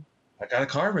 I got a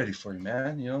car ready for you,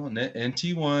 man. An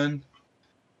NT1,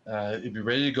 it'd be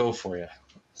ready to go for you.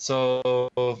 So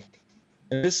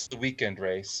this is the weekend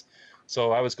race.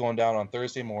 So I was going down on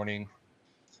Thursday morning,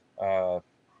 and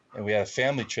we had a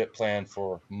family trip planned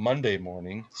for Monday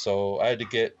morning. So I had to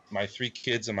get my 3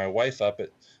 kids and my wife up at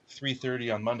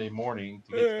 3:30 on Monday morning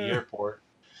to get to the airport.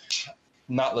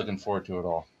 Not looking forward to it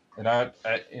all. And I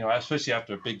especially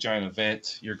after a big giant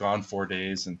event, you're gone 4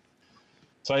 days, and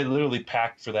so I literally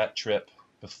packed for that trip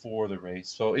before the race.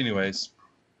 So anyways,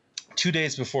 2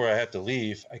 days before I have to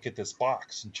leave, I get this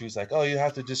box, and she was like, oh, you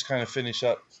have to just kind of finish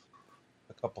up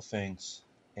a couple things.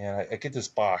 And I get this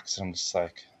box, and I'm just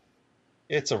like,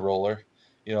 it's a roller,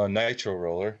 a nitro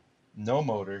roller, no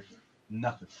motor,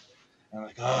 nothing. And I'm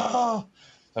like, oh,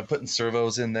 I'm putting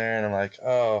servos in there, and I'm like,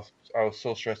 oh, I was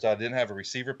so stressed out. I didn't have a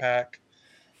receiver pack,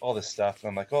 all this stuff. And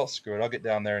I'm like, oh, screw it. I'll get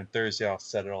down there, and Thursday I'll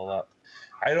set it all up.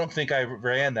 I don't think I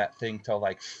ran that thing till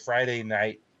like Friday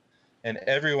night, and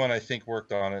everyone I think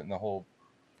worked on it in the whole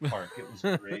park. It was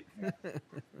great.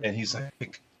 And he's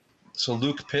like, so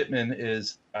Luke Pittman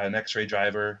is an X-Ray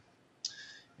driver,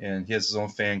 and he has his own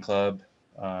fan club.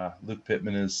 Luke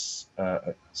Pittman is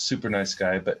a super nice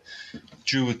guy, but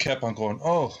Drew kept on going,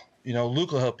 oh,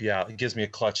 Luke will help you out. He gives me a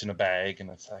clutch and a bag, and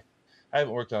it's like, I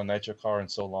haven't worked on a nitro car in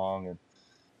so long. And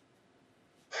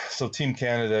so Team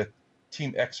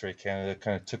X-Ray Canada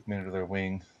kind of took me under their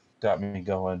wing, got me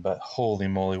going, but holy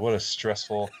moly, what a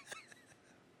stressful,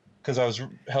 because I was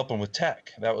helping with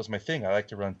tech. That was my thing. I like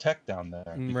to run tech down there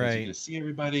because Right. you get to see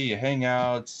everybody, you hang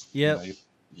out, Yep.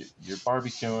 you're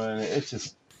barbecuing. It's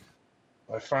just,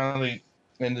 I finally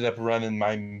ended up running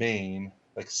my main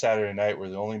like Saturday night. We're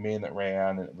the only main that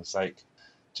ran, and it was like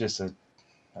just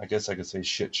I guess I could say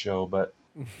shit show, but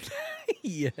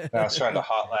Yeah. I was trying to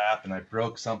hot lap, and I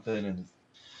broke something, and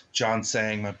John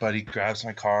Sang, my buddy, grabs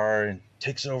my car and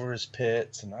takes it over his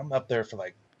pits, and I'm up there for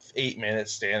like 8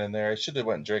 minutes standing there. I should have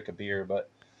went and drank a beer, but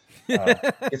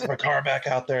gets my car back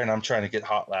out there, and I'm trying to get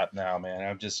hot lap now, man.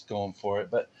 I'm just going for it,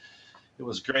 but it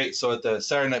was great. So at the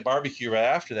Saturday night barbecue right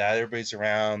after that, everybody's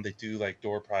around. They do like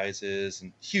door prizes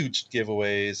and huge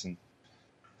giveaways, and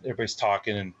everybody's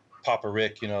talking. And Papa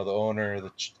Rick, the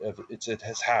owner, it's at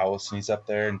his house, and he's up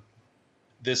there. And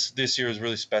this year was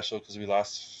really special because we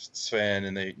lost Sven,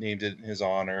 and they named it in his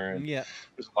honor. And Yeah.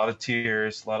 there's a lot of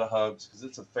tears, a lot of hugs, because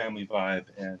it's a family vibe.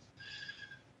 And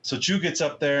so Drew gets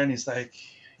up there, and he's like,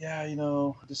 yeah, I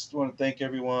just want to thank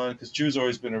everyone, because Drew's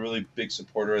always been a really big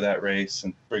supporter of that race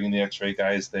and bringing the X-Ray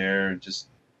guys there, and just,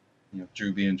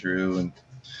 Drew being Drew. And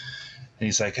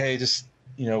he's like, hey, just,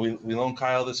 we loaned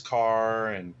Kyle this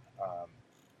car, and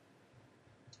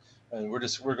we're going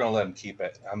to let him keep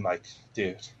it. I'm like,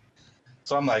 dude.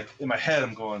 So I'm like, in my head,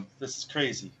 I'm going, this is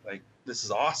crazy. Like, this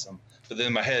is awesome. But then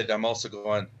in my head, I'm also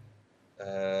going,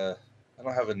 I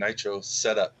don't have a nitro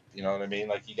setup. You know what I mean?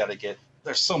 Like, you got to get,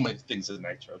 there's so many things in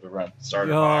nitro to run.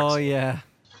 Starter box. Oh, yeah.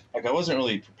 Like, I wasn't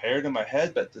really prepared in my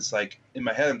head, but it's like, in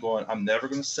my head, I'm going, I'm never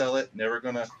going to sell it, never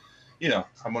going to,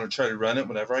 I'm going to try to run it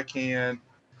whenever I can.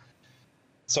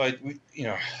 So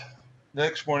the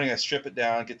next morning I strip it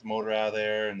down, get the motor out of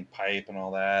there and the pipe and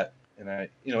all that. And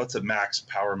it's a max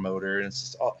power motor, and it's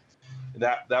just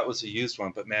that was a used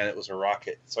one, but man, it was a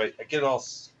rocket. So I get it all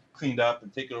cleaned up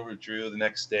and take it over to Drew the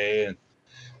next day, and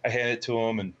I hand it to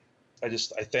him, and I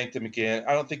thanked him again.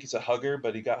 I don't think he's a hugger,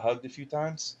 but he got hugged a few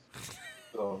times.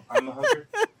 So I'm the hugger.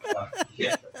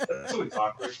 Yeah, that's always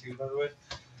awkward too, by the way.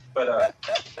 But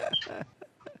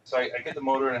so I get the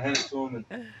motor and I hand it to him,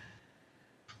 and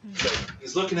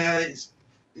he's looking at it. He's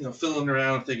fiddling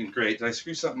around, thinking, great. Did I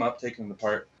screw something up, taking it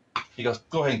apart? He goes,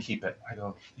 go ahead and keep it. I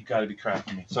go, you got to be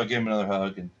crapping me. So I give him another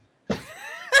hug, and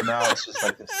now it's just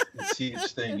like this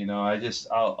huge thing. I'll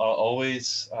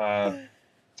always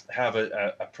have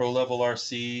a pro level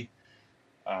RC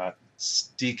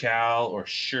decal or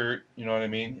shirt. You know what I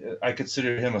mean? I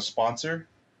consider him a sponsor,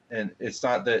 and it's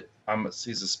not that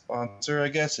he's a sponsor. I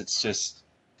guess it's just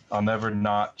I'll never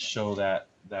not show that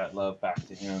love back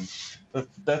to him. But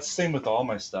that's the same with all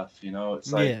my stuff.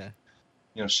 It's like. Yeah.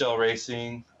 Shell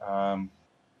racing.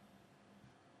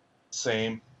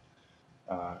 same.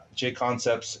 J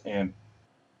Concepts and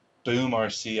Boom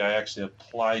RC I actually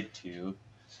applied to.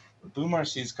 Boom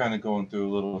RC is kind of going through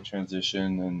a little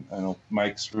transition, and I know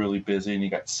Mike's really busy, and he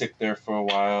got sick there for a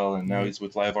while, and now he's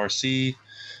with Live RC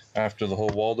after the whole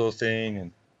Waldo thing,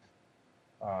 and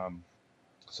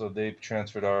so they've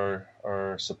transferred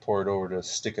our support over to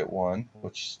Stick It One,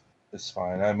 which is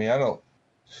fine. I mean,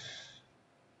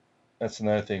 that's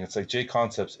another thing. It's like J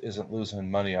Concepts isn't losing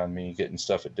money on me getting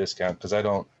stuff at discount because I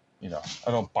don't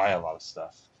buy a lot of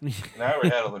stuff. And I already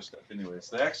had all their stuff anyway,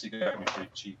 so they actually got me pretty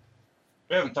cheap.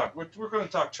 We haven't talked. We're going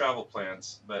to talk travel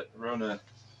plans, but Rona,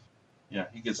 yeah,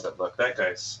 he gets that look. That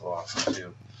guy's so awesome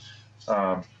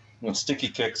too. Sticky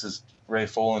Kicks is Ray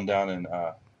Folan down in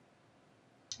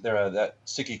that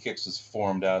Sticky Kicks was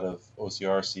formed out of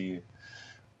OCRC.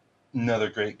 Another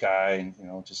great guy,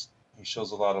 and just he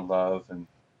shows a lot of love. And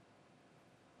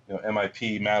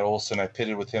MIP Matt Olson, I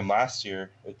pitted with him last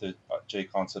year at the J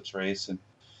Concepts race, and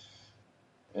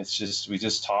it's just we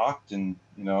just talked, and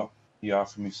he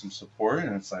offered me some support,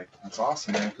 and it's like that's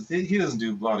awesome, man, because he doesn't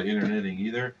do a lot of interneting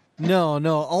either. No,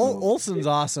 Olson's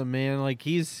awesome, man. Like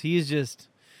he's just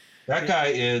that guy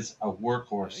is a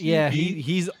workhorse. Yeah,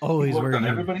 he's always working working on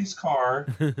everybody's car.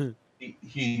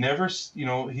 he never,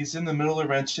 he's in the middle of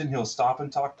wrenching. He'll stop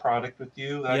and talk product with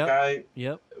you. That guy,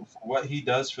 what he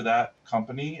does for that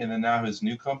company, and then now his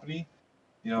new company,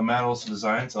 Matt Olson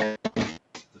Designs, all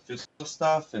the physical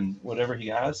stuff and whatever he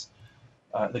has.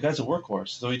 The guy's a workhorse.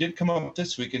 So he did come up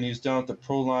this week, and he's down at the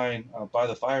Proline By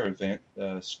the Fire event,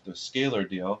 the Scalar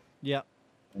deal. Yeah.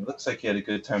 It looks like he had a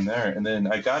good time there. And then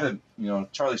I got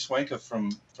Charlie Swanka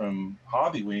from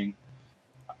Hobby Wing.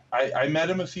 I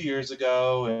met him a few years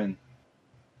ago, and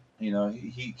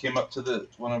he came up to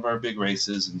one of our big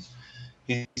races, and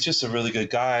he's just a really good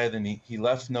guy. Then he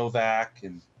left Novak,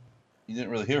 and you didn't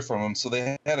really hear from him. So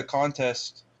they had a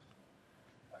contest.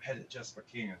 I had to adjust my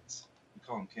cans. We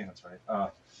call them cans,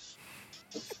 right?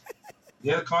 He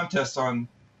had a contest on,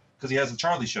 because he has a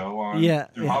Charlie show on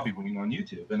through Hobby Wing on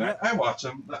YouTube, and I watch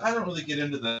him. I don't really get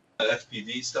into the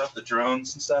FPV stuff, the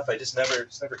drones and stuff. It's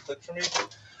never clicked for me.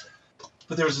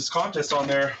 But there was this contest on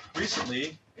there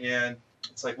recently, and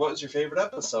it's like, what was your favorite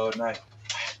episode? And I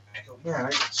go,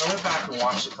 man, so I went back and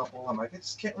watched a couple. I'm like, I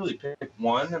just can't really pick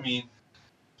one. I mean,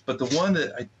 but the one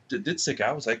that did stick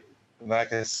out was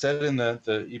like I said in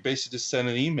you basically just sent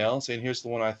an email saying, here's the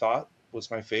one I thought was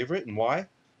my favorite and why.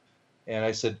 And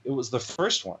I said, it was the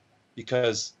first one,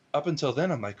 because up until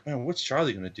then, I'm like, man, what's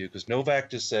Charlie going to do? Because Novak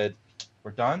just said,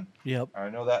 we're done. Yep. I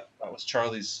know that was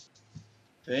Charlie's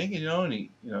thing, and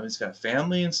he's got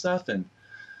family and stuff, and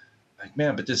like,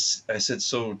 man, but I said,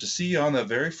 so to see you on the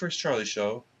very first Charlie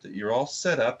show that you're all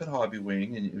set up at Hobby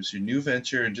Wing, and it was your new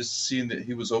venture, and just seeing that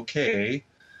he was okay,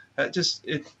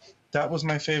 that was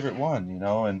my favorite one,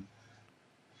 and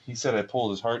he said I pulled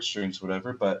his heartstrings,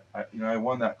 whatever, but I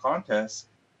won that contest,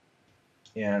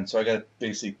 and so I got to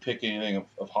basically pick anything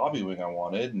of Hobby Wing I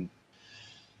wanted, and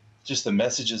just the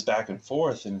messages back and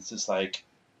forth, and it's just like,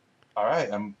 all right,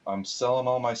 I'm selling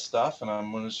all my stuff, and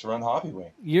I'm going to just run Hobby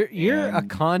Wing. You're a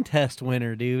contest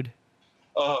winner, dude.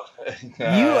 Oh, you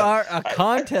are a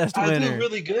contest winner. I do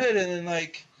really good, and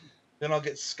then I'll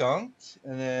get skunked,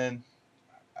 and then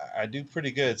I do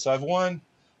pretty good. So I've won.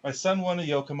 My son won a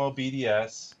Yokomo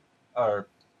BDS, or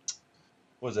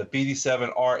was it BD7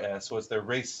 RS? Was their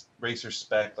racer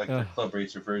spec, like the club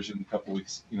racer version,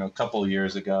 a couple of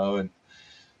years ago, and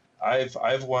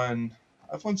I've won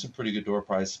some pretty good door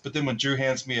prizes. But then when Drew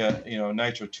hands me a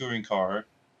Nitro touring car,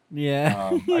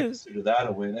 I consider that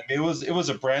a win. I mean, it was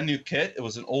a brand new kit. It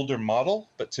was an older model,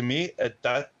 but to me, it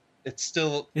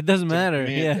doesn't matter.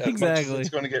 Exactly. It's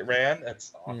going to get ran.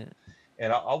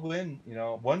 And I'll win.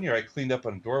 One year I cleaned up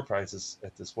on door prizes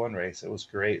at this one race. It was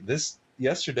great.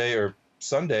 Yesterday or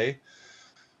Sunday,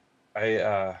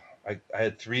 I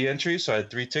had 3 entries, so I had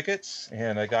 3 tickets,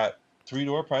 and I got 3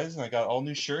 door prizes, and I got all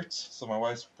new shirts. So my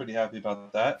wife's pretty happy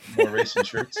about that. More racing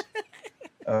shirts.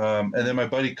 And then my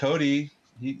buddy Cody,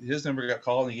 his number got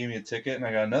called, and he gave me a ticket, and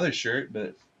I got another shirt.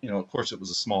 But of course, it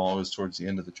was a small. It was towards the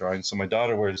end of the drawing, so my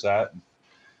daughter wears that.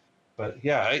 But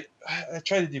yeah, I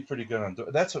try to do pretty good on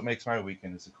door. That's what makes my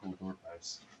weekend is a cool door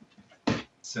prize.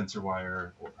 Sensor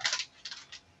wire,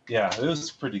 it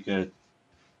was pretty good.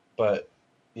 But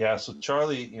yeah, so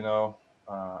Charlie,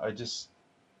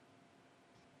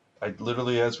 I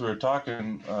literally, as we were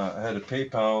talking, I had a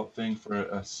PayPal thing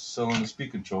for selling a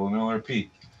speed control, an LRP,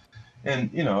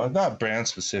 and not brand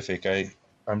specific.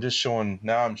 I'm showing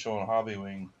Hobby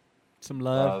Wing some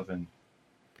love, and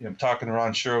I'm talking to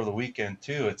Ron Shure over the weekend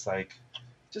too. It's like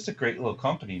just a great little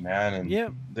company, man,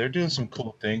 and they're doing some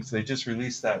cool things. They just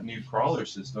released that new crawler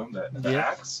system, the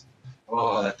Axe.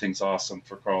 Oh, that thing's awesome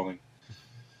for crawling.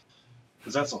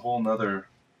 Because that's a whole nother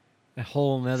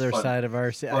fun, side of our.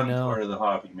 I fun know part of the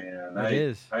hobby, man. it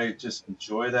is. I just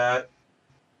enjoy that.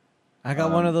 I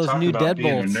got one of those Talk new about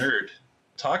being a deadbolts. nerd.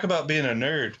 Talk about being a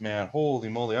nerd, man. Holy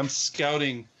moly. I'm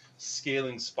scouting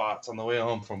scaling spots on the way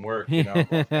home from work. You know,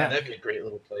 man, that'd be a great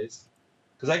little place.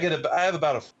 Because I have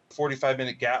about a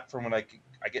 45-minute gap from when I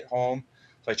get home.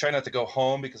 So I try not to go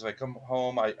home because if I come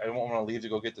home, I don't want to leave to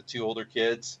go get the 2 older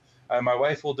kids. My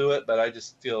wife will do it, but I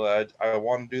just feel I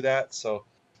want to do that. So.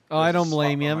 Oh, I don't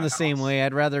blame you. I'm the same way.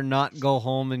 I'd rather not go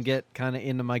home and get kind of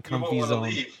into my comfy zone.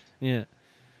 Leave. Yeah.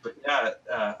 But yeah,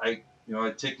 I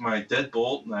take my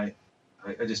deadbolt and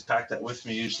I just pack that with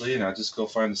me usually, and I'll just go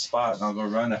find a spot and I'll go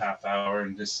run a half hour,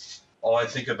 and just all I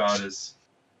think about is,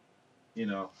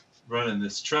 running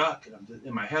this truck. And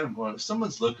in my head, I'm going, if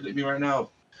someone's looking at me right now,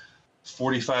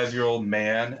 45-year-old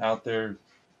man out there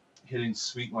hitting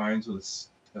sweet lines with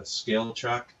a scale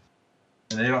truck,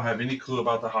 and they don't have any clue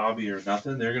about the hobby or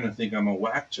nothing, they're going to think I'm a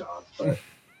whack job. But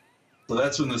so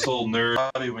that's when this whole nerd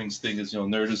hobby wings thing is,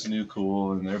 nerd is the new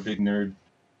cool, and they're a big nerd,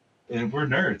 and we're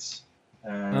nerds.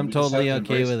 I'm totally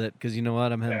okay with it because you know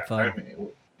what? I'm having fun. I mean,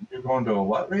 you're going to a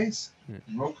what race?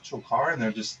 Remote control car, and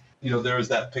they're just, there was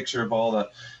that picture of all the,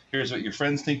 here's what your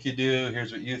friends think you do,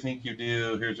 here's what you think you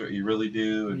do, here's what you really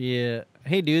do. And, yeah.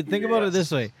 Hey, dude, think about it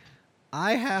this way.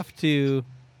 I have to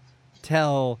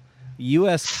tell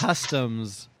U.S.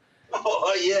 Customs,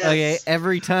 oh, yes. Okay,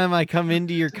 every time I come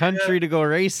into your country to go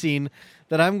racing,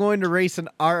 that I'm going to race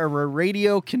a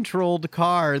radio-controlled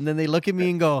car, and then they look at me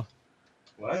and go,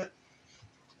 what?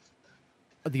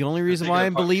 The only reason why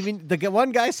I'm believing, the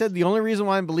one guy said the only reason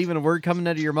why I'm believing a word coming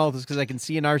out of your mouth is because I can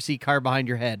see an RC car behind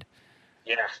your head.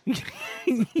 Yeah.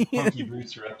 Punky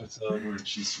Brewster episode where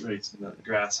she's racing the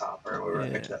grasshopper or whatever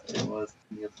the heck that thing was.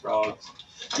 The frogs.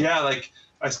 Yeah, like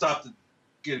I stopped to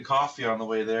get a coffee on the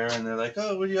way there, and they're like,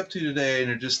 "Oh, what are you up to today?" And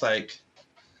they're just like,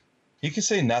 you can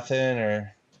say nothing,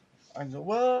 or I go,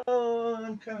 "Well,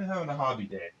 I'm kind of having a hobby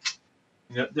day."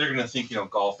 They're gonna think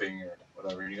golfing or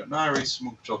whatever. And you go, "No, I race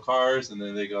smoke patrol cars," and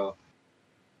then they go,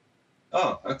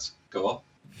 "Oh, that's cool."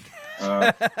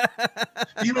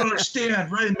 You don't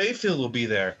understand. Ryan Mayfield will be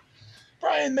there.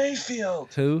 Brian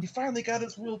Mayfield. Who? He finally got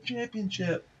his world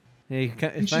championship. Hey,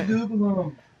 you should Google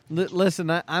him.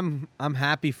 Listen, I'm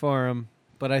happy for him,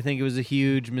 but I think it was a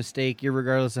huge mistake,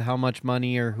 regardless of how much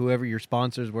money or whoever your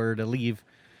sponsors were, to leave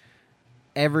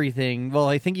everything. Well,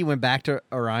 I think he went back to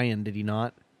Orion, did he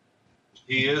not?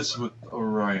 He is with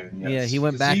Orion, yes. Yeah, he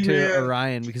went back to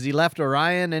Orion because he left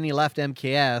Orion and he left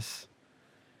MKS.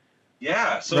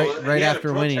 Yeah, so right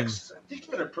after winning. I think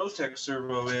he had a Protec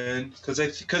servo in because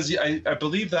I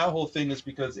believe that whole thing is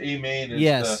because A-Main is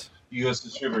the U.S.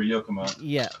 distributor Yokomo.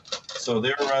 Yeah. So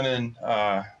they were running.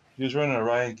 He was running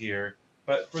Orion gear,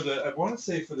 but I want to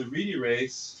say for the Reedy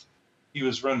race, he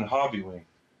was running Hobby Wing.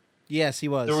 Yes, he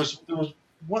was. There was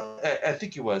one. I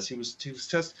think he was. He was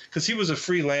test because he was a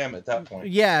free lamb at that point.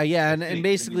 Yeah, and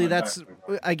basically that's.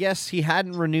 I guess he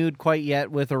hadn't renewed quite yet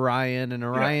with Orion, and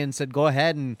Orion said, "Go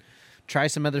ahead and try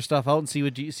some other stuff out and see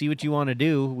what you want to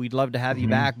do. We'd love to have you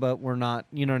back, but we're not.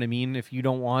 You know what I mean? If you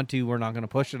don't want to, we're not going to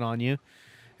push it on you."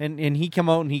 And he come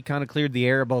out and he kind of cleared the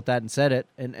air about that and said it,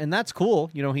 and that's cool.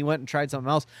 He went and tried something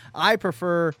else. I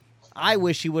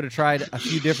wish he would have tried a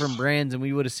few different brands, and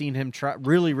we would have seen him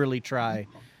really try.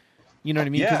 You know what I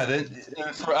mean? Yeah,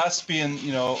 for us being,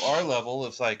 our level,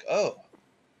 it's like, oh,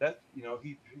 that,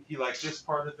 he liked this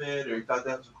part of it, or he thought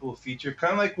that was a cool feature.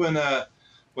 Kind of like when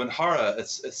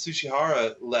Sushi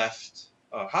Hara left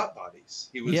Hot Bodies.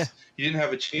 He didn't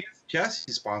have a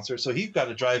chassis sponsor, so he got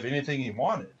to drive anything he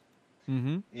wanted.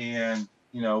 Mm-hmm. And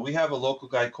we have a local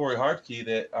guy, Corey Hardkey,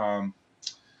 that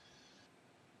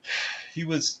he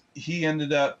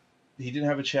didn't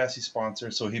have a chassis sponsor,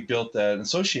 so he built an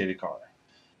associated car.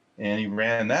 And he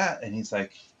ran that, and he's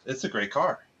like, it's a great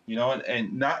car,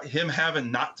 and not him having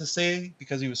not to say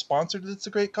because he was sponsored that it's a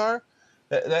great car.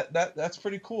 That's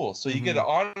pretty cool. So you get an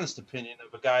honest opinion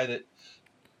of a guy that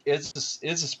is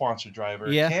a sponsored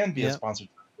driver, can be a sponsored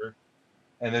driver,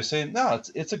 and they're saying, no,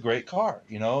 it's a great car,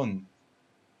 and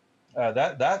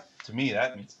that to me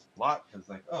that means a lot because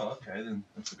like, oh, okay, then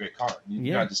that's a great car.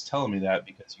 You're not just telling me that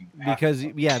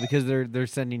because they're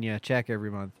sending you a check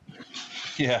every month.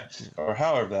 Yeah, or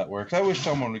however that works. I wish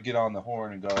someone would get on the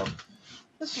horn and go,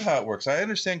 this is how it works. I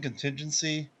understand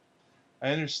contingency. I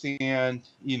understand,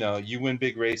 you win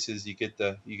big races, you get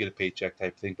a paycheck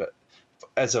type thing. But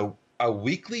as a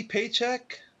weekly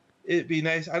paycheck, it'd be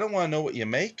nice. I don't want to know what you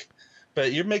make,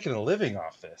 but you're making a living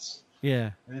off this.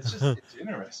 Yeah, and it's just it's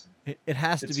interesting. It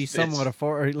has to be somewhat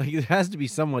it has to be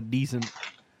somewhat decent.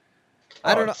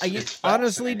 I don't know. It's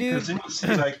Honestly, fascinating, dude. 'cause then you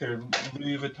see like their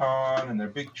Louis Vuitton and their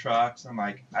big trucks. I'm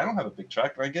like, I don't have a big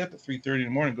truck, but I get up at 3:30 in the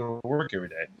morning and go to work every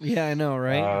day. Yeah, I know,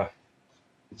 right?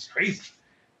 It's crazy.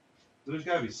 There's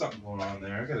got to be something going on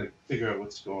there. I got to figure out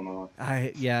what's going on.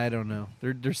 I don't know.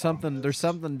 There's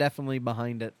something definitely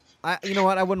behind it. You know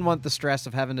what? I wouldn't want the stress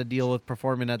of having to deal with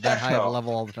performing at that high of a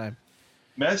level all the time.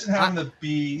 Imagine having to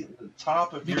be the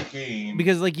top of your game.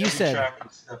 Because, like you every said, track you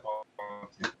step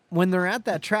onto. when they're at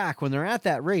that track, when they're at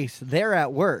that race, they're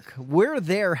at work. We're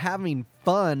there having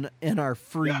fun in our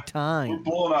free We're time.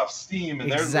 blowing off steam,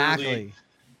 and Exactly.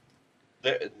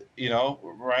 they're literally, you know,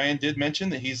 Ryan did mention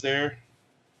that he's there.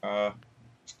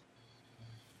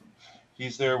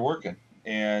 He's there working,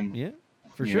 and Yeah,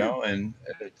 for you sure. know, and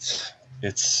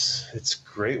it's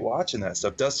great watching that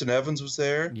stuff. Dustin Evans was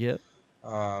there. Yep.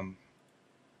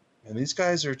 And these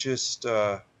guys are just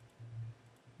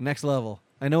Next level.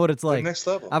 I know what it's they're like. next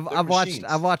level. I've They're watched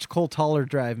machines. Cole Toller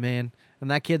drive, man,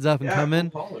 and that kid's up and Yeah, coming,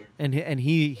 Cole Toller. and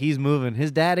he's moving.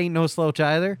 His dad ain't no slouch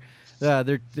either.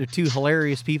 They're two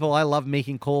hilarious people. I love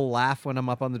making Cole laugh when I'm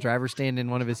up on the driver's stand in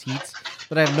one of his heats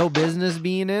that I have no business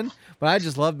being in, but I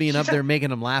just love being up there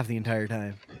making him laugh the entire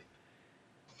time.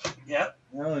 Yeah.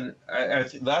 No, and I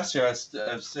think last year I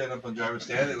was standing up on driver's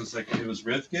stand. It was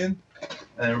Rivkin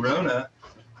and Rona,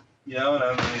 you know, and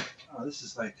I'm like, oh, this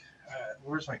is like,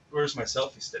 where's my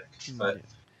selfie stick? But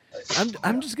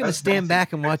I'm just gonna that's stand Matthew.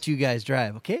 back and watch you guys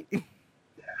drive, okay?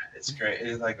 It's great.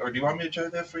 It's like, or do you want me to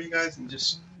drive that for you guys and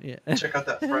just Yeah. check out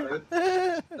that front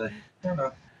end? Like, I don't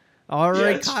know. All Yeah,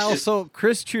 right, Kyle. So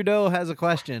Chris Trudeau has a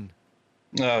question.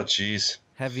 Oh, jeez.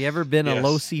 Have you ever been a Yes.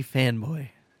 Losi fanboy?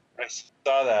 I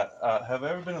saw that. Have I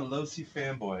ever been a Losi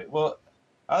fanboy? Well,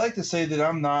 I like to say that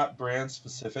I'm not brand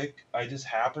specific. I just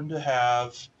happen to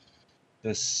have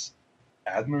this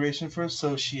admiration for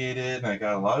Associated, and I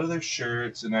got a lot of their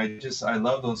shirts, and I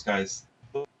love those guys.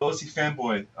 Losi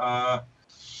fanboy.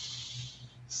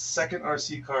 Second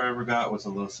RC car I ever got was a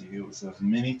Losi. It was a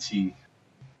Mini T.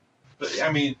 But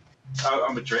I mean,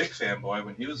 I'm a Drake fanboy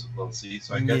when he was a Losi,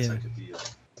 so I guess Yeah. I could be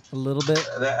A little bit.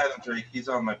 that Adam Drake. He's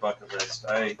on my bucket list.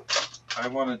 I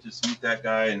want to just meet that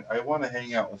guy, and I want to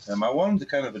hang out with him. I want him to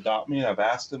kind of adopt me. I've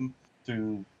asked him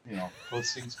through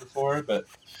postings before, but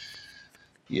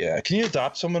yeah, can you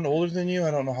adopt someone older than you?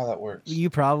 I don't know how that works. You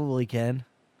probably can.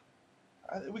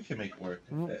 We can make it work.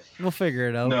 We'll figure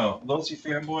it out. No, Losi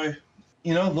fanboy.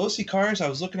 You know, Losi cars. I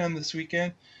was looking at them this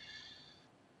weekend.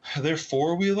 Their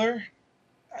four-wheeler.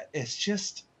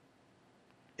 It's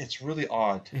really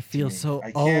odd. It feels so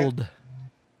I can't old.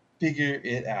 figure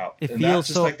it out. It And feels that's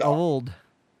just so like the old.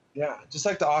 Yeah, just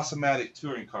like the Awesome-Matic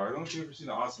touring car. I don't know if you've ever seen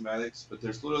the Awesome-Matics, but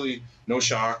there's literally no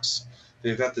shocks.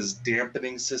 They've got this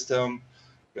dampening system.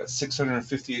 Got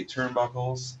 658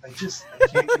 turnbuckles. I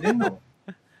can't get into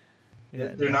them. Yeah,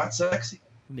 They're not sexy.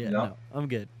 Yeah, you know? no, I'm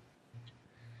good.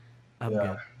 I'm yeah.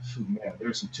 good. Phew, man,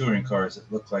 there's some touring cars that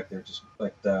look like they're just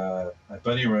like my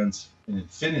buddy runs an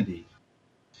Infinity,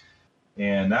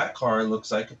 and that car looks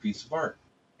like a piece of art.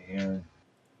 And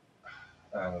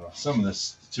I don't know, some of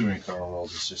this touring car world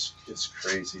is it's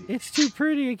crazy. It's too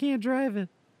pretty. I can't drive it.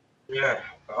 Yeah,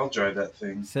 I'll drive that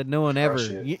thing. Said no one ever. Crush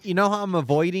it. You know how I'm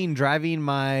avoiding driving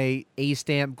my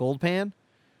A-stamp gold pan?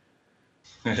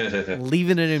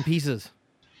 Leaving it in pieces.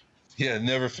 Yeah,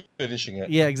 never finishing it.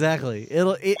 Yeah, exactly. You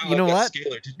know That what?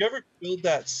 Scaler. Did you ever build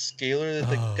that scaler that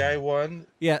the guy won?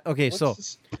 Yeah. Okay. So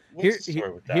What's the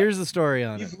story with that? here's the story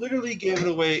on it. You've literally gave it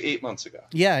away 8 months ago.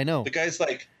 Yeah, I know. The guy's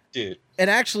like, dude. And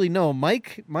actually, no,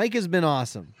 Mike has been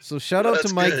awesome. So shout out to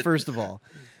That's Mike good. first of all,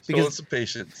 Showing because some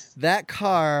patience. that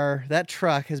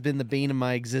truck has been the bane of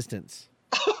my existence.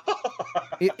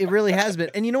 It really has been.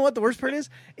 And you know what the worst part is?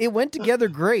 It went together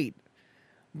great.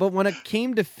 But when it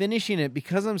came to finishing it,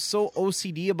 because I'm so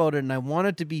OCD about it and I want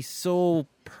it to be so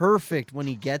perfect when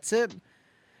he gets it,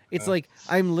 it's like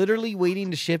I'm literally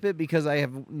waiting to ship it because I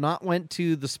have not went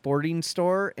to the sporting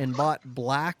store and bought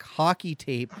black hockey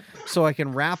tape so I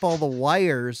can wrap all the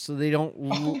wires so they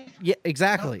don't... Yeah,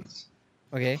 exactly.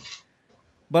 Okay.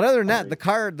 But other than that,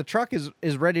 the truck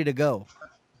is ready to go.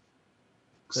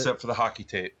 Except for the hockey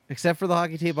tape. Except for the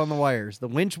hockey tape on the wires. The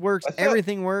winch works. I thought-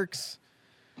 Everything works.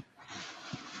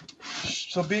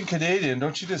 So being Canadian,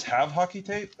 don't you just have hockey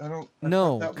tape? I No,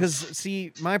 thought that because was-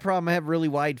 see, my problem, I have really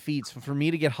wide feet. So for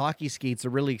me to get hockey skates are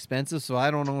really expensive, so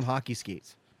I don't own hockey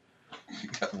skates. You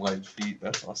got wide feet.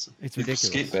 That's awesome. It's You ridiculous.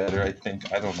 Skate better, I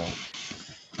think. I don't know.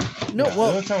 No, Yeah, the well,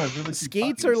 only time I've really seen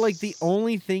skates hockey are like the is-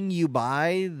 only thing you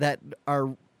buy that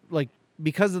are like,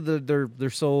 because of they're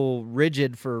so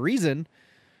rigid for a reason.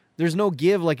 There's no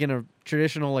give like in a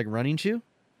traditional like running shoe.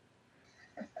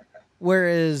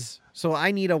 Whereas, so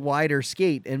I need a wider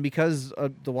skate, and because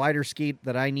the wider skate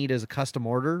that I need is a custom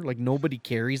order, like nobody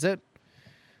carries it,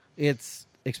 it's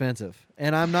expensive.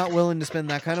 And I'm not willing to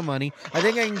spend that kind of money. I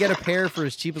think I can get a pair for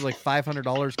as cheap as like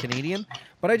 $500 Canadian,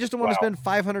 but I just don't want to spend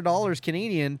 $500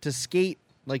 Canadian to skate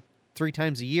like 3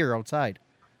 times a year outside.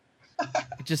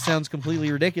 It just sounds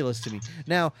completely ridiculous to me.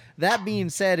 Now, that being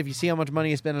said, if you see how much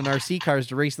money I spend on RC cars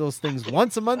to race those things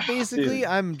once a month, basically, Dude.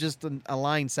 I'm just a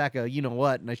lying sack of you know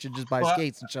what, and I should just buy Well,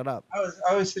 skates and shut up. I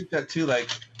always think that too. Like,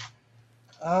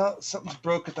 something's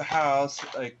broke at the house.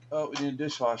 Like, oh, we need a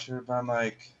dishwasher. But I'm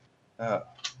like,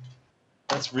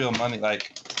 that's real money.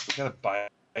 Like, we gotta buy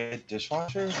a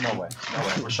dishwasher? No way.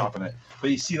 We're shopping it.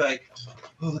 But you see, like,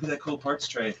 oh, look at that cool parts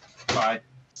tray. Buy,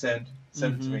 send it to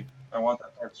me. I want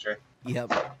that parts tray.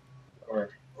 Yep. Or,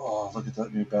 oh, look at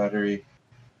that new battery.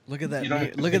 Look at that. You don't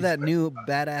have to Look at think that about new it.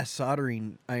 badass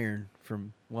soldering iron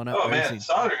from One Up Oh Racing. man,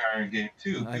 soldering iron game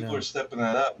too. I People know. are stepping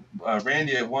that up.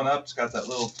 Randy at One Up's got that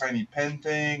little tiny pen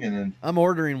thing, and then I'm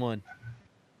ordering one.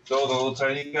 the little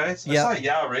tiny guys. Yeah. I saw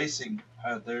Yeah Racing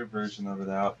had their version of it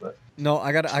out, but No,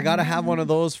 I gotta have one of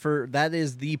those for that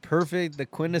is the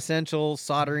quintessential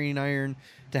soldering iron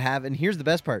to have. And here's the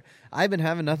best part. I've been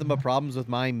having nothing but problems with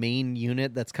my main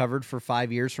unit that's covered for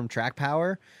 5 years from Track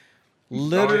Power.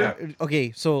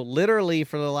 Okay, so literally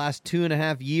for the last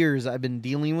 2.5 years I've been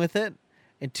dealing with it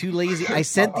and too lazy. I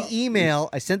sent the email,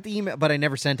 but I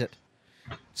never sent it.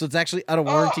 So it's actually out of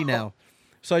warranty now.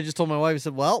 So I just told my wife, I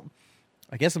said, well,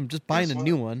 I guess I'm just buying a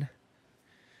new one.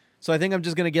 So I think I'm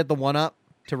just going to get the One Up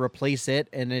to replace it.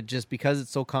 And it just, because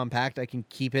it's so compact, I can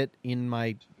keep it in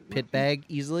my pit bag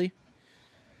easily.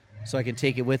 So I can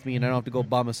take it with me and I don't have to go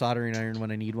bum a soldering iron when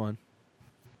I need one.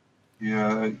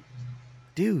 yeah,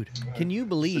 Dude, can you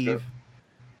believe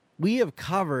we have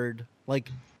covered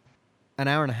like an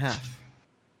hour and a half?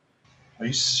 are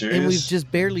you serious? And we've just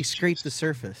barely scraped the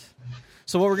surface.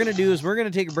 So what we're going to do is we're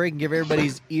going to take a break and give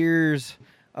everybody's ears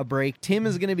a break. Tim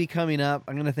is going to be coming up.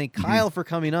 I'm going to thank Kyle for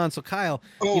coming on. So Kyle,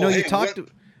 Oh, you know, you hey, talked.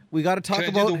 We got to talk Can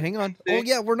I do about. the Hang on. thing? Oh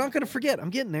yeah, we're not going to forget. I'm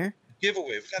getting there.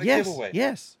 giveaway. We've got a Yes. giveaway.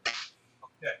 Yes.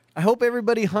 Okay. I hope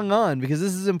everybody hung on because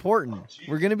this is important. Oh, geez.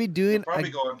 We're going to be doing. We're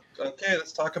probably going. Okay,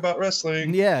 let's talk about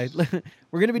wrestling. Yeah,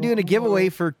 we're going to be doing a giveaway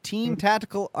for Team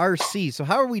Tactical RC. So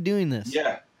how are we doing this?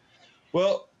 Yeah.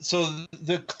 Well, so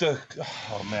the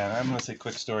oh man, I'm gonna say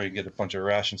quick story and get a bunch of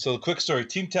rations. So the quick story: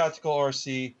 Team Tactical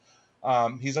RC.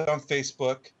 He's on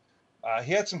Facebook.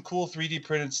 He had some cool 3D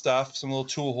printed stuff, some little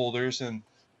tool holders, and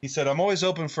he said, "I'm always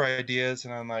open for ideas."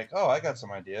 And I'm like, "Oh, I got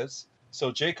some ideas." So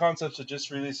J Concepts had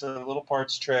just released a little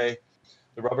parts tray,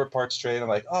 the rubber parts tray, and I'm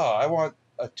like, "Oh, I want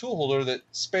a tool holder that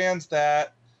spans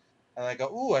that." And I go,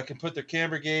 "Ooh, I can put the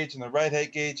camber gauge and the ride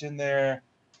height gauge in there."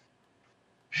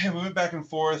 And we went back and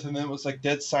forth, and then it was like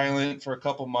dead silent for a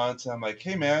couple months. And I'm like,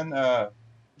 "Hey, man,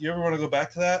 you ever want to go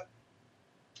back to that?"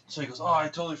 So he goes, "Oh, I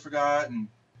totally forgot." And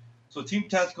so Team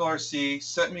Tactical RC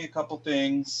sent me a couple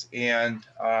things, and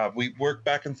we worked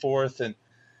back and forth, and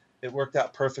it worked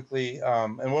out perfectly.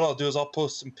 And what I'll do is I'll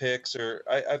post some pics, or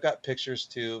I've got pictures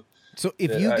too. So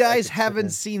if that you I guys could haven't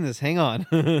send seen this, hang on.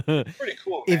 Pretty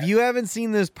cool, man. If you haven't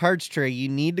seen this parts tray, you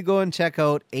need to go and check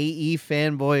out AE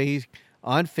Fanboy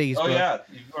on Facebook. Oh yeah,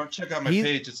 you want to check out my He's-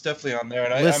 page? It's definitely on there,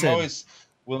 and Listen. I'm always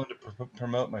willing to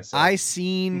promote myself. I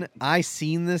seen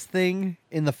this thing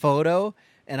in the photo,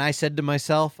 and I said to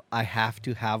myself, I have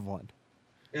to have one.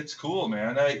 It's cool,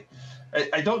 man.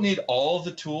 I don't need all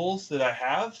the tools that I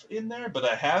have in there, but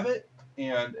I have it,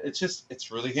 and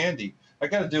it's really handy. We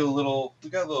got a little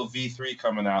V3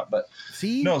 coming out, but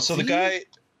See? no. So See? the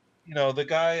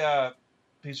guy,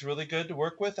 he's really good to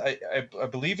work with. I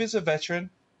believe he's a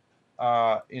veteran.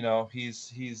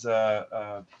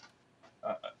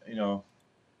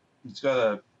 He's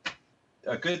got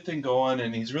a good thing going,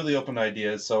 and he's really open to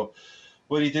ideas. So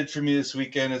what he did for me this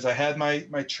weekend is I had my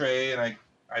tray, and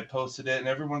I posted it, and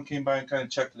everyone came by and kind of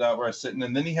checked it out where I was sitting.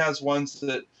 And then he has ones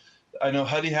that I know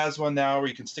Huddy has one now where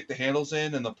you can stick the handles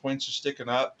in and the points are sticking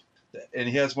up. And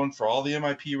he has one for all the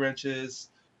MIP wrenches.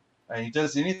 And he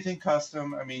does anything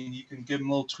custom. I mean, you can give him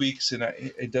little tweaks, and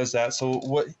it does that. So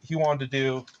what he wanted to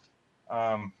do,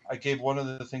 I gave one of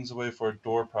the things away for a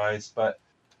door prize, but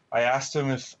I asked him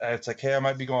if it's like, hey, I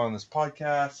might be going on this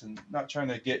podcast, and not trying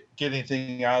to get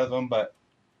anything out of him, but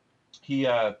he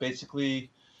basically,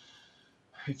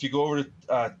 if you go over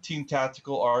to Team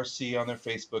Tactical RC on their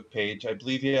Facebook page, I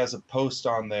believe he has a post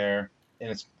on there, and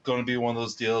it's going to be one of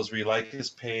those deals where you like his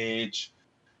page,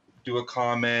 do a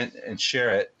comment, and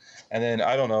share it. And then,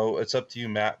 I don't know, it's up to you,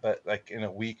 Matt, but like in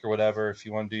a week or whatever, if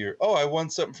you want to do I won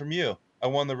something from you. I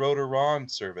won the Rotor Ron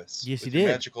service. Yes, with you your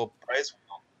did. Magical prize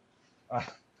wheel.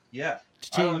 Yeah.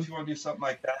 I don't know if you want to do something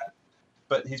like that.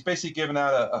 but he's basically giving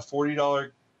out a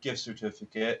 $40 gift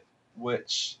certificate,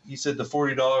 which he said the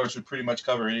 $40 would pretty much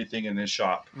cover anything in his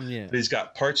shop. Yeah. But he's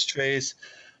got parts trays,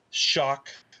 shock.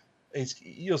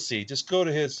 You'll see. Just go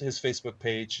to his Facebook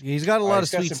page. He's got a lot of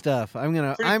he's got sweet some stuff. I'm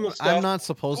cool stuff. I'm not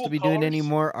supposed Cool to be doing colors. any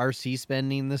more RC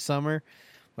spending this summer,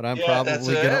 but I'm Yeah, probably that's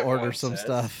what gonna everyone order some says.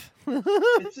 stuff.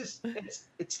 It's just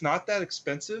it's not that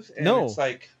expensive, and No. it's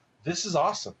like this is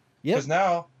awesome. Yep. Because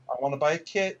now I want to buy a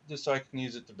kit just so I can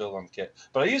use it to build on the kit.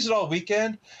 But I use it all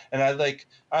weekend, and I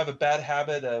have a bad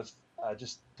habit of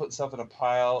just putting stuff in a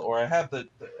pile, or I have the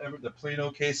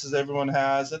Plano cases everyone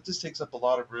has. That just takes up a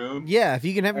lot of room. Yeah, if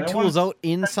you can have your And I tools want- out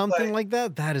in that's something like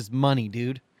that is money,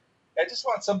 dude. I just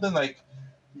want something like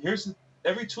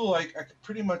every tool I could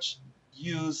pretty much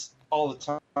use all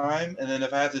the time, and then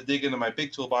if I have to dig into my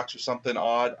big toolbox or something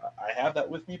odd, I have that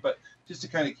with me. But just to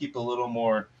kind of keep a little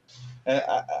more, and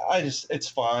I just it's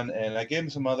fun, and I gave him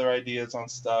some other ideas on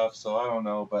stuff, so I don't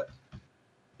know, but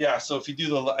yeah. So if you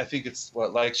do I think it's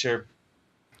like, share.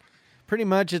 Pretty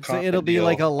much, Comment it'll be deal.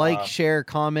 like a share,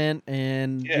 comment,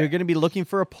 and Yeah. you're going to be looking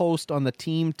for a post on the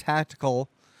Team Tactical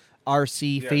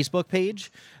RC Yeah. Facebook page.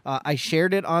 I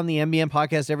shared it on the MBM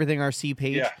Podcast Everything RC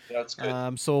page. Yeah, that's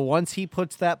good. So once he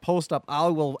puts that post up, I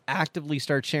will actively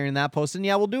start sharing that post, and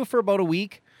yeah, we'll do it for about a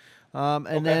week.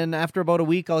 And then after about a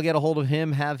week, I'll get a hold of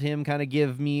him, have him kind of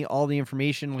give me all the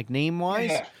information, like name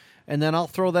wise. Yeah. And then I'll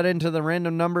throw that into the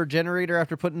random number generator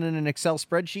after putting it in an Excel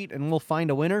spreadsheet, and we'll find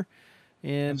a winner.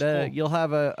 And That's cool. you'll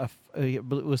have it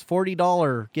was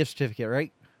 $40 gift certificate,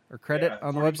 right? Or credit Yeah,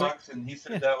 on the 40 website. bucks, and he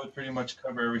said that would pretty much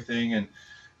cover everything. And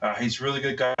he's a really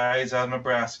good guy. He's out of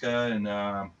Nebraska,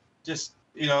 and just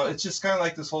it's just kind of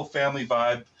like this whole family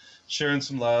vibe, sharing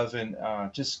some love and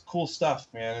just cool stuff,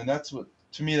 man. And that's what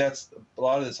to me that's a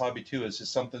lot of this hobby too. Is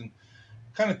just something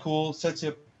kind of cool, gets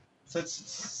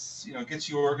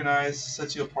you organized,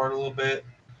 sets you apart a little bit.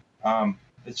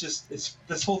 It's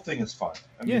this whole thing is fun.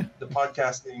 I mean, the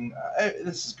podcasting,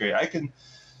 this is great. I can,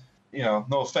 no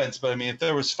offense, but I mean, if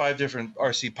there was 5 different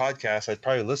RC podcasts, I'd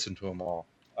probably listen to them all,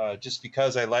 just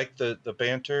because I like the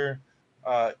banter.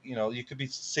 You could be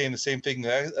saying the same thing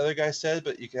the other guy said,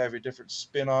 but you can have your different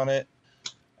spin on it.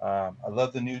 I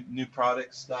love the new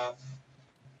product stuff.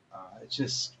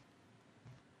 It's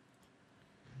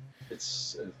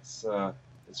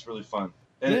really fun,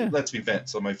 and it lets me vent,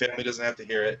 so my family doesn't have to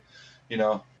hear it.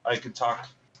 I could talk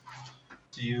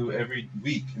to you every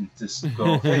week and just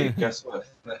go, hey, guess what?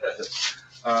 Look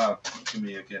at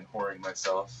me again, whoring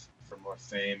myself for more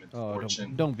fame and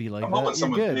fortune. Don't be like I'm that. hoping You're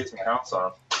someone good. pays my house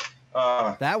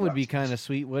off. That would be kind of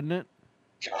sweet, wouldn't it?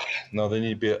 God, no, they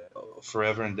need to be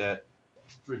forever in debt.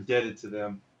 We're indebted to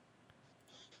them.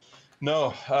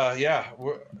 No,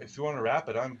 if you want to wrap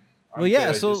it, I'm Well,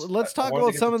 yeah. good. So let's talk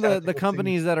about some of the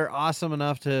companies that are awesome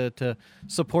enough to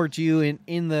support you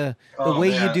in the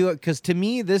way you do it. Because to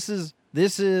me, this is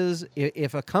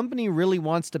if a company really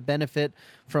wants to benefit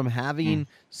from having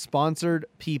sponsored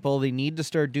people, they need to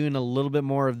start doing a little bit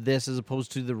more of this as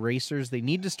opposed to the racers. They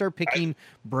need to start picking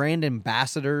brand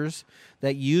ambassadors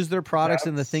that use their products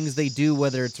and the things they do,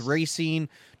 whether it's racing,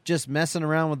 just messing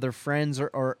around with their friends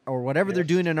or whatever they're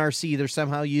doing in RC, they're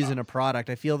somehow using a product.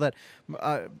 I feel that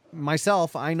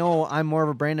myself, I know I'm more of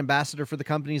a brand ambassador for the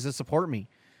companies that support me,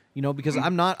 because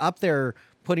I'm not up there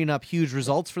putting up huge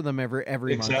results for them every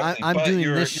month. I'm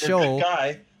doing this show. A good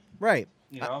guy, right.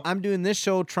 I'm doing this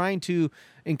show trying to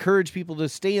encourage people to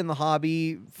stay in the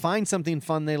hobby, find something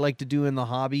fun they like to do in the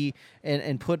hobby,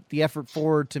 and put the effort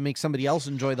forward to make somebody else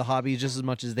enjoy the hobby just as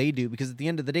much as they do. Because at the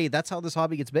end of the day, that's how this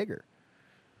hobby gets bigger.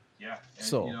 Yeah.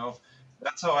 And,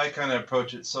 that's how I kind of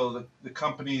approach it. So the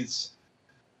companies,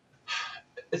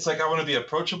 it's like I want to be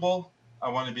approachable. I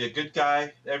want to be a good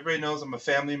guy. Everybody knows I'm a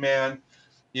family man.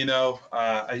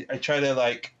 I try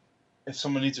to if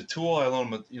someone needs a tool, I loan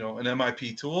them an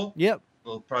MIP tool. Yep.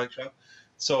 Little product shop.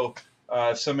 So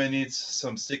if somebody needs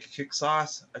some sticky kick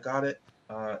sauce, I got it.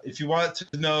 If you want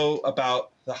to know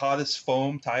about the hottest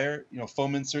foam tire,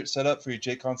 foam insert setup for your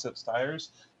J Concepts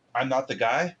tires, I'm not the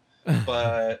guy,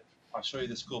 but I'll show you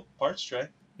this cool parts tray,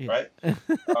 right?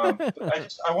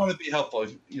 But I want to be helpful.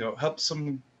 Help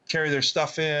someone carry their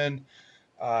stuff in.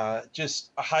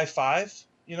 Just a high five.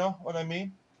 You know what I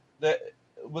mean? That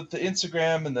with the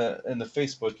Instagram and the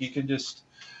Facebook, you can just.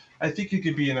 I think you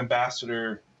could be an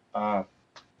ambassador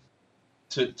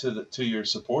to your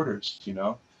supporters.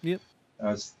 Yep.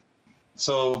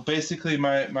 So basically,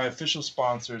 my official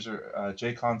sponsors are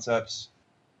J Concepts,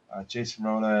 Jason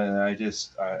Rona, and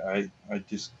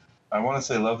I want to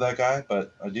say love that guy,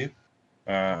 but I do.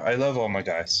 I love all my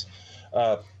guys.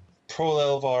 Pro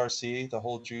Level RC, the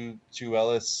whole Drew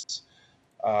Ellis,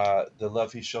 the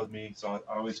love he showed me. So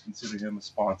I always consider him a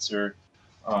sponsor.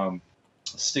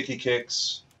 Sticky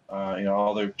Kicks,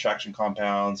 all their traction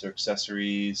compounds, their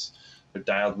accessories, their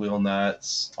dialed wheel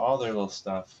nuts, all their little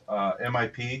stuff.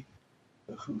 MIP,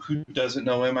 who doesn't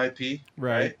know MIP?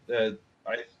 Right.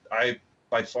 I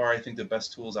by far I think the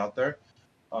best tools out there.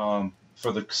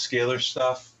 For the scalar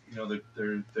stuff,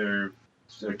 their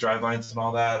drive lines and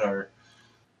all that are,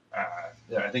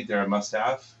 I think they're a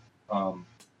must-have. And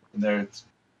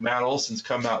Matt Olson's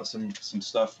come out some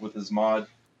stuff with his mod.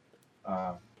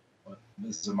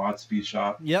 This is a mod speed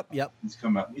shop. Yep. He's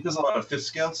come out. He does a lot of 5th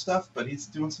scale stuff, but he's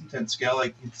doing some 10th scale.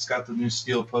 Like he's got the new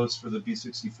steel post for the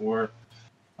B64,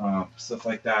 stuff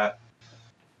like that.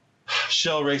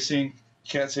 Shell Racing,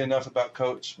 can't say enough about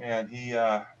Coach. Man, he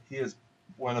has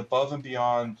went above and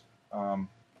beyond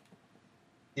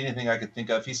anything I could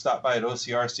think of. He stopped by at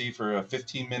OCRC for a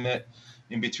 15-minute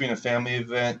in between a family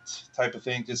event type of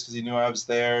thing, just because he knew I was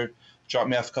there. Dropped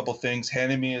me off a couple things,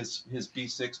 handed me his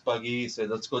B6 buggy, said,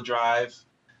 "Let's go drive."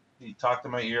 He talked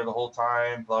in my ear the whole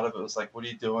time. A lot of it was like, "What are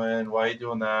you doing? Why are you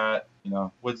doing that?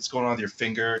 What's going on with your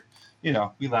finger?"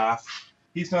 We laugh.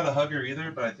 He's not a hugger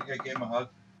either, but I think I gave him a hug.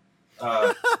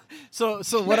 So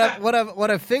what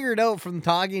I've figured out from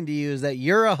talking to you is that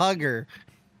you're a hugger.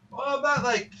 Well, I'm not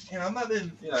like, I'm not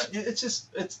in,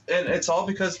 it's all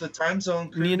because the time zone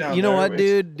crew down you know there, what,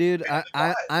 dude,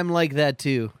 I'm like that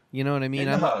too. You know what I mean?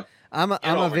 I'm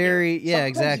a very, yeah,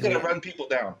 exactly. You gotta run people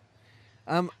down.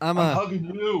 I'm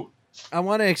hugging you. I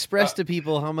want to express to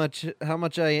people how much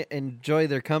I enjoy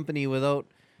their company without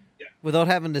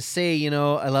having to say,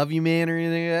 I love you, man, or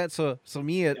anything like that. So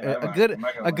me,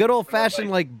 a good old fashioned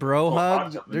like bro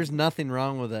hug. There's nothing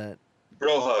wrong with that.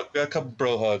 Bro hug. Got a couple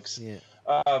bro hugs. Yeah.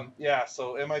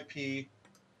 So MIP,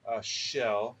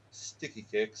 Shell, Sticky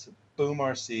Kicks, Boom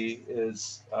RC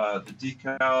is the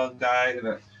decal guy,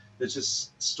 and there's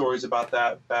just stories about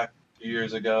that back a few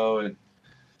years ago, and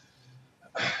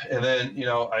then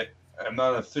I'm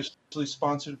not officially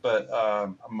sponsored, but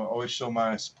I'm always show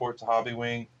my support to Hobby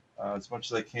Wing as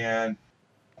much as I can.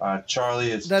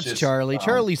 Charlie is Charlie.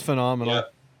 Charlie's phenomenal. Yeah,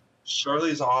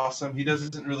 Charlie's awesome. He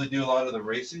doesn't really do a lot of the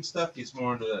racing stuff. He's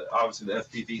more into obviously the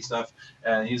FPV stuff,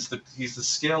 and he's the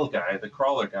scale guy, the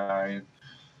crawler guy. And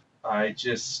I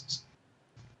just,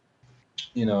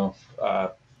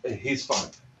 he's fun,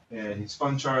 and he's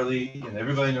fun, Charlie, and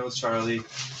everybody knows Charlie.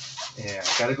 And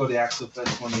I got to go to Axle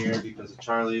Fest one year because of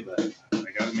Charlie, but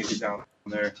I got to make it down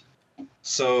there.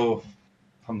 So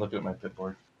I'm looking at my pit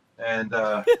board, and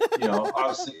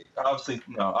obviously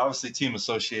Team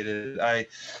Associated.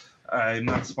 I'm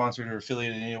not sponsored or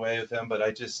affiliated in any way with them, but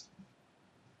I just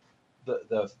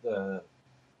the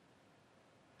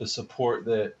support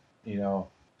that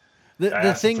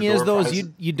The thing is, though, is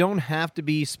you don't have to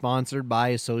be sponsored by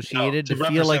Associated to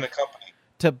feel like a company.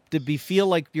 to feel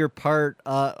like you're part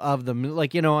of them.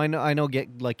 Like, I know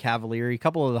get like Cavalier. A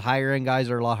couple of the higher end guys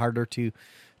are a lot harder to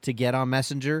get on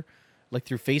Messenger, like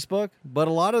through Facebook. But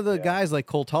a lot of the guys like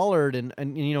Cole Tollard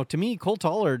and to me, Cole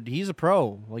Tollard, he's a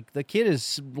pro. Like the kid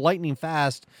is lightning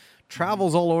fast,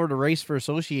 travels all over to race for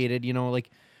Associated.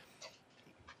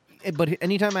 But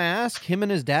anytime I ask, him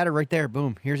and his dad are right there.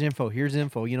 Boom, here's info.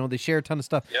 They share a ton of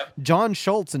stuff. Yep. John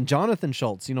Schultz and Jonathan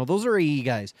Schultz, those are AE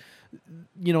guys.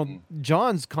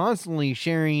 John's constantly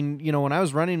sharing, when I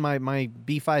was running my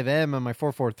B5M and my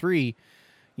 443,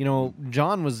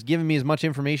 John was giving me as much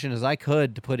information as I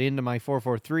could to put into my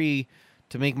 443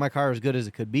 to make my car as good as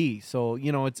it could be. So,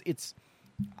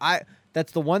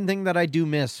 that's the one thing that I do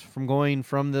miss from going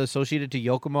from the Associated to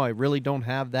Yokomo. I really don't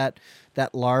have that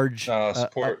large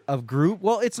support of group.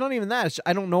 Well, it's not even that.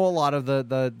 I don't know a lot of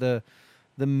the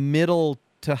middle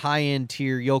to high end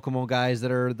tier Yokomo guys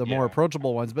that are the more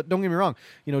approachable ones. But don't get me wrong.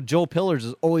 Joe Pillars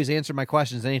has always answered my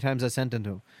questions anytime I sent him to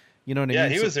him. You know what I mean? Yeah,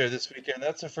 he was there this weekend.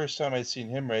 That's the first time I'd seen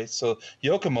him race. So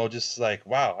Yokomo, just like,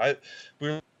 wow. We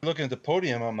were looking at the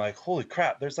podium. I'm like, holy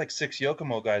crap! There's like 6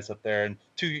 Yokomo guys up there, and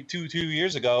two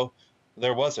years ago,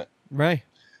 there wasn't. Right.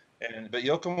 But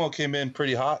Yokomo came in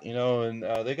pretty hot, and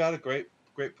they got a great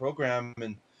program,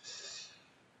 and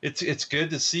it's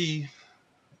good to see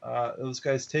those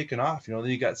guys taking off. Then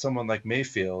you got someone like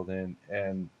Mayfield,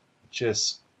 and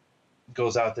just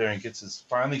goes out there and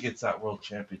finally gets that world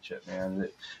championship, man.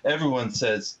 Everyone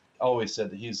always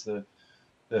said that he's the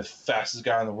fastest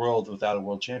guy in the world without a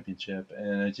world championship,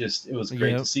 and it was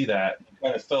great to see that. You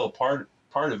kind of fell part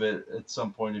of it at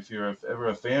some point. If you're ever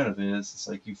a fan of his, it's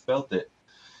like you felt it.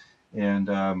 And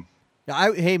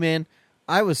hey man,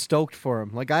 I was stoked for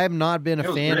him. Like, I have not been a It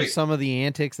was fan of great. some of the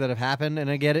antics that have happened, and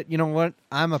I get it. You know what?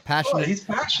 I'm a Oh, passionate. he's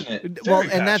passionate. Well,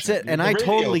 Very and that's passionate. it. And The I radio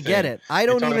totally get thing. it. I You're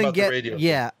don't talking even about the get. radio thing.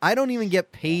 Yeah, I don't even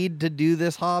get paid to do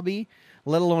this hobby,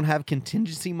 let alone have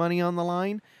contingency money on the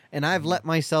line. And I've let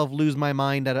myself lose my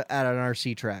mind at an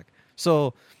RC track.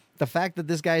 So the fact that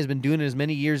this guy has been doing it as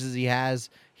many years as he has,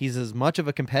 he's as much of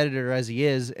a competitor as he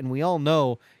is, and we all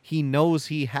know he knows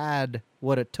he had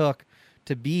what it took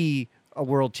to be a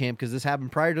world champ, because this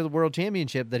happened prior to the world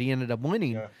championship that he ended up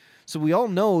winning. Yeah. So we all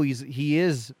know he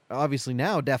is obviously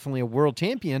now definitely a world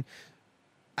champion.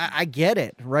 I get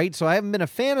it, right? So I haven't been a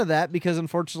fan of that because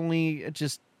unfortunately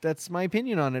that's my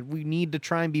opinion on it. We need to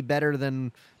try and be better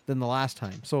than the last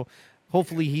time. So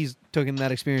hopefully he's taken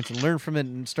that experience and learned from it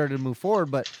and started to move forward.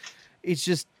 But it's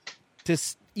just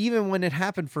even when it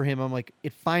happened for him, I'm like,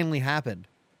 it finally happened.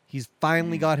 He's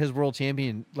finally got his world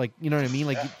champion. Like, you know what I mean?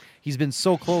 Like he's been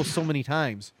so close so many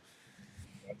times.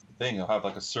 That's the thing. He'll have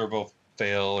like a servo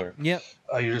fail, or Yep.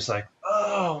 you're just like,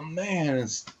 oh man,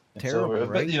 it's Terrible, over.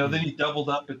 right? But then he doubled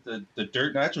up at the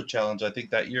Dirt Nitro Challenge. I think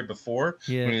that year before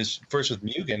Yeah. when he was first with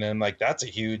Mugen, and like that's a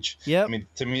huge. Yep. I mean,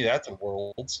 to me, that's a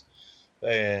worlds,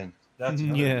 and that's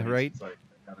another Yeah, race. right. It's like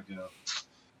I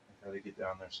gotta get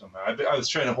down there somehow. I was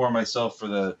trying to whore myself for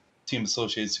the Team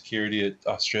Associated Security at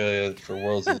Australia for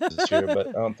Worlds this year, but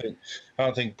I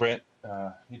don't think Brent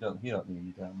he don't need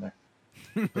me down there.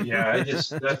 But yeah,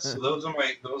 those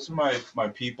are my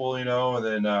people, you know, and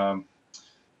then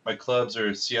my clubs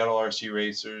are Seattle RC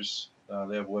Racers.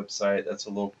 They have a website. That's a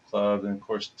local club, and of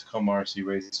course Tacoma RC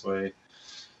Raceway.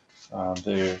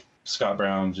 They're Scott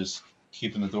Brown, just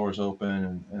keeping the doors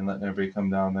open and letting everybody come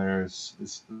down there is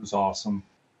awesome.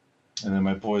 And then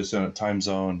my boys down at Time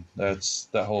Zone. That's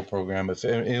that whole program. If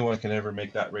anyone can ever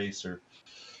make that race, or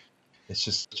it's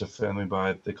just such a family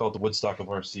vibe. They call it the Woodstock of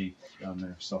RC down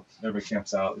there. So everybody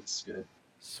camps out. It's good.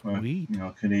 Sweet. You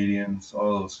know, Canadians,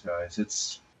 all those guys.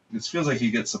 It feels like you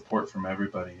get support from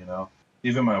everybody, you know.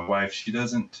 Even my wife, she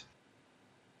doesn't.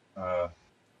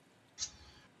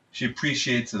 She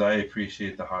appreciates it. I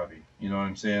appreciate the hobby. You know what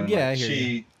I'm saying? Yeah, I Like, hear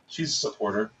you. she's a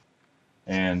supporter,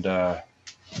 and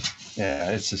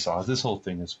yeah, it's just awesome. This whole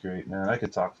thing is great, man. I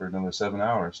could talk for another 7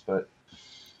 hours, but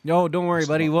No, don't worry,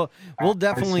 buddy. We'll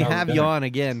definitely not have you dinner. on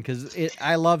again because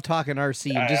I love talking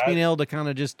RC and just being able to kind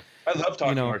of just I love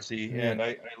talking know, RC, yeah. and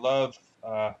I love,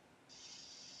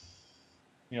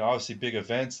 you know, obviously big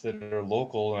events that are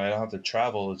local and I don't have to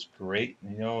travel is great,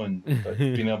 you know, and but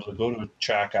being able to go to a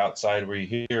track outside where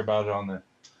you hear about it on the,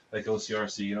 like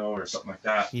OCRC, you know, or something like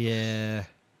that. yeah.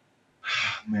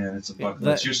 Man, it's a bucket The-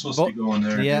 list. You're supposed to be going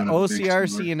there. and Yeah, doing a big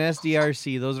OCRC tour. and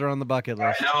SDRC, those are on the bucket I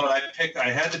list. know. I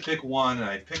had to pick one, and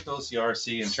I picked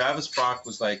OCRC. And Travis Brock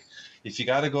was like, "If you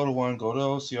got to go to one, go to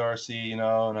OCRC." You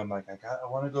know, and I'm like, I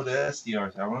want to go to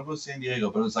SDRC. I want to go to San Diego,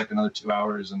 but it was like another 2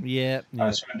 hours, and Yeah, I yeah.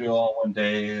 was trying to do it all one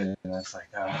day, and I was like,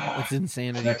 It's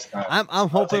insanity. next time. I'm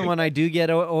take hoping it. when I do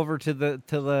get over to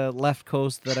the left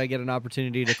coast that I get an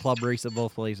opportunity to club race at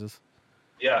both places.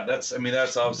 Yeah, that's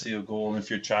obviously a goal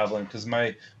if you're traveling, because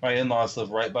my in-laws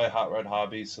live right by Hot Rod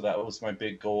Hobby, so that was my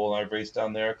big goal. I've raced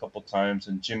down there a couple times,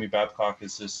 and Jimmy Babcock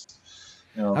is just,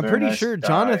 you know, I'm very pretty nice sure guy.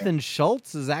 Jonathan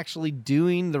Schultz is actually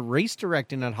doing the race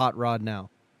directing at Hot Rod now.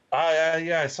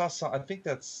 Yeah, I saw some. I think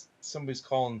that's somebody's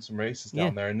calling some races down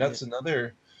Yeah, there, and that's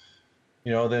another.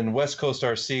 You know, then West Coast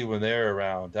RC when they're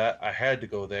around, that I had to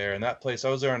go there, and that place I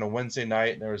was there on a Wednesday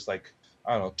night, and there was like,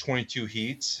 I don't know, 22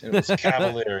 heats, and it was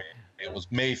Cavalieri, it was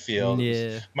Mayfield, it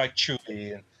Yeah. was Mike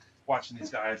Truby, and watching these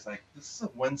guys like, this is a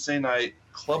Wednesday night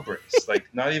club race, like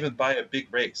not even by a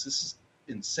big race. This is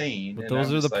insane. But And those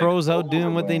I'm are the just like, pros out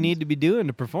doing what they overwhelmed. need to be doing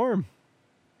to perform.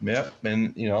 Yep,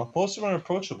 and you know, most of them are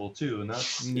approachable too, and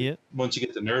that's Yeah. once you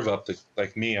get the nerve up.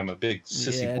 Like me, I'm a big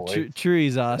sissy Yeah, boy.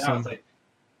 Chewy's Now it's awesome. like,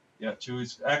 yeah,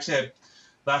 Chewy's actually.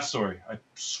 Last story. I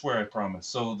swear, I promise.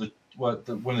 So when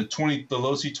the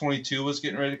Losi 22 was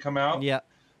getting ready to come out, Yeah.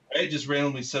 I just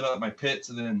randomly set up my pits,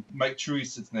 and then Mike Truey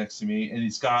sits next to me, and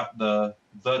he's got the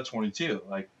 22,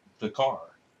 like the car.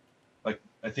 Like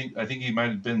I think he might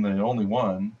have been the only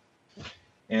one.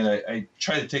 And I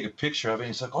tried to take a picture of it. And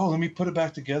he's like, "Oh, let me put it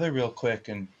back together real quick."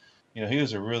 And you know, he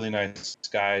was a really nice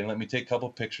guy, and let me take a couple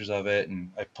pictures of it. And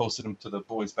I posted them to the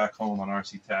boys back home on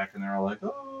RC Tech, and they're all like,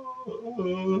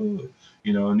 "Oh,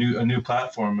 you know, a new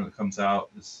platform when it comes out."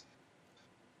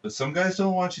 But some guys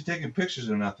don't want you taking pictures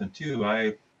or nothing too.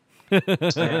 Well,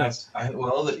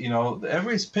 you know,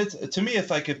 everybody's pits. To me, if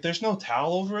there's no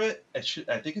towel over it, I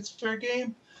think it's fair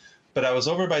game. But I was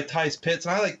over by Ty's pits,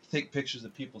 and I like to take pictures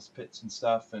of people's pits and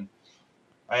stuff. And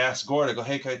I asked Gord, I go,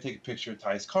 "Hey, can I take a picture of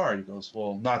Ty's car?" He goes,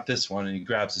 "Well, not this one." And he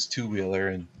grabs his two-wheeler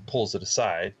and pulls it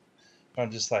aside. I'm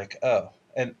just like, oh,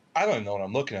 And I don't even know what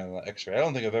I'm looking at on the X-ray. I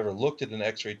don't think I've ever looked at an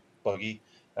X-ray buggy.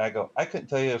 And I go, I couldn't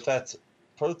tell you if that's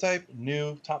prototype,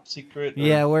 new, top secret. Or,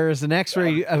 Yeah, whereas an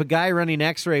X-ray, a guy running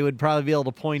X-ray would probably be able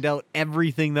to point out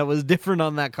everything that was different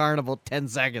on that car in about 10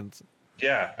 seconds.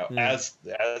 Yeah, as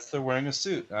they're wearing a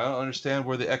suit. I don't understand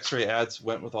where the X-ray ads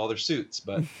went with all their suits,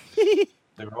 but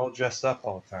they were all dressed up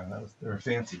all the time. They were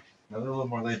fancy. Now they're a little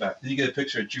more laid back. Then you get a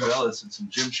picture of Drew Ellis in some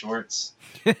gym shorts,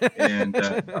 and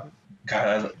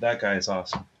God, that guy is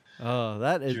awesome. Oh,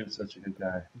 that is Drew's such a good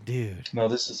guy, dude. No,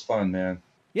 this is fun, man.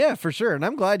 Yeah, for sure, and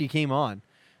I'm glad you came on.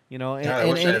 You know, and, Yeah, I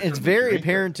wish I and had it's something very to drink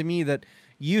apparent to me that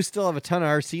you still have a ton of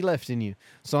RC left in you.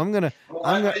 So I'm gonna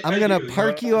I gonna do,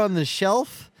 park you on the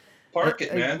shelf. Park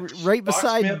it, man. Right Box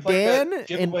beside me up like Dan, that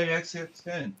giveaway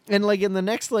XCX10. and like in the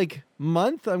next like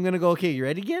month, I'm gonna go. Okay, you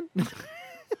ready again?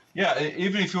 Yeah,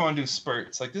 even if you want to do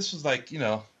spurts, like this was like,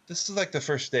 this is like the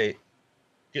first date,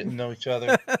 getting to know each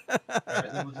other. All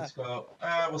right, then we'll just go.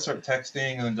 We'll start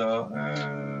texting and then go.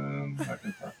 Not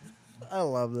gonna talk. I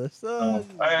love this.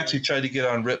 I actually tried to get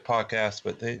on RIP podcast,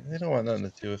 but they don't want nothing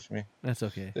to do with me. That's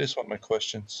okay. They just want my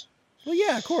questions. Well,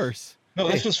 yeah, of course. No,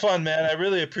 this was fun, man. I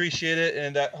really appreciate it,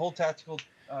 and that whole Team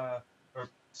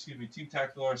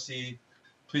Tactical RC.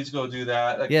 Please go do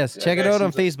that. Yes, check it out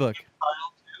on Facebook.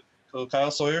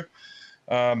 Kyle Sawyer.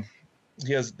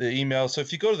 He has the email. So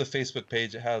if you go to the Facebook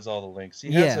page, it has all the links. He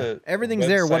Yeah, has everything's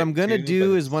there. What website I'm going to too,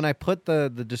 do but is when I put the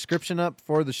description up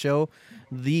for the show,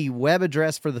 the web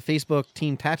address for the Facebook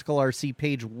Team Tactical RC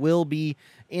page will be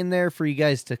in there for you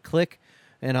guys to click.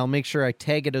 And I'll make sure I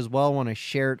tag it as well when I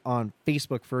share it on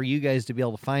Facebook for you guys to be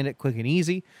able to find it quick and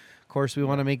easy. Of course, we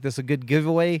want to make this a good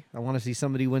giveaway. I want to see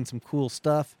somebody win some cool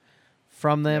stuff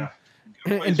from them. Yeah.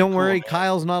 And don't worry, man.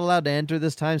 Kyle's not allowed to enter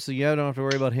this time, so you don't have to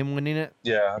worry about him winning it.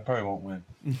 Yeah, I probably won't win.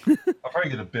 I'll probably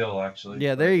get a bill, actually.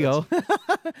 Yeah, there you go.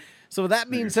 So with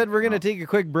that being said, we're going to take a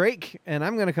quick break, and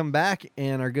I'm going to come back,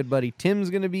 and our good buddy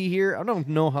Tim's going to be here. I don't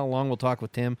know how long we'll talk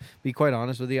with Tim. Be quite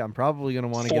honest with you, I'm probably going to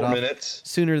want to get 4 off minutes.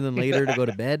 sooner than later to go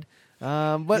to bed.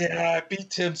 But Yeah, I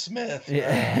beat Tim Smith.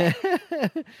 yeah.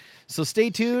 So stay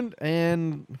tuned,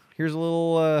 and here's a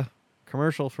little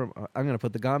commercial from. I'm going to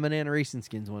put the Gone Banana Racing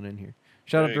Skins one in here.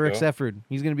 Shout out There to you Rick go. Sefford.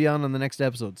 He's going to be on the next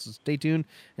episode, so stay tuned,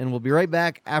 and we'll be right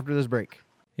back after this break.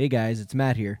 Hey guys, it's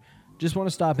Matt here. Just want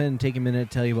to stop in and take a minute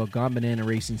to tell you about Gone Banana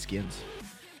Racing Skins.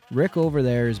 Rick over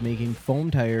there is making foam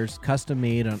tires custom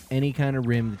made on any kind of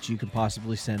rim that you could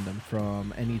possibly send them,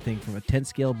 from anything from a 10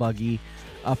 scale buggy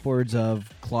upwards of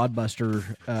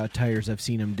Clodbuster tires I've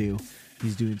seen him do.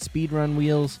 He's doing speed run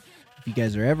wheels. If you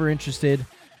guys are ever interested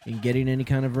in getting any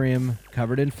kind of rim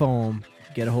covered in foam,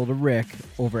 get a hold of Rick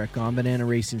over at Gone Banana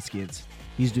Racing Skins.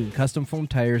 He's doing custom foam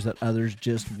tires that others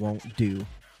just won't do.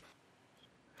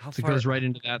 If it goes right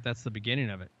into that, that's the beginning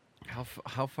of it.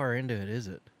 How far into it is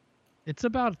it? It's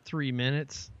about 3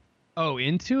 minutes. Oh,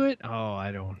 into it? Oh,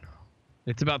 I don't know.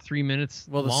 It's about 3 minutes.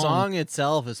 Well, the long. song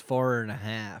itself is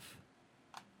 4.5.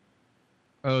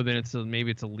 Oh, then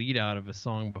maybe it's a lead out of a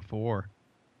song before.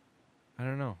 I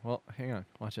don't know. Well, hang on.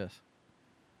 Watch this.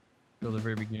 Till the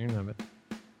very beginning of it.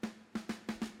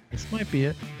 This might be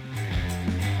it.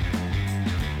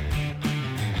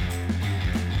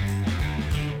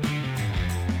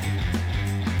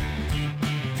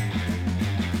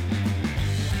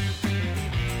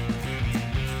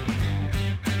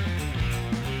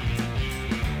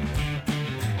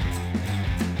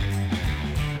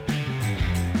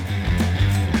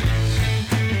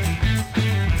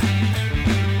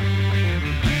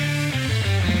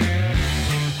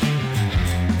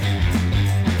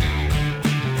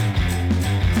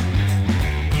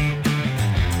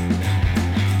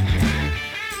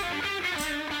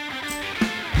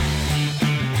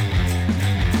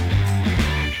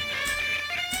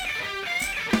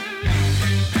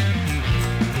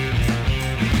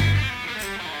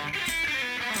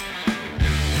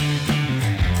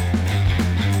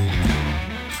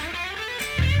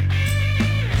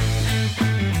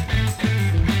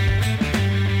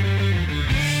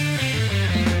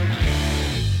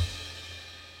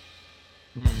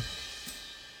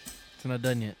 It's not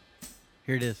done yet.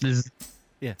 Here it is. This is,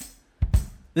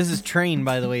 This is Train,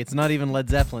 by the way. It's not even Led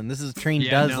Zeppelin. This is Train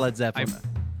Yeah, does no, Led Zeppelin.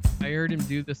 I heard him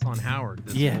do this on Howard.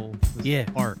 This Yeah, whole yeah.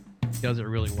 part. He does it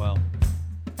really well.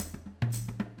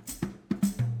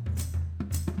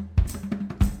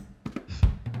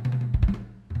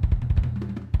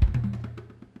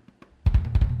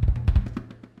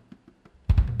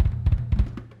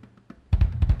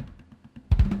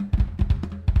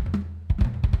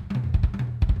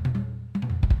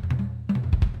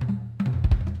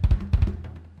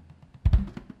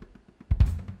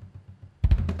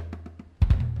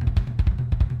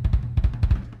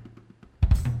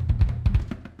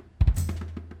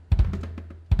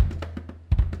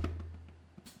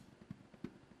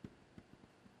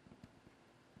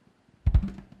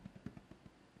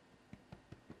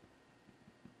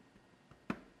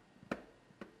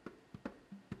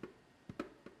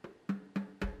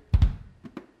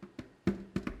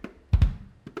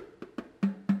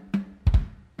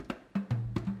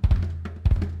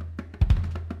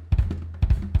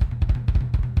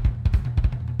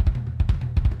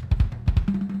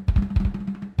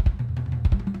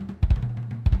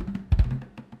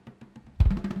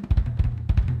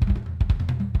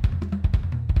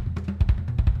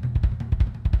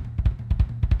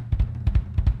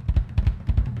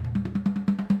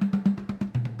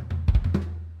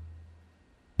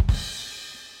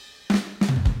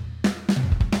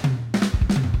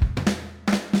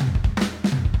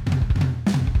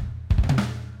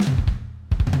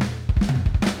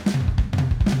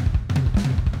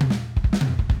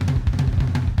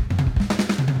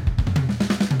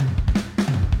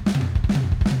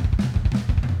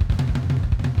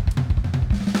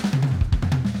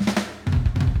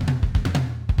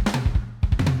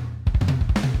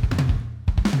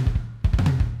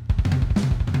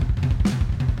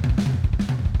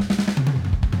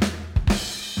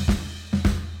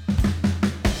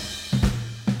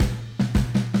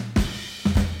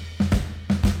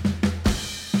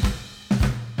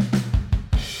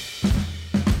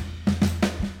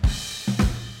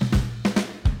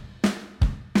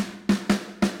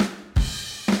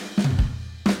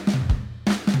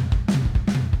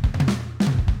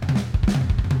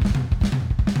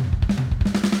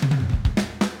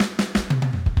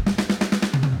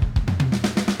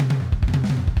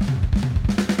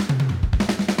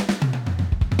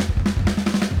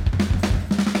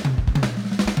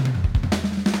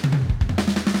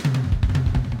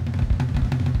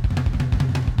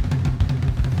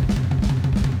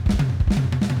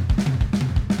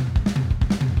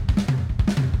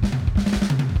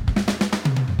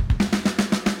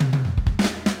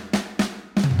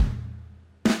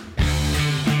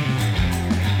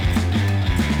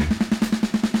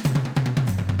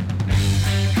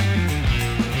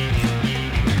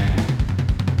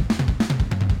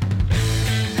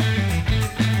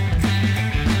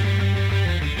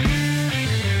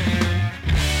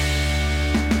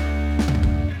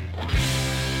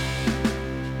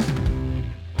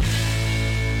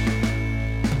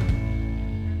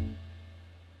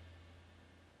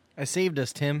 I saved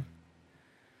us, Tim.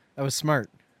 I was smart.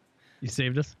 You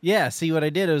saved us? Yeah, see what I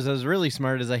did was I was really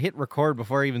smart is I hit record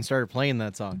before I even started playing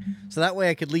that song. So that way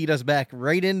I could lead us back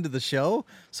right into the show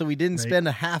so we didn't spend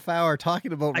a half hour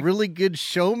talking about really good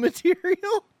show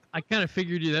material. I kind of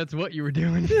figured that's what you were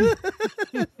doing.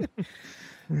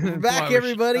 We're back,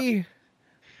 everybody.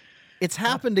 It's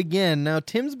happened again. Now,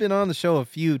 Tim's been on the show a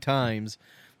few times,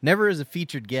 never as a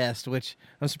featured guest, which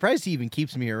I'm surprised he even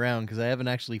keeps me around because I haven't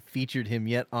actually featured him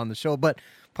yet on the show. But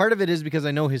part of it is because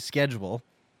I know his schedule.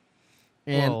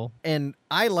 And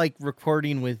I like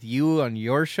recording with you on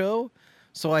your show,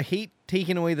 so I hate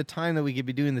taking away the time that we could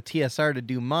be doing the TSR to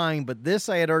do mine, but this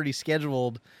I had already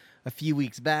scheduled a few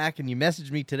weeks back, and you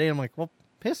messaged me today. I'm like, well,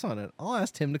 piss on it. I'll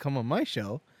ask Tim to come on my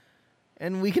show,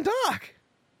 and we can talk.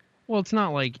 Well, it's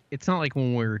not like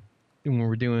when we're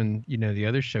doing, the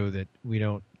other show that we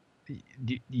don't.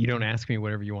 You don't ask me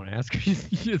whatever you want to ask me.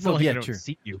 It's not like I don't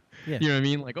see you. Yeah. You know what I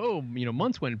mean? Like,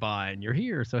 months went by and you're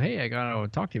here, so hey, I gotta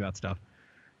talk to you about stuff.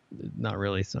 Not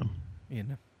really, so.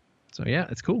 So yeah,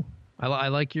 it's cool. I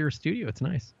like your studio. It's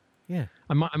nice. Yeah.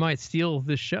 I might steal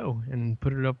this show and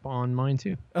put it up on mine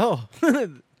too. Oh,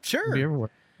 sure. Be everywhere.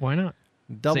 Why not?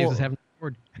 Double. Saves us having to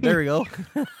record. There we go.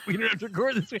 We don't have to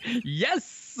record this week.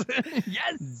 Yes.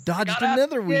 Yes. Dodged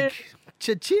another week.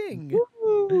 Cha-ching.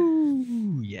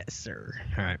 Woo. Yes, sir.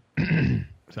 All right.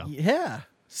 So. Yeah.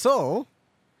 So,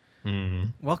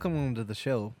 welcome to the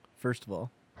show, first of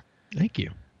all. Thank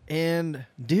you. And,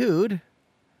 dude,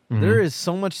 there is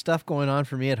so much stuff going on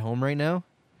for me at home right now.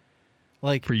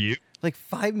 Like, for you? Like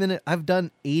 5 minutes. I've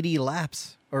done 80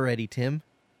 laps already, Tim.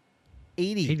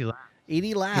 80 laps.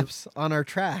 80 laps on our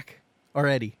track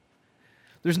already.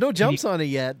 There's no jumps on it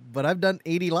yet, but I've done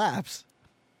 80 laps.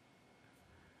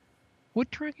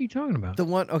 What track are you talking about? The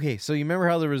one, okay, so you remember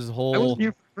how there was a whole... I wasn't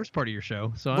here for the first part of your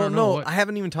show, so I don't know. I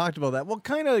haven't even talked about that. Well,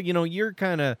 kind of, you're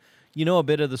kind of, a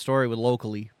bit of the story with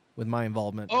locally, with my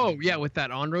involvement. Oh, yeah, with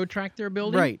that on-road track they're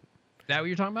building? Right. Is that what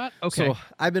you're talking about? Okay. So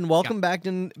I've been welcomed back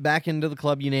into the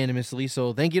club unanimously,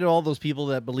 so thank you to all those people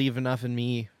that believe enough in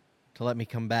me to let me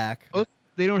come back. Oh,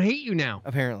 they don't hate you now.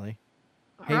 Apparently.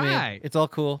 Hey, all man, right. it's all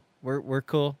cool. We're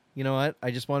cool. You know what?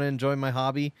 I just want to enjoy my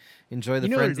hobby, enjoy the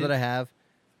friends that I have.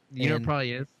 You know what it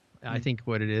probably is? I think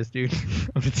what it is, dude.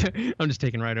 I'm just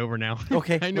taking right over now.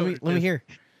 Okay, I know let me hear.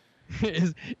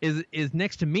 Is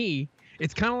next to me.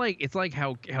 It's kind of like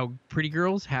how pretty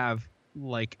girls have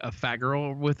like a fat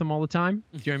girl with them all the time.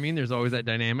 Do you know what I mean? There's always that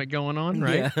dynamic going on,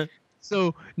 right? Yeah.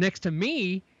 So next to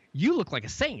me, you look like a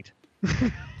saint.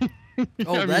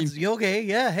 That's okay.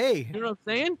 Yeah, hey. You know what I'm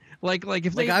saying? Like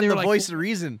if I'm the voice of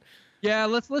reason. Yeah,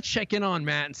 let's check in on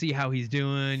Matt and see how he's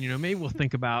doing. Maybe we'll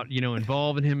think about,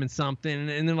 involving him in something.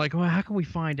 And they're like, well, how can we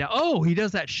find out? Oh, he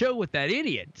does that show with that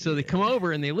idiot. So they come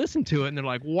over and they listen to it and they're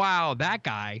like, wow, that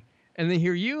guy. And they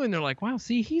hear you and they're like, wow,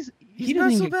 see, he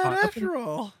not so bad after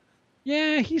all.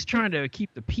 Yeah, he's trying to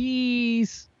keep the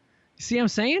peace. You see what I'm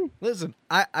saying? Listen,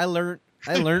 I learned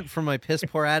from my piss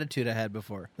poor attitude I had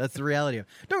before. That's the reality of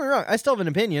it. Don't get me wrong, I still have an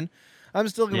opinion. I'm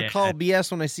still going to call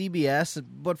BS when I see BS,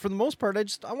 but for the most part,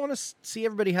 I want to see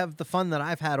everybody have the fun that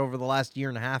I've had over the last year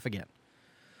and a half again.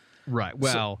 Right.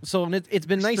 Well, so it's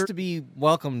been nice to be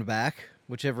welcomed back,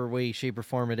 whichever way, shape, or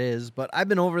form it is. But I've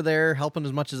been over there helping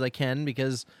as much as I can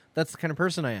because that's the kind of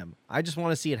person I am. I just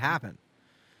want to see it happen.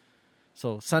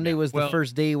 So Sunday was the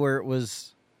first day where it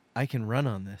was, I can run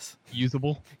on this.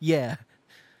 Usable? Yeah.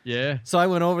 Yeah. So I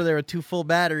went over there with 2 full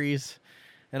batteries.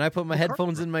 And I put my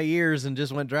headphones in my ears and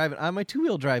just went driving. On my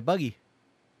 2-wheel drive buggy.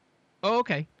 Oh,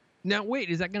 okay. Now, wait,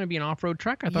 is that going to be an off-road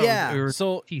track? I thought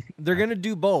so they're going to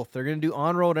do both. They're going to do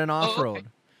on-road and off-road. Okay.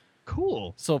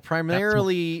 Cool. So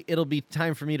primarily, it'll be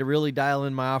time for me to really dial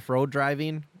in my off-road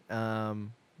driving.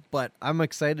 But I'm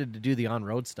excited to do the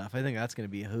on-road stuff. I think that's going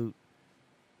to be a hoot.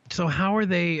 So how are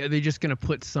they just going to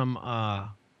put some...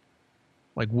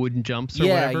 like wooden jumps or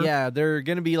whatever? Yeah. They're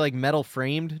going to be like metal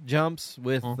framed jumps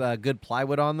with good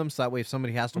plywood on them. So that way if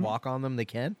somebody has to walk on them, they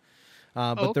can.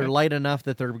 But they're light enough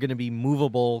that they're going to be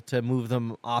movable to move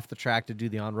them off the track to do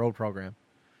the on-road program.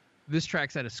 This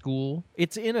track's at a school?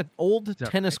 It's in an old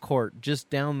tennis court just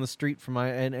down the street from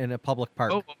in a public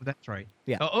park. Oh, that's right.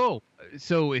 Yeah.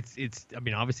 So it's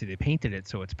obviously they painted it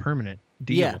so it's permanent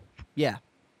deal. Yeah.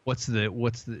 What's the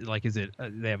like? Is it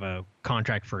they have a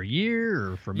contract for a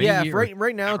year or for maybe? Yeah,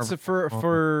 right now it's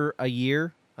for a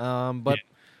year. But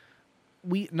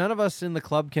none of us in the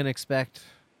club can expect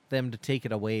them to take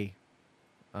it away.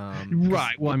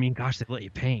 Right. Well, I mean, gosh, they let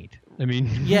you paint. I mean,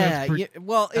 Yeah, that's yeah.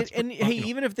 Well, that's and pretty hey, fucking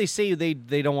even if they say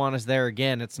they don't want us there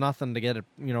again, it's nothing to get it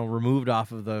removed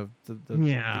off of the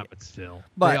yeah, but still,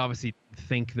 But- they obviously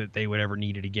think that they would ever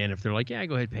need it again if they're like, yeah,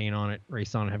 go ahead, paint on it,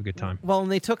 race on it, have a good time. Well,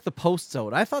 and they took the posts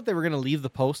out. I thought they were going to leave the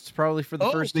posts probably for the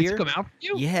first they year. took them out for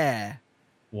you? Yeah,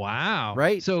 Wow.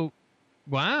 Right? So,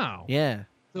 wow. yeah,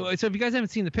 So if you guys haven't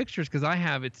seen the pictures, because I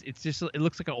have, it's just it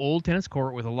looks like an old tennis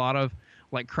court with a lot of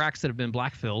like cracks that have been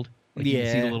black filled. Like you can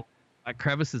see the Yeah. little like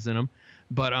crevices in them,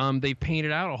 but they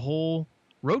painted out a whole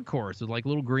road course with like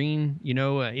little green,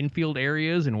 infield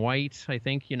areas and white. I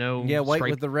think yeah. White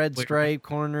stripe- with the red stripe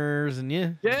corners, and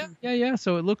yeah. Yeah.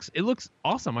 So it looks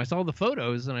awesome. I saw the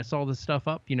photos and I saw the stuff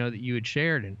up, that you had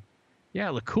shared, and yeah,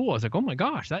 it looked cool. I was like, oh my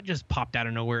gosh, that just popped out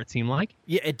of nowhere. It seemed like.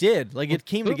 Yeah, it did. Like it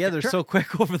came Boom, together sure. so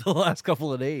quick over the last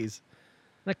couple of days. Isn't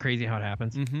that crazy how it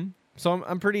happens? Mm-hmm. So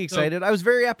I'm pretty excited. I was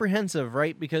very apprehensive,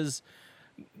 right? Because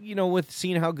with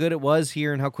seeing how good it was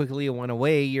here and how quickly it went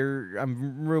away,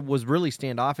 was really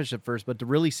standoffish at first. But to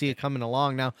really see it coming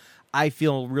along now, I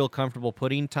feel real comfortable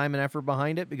putting time and effort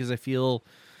behind it because I feel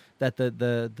that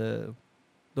the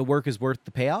work is worth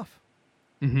the payoff,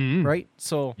 Mm-hmm. right?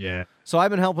 So Yeah. So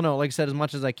I've been helping out, like I said, as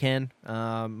much as I can.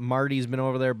 Marty's been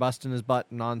over there busting his butt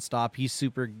nonstop. He's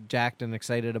super jacked and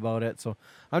excited about it. So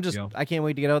I can't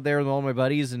wait to get out there with all my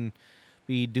buddies and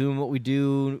be doing what we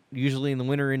do usually in the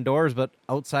winter indoors, but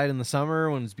outside in the summer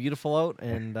when it's beautiful out.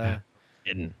 And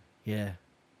Hidden. yeah,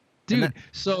 Dude, that-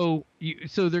 so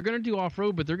they're gonna do off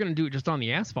road, but they're gonna do it just on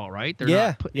the asphalt, right? They're yeah,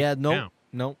 not putting yeah. it Nope, down.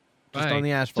 nope. Just Right. on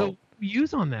the asphalt. So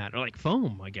use on that or like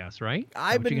foam, I guess, right? Is that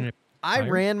I've what you're been. gonna- I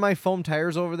tires? ran my foam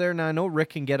tires over there. Now I know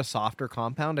Rick can get a softer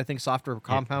compound. I think softer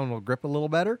compound will grip a little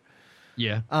better.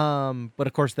 Yeah. But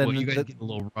of course, then Well, you guys get a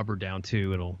little rubber down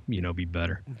too. It'll be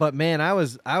better. But man, I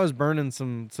was burning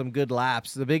some good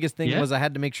laps. The biggest thing Yeah. was I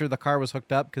had to make sure the car was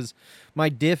hooked up because my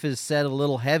diff is set a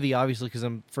little heavy, obviously, because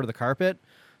I'm for the carpet.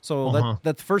 So Uh-huh.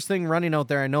 that's the first thing running out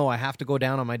there. I know I have to go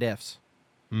down on my diffs.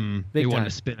 Big You wanted time.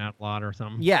 to spin out a lot or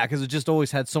something. Yeah, because it just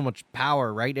always had so much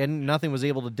power, right? And nothing was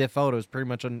able to diff out. It was pretty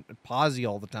much on posy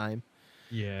all the time.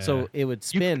 Yeah. So it would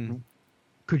spin.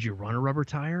 Could you run a rubber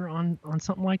tire on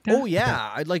something like that? Oh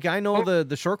yeah, I know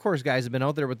the short course guys have been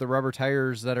out there with the rubber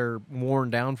tires that are worn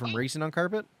down from racing on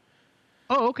carpet.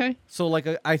 Oh, okay. So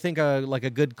I think a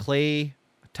good clay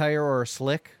tire or a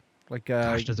slick,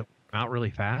 Gosh, does it come out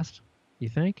really fast? You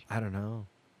think? I don't know.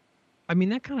 I mean,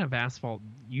 that kind of asphalt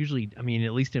usually. I mean,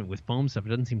 at least with foam stuff, it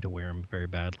doesn't seem to wear them very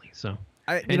badly. So,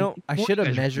 I And should have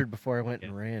guys are- measured before I went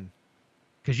and ran.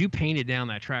 because you painted down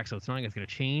that track, so it's not like it's going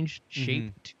to change shape Mm-hmm.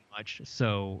 too much.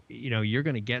 So, you're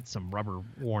going to get some rubber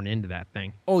worn into that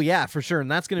thing. Oh yeah, for sure, and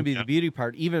that's going to be Yeah. the beauty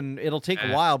part. Even it'll take a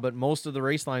Yeah. while, but most of the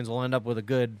race lines will end up with a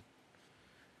good.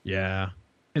 Yeah.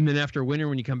 And then after winter,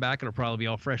 when you come back, it'll probably be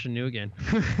all fresh and new again.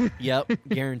 Yep,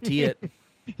 guarantee it.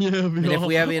 Yeah. And if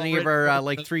we have any of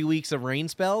our 3 weeks of rain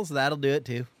spells, that'll do it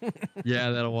too. Yeah,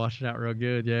 that'll wash it out real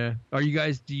good. Yeah. Do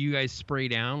you guys spray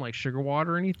down like sugar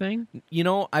water or anything?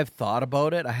 I've thought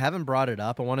about it. I haven't brought it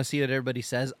up. I want to see what everybody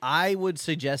says. I would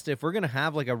suggest if we're going to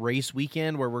have like a race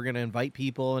weekend where we're going to invite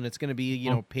people and it's going to be,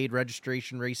 paid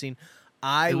registration racing,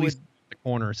 I At would, least the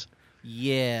corners.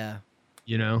 yeah,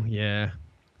 Yeah.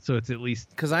 So it's at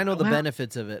least because I know the Well-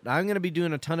 benefits of it. I'm going to be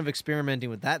doing a ton of experimenting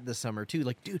with that this summer too.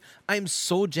 Like, dude, I'm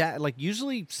so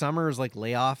usually summer is like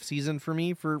layoff season for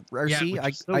me for RC.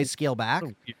 which is so- I scale back. so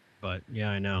weird, but yeah,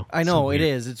 I know. I It's know so it weird.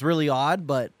 is. It's really odd,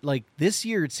 but like this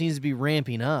year it seems to be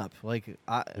ramping up. Like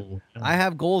I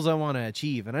have goals I want to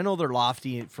achieve, and I know they're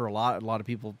lofty for a lot of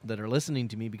people that are listening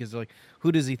to me because they're like,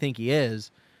 "Who does he think he is?"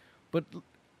 But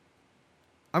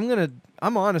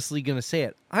I'm honestly gonna say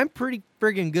it. I'm pretty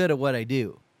friggin' good at what I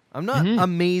do. I'm not Mhm.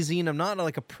 amazing. I'm not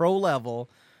like a pro level,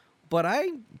 but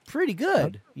I'm pretty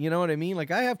good. You know what I mean?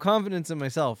 Like I have confidence in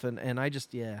myself, and I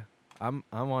just I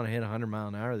want to hit 100 mile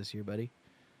an hour this year, buddy.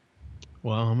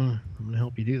 Well, I'm gonna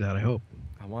help you do that. I hope.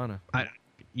 I wanna.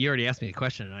 You already asked me a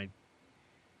question, and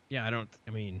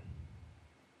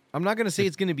I'm not gonna say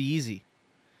it's gonna be easy,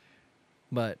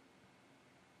 but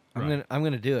Right. I'm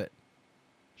gonna do it.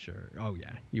 Sure. Oh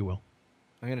yeah, you will.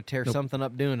 I'm gonna tear Nope. something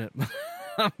up doing it.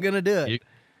 I'm gonna do it You-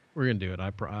 We're gonna do it. I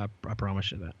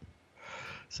promise you that.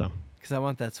 So. because I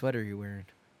want that sweater you're wearing.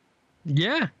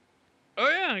 Yeah. Oh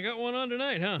yeah, I got one on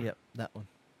tonight, huh? Yep, that one.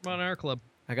 On our club.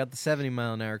 I got the 70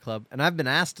 mile an hour club, and I've been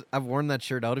asked. I've worn that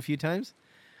shirt out a few times,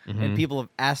 Mm-hmm. and people have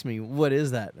asked me, "What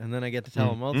is that?" And then I get to tell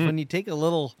them, "Well, it's Mhm. when you take an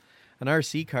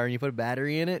RC car and you put a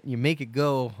battery in it and you make it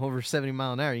go over 70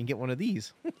 mile an hour. You can get one of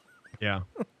these." Yeah.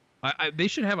 They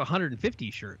should have a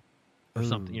 150 shirt or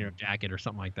something, Ooh. jacket or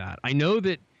something like that. I know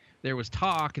that there was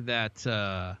talk that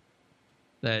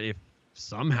that if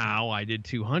somehow I did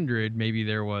 200. Maybe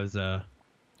there was a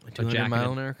 200 jacket.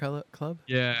 mile an hour club.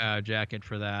 Yeah, a jacket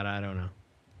for that. I don't know.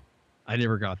 I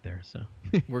never got there, so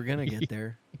We're gonna get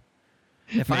there.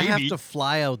 If I have Maybe. to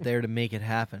fly out there to make it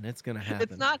happen, it's gonna happen.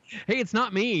 it's not. Hey, it's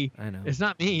not me. I know. It's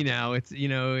not me now. It's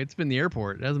it's been the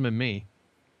airport. It hasn't been me.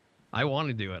 I want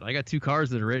to do it. I got 2 cars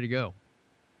that are ready to go,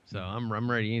 so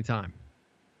I'm ready anytime.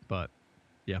 But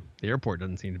yeah, the airport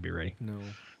doesn't seem to be ready. No,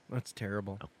 that's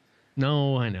terrible.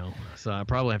 No, I know. So I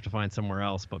probably have to find somewhere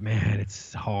else. But man,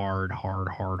 it's hard.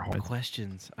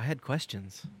 Questions. I had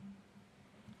questions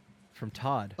from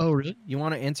Todd. Oh, really? You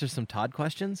want to answer some Todd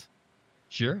questions?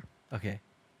 Sure. Okay.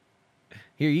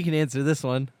 Here, you can answer this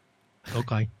one.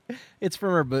 Okay. It's from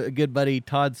our good buddy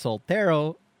Todd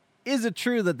Soltero. Is it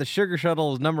true that the Sugar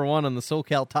Shuttle is #1 on the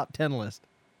SoCal Top 10 list?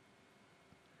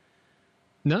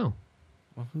 No.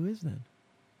 Well, who is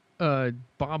that?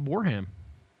 Bob Warham.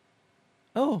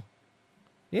 Oh,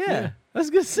 yeah. Yeah. I was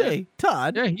gonna say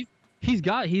Todd. Yeah, he's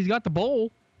got the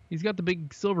bowl. He's got the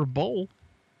big silver bowl.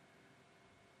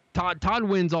 Todd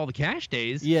wins all the cash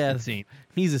days. Yeah. it seems.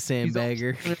 He's a He's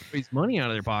sandbagger. always everybody's money out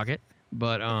of their pocket,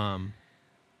 but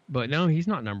no, he's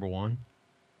not #1.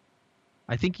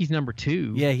 I think he's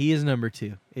 #2. Yeah, he is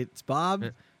 #2. It's Bob, Yeah.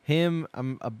 him.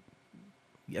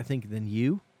 I think then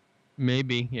you.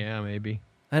 Maybe. Yeah, maybe.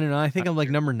 I don't know. I think I'm like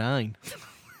 #9.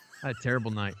 I had a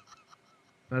terrible night.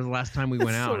 That was the last time we went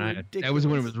That's out. so And that was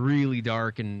when it ridiculous. was really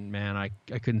dark, and man, I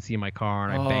couldn't see my car,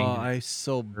 and I banged it. I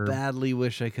so badly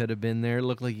wish I could have been there. It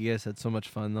looked like you guys had so much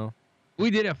fun though. We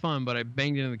did have fun, but I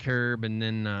banged into the curb, and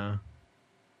then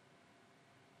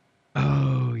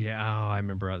oh yeah, I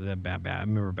remember that bad. I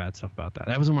remember bad stuff about that.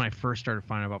 That was when I first started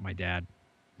finding out about my dad.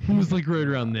 It was like right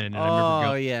around then. And I remember Oh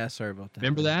going, yeah, sorry about that.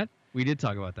 remember that? We did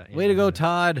talk about that. Way to go,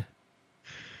 Todd.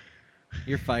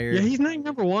 You're fired. Yeah, he's not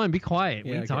 #1. Be quiet.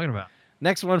 Yeah, what are you okay. talking about?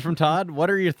 Next one from Todd.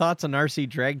 What are your thoughts on RC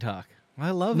drag talk?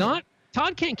 I love it.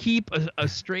 Todd can't keep a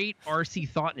straight RC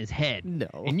thought in his head. No.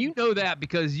 And you know that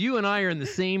because you and I are in the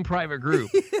same private group.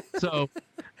 So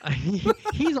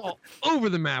he's all over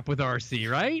the map with RC,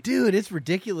 right? Dude, it's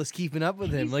ridiculous keeping up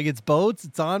with him. Like it's boats,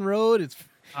 it's on road, it's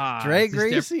drag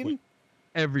It's just racing.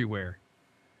 Everywhere.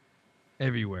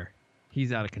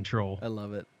 He's out of control. I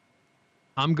love it.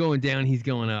 I'm going down, he's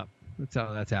going up. That's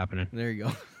how that's happening. There you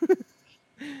go.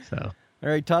 So All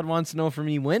right, Todd wants to know from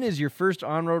me, when is your first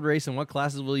on-road race and what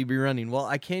classes will you be running? Well,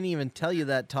 I can't even tell you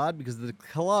that, Todd, because the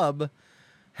club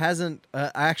hasn't...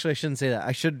 actually, I shouldn't say that.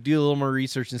 I should do a little more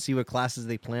research and see what classes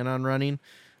they plan on running.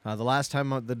 The last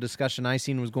time the discussion I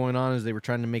seen was going on is they were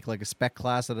trying to make like a spec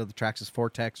class out of the Traxxas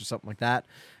Vortex or something like that.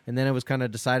 And then it was kind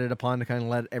of decided upon to kind of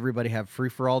let everybody have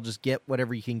free-for-all, just get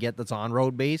whatever you can get that's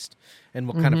on-road based, and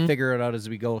we'll kind of figure it out as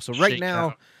we go. So right Shake now...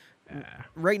 out.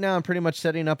 Right now, I'm pretty much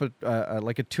setting up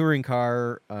like a touring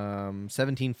car,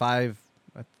 17.5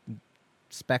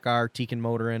 Spec R Tekin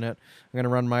motor in it. I'm going to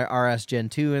run my RS Gen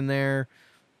 2 in there,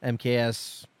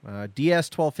 MKS DS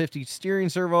 1250 steering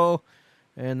servo,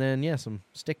 and then, yeah, some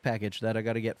stick package that I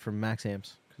got to get from Max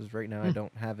Amps, because right now I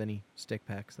don't have any stick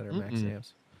packs that are Max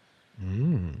Amps.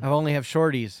 I only have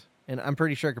shorties, and I'm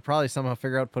pretty sure I could probably somehow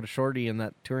figure out to put a shorty in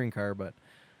that touring car, but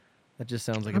that just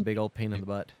sounds like a big old pain in the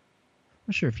butt.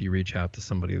 I'm sure if you reach out to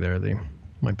somebody there, they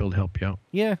might be able to help you out.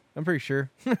 Yeah, I'm pretty sure.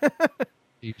 They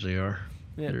usually are.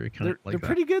 Yeah, They're kind of like they're that.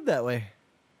 pretty good that way.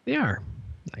 They are.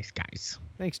 Nice guys.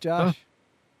 Thanks, Josh.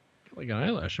 Like an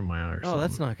eyelash in my eye or Oh,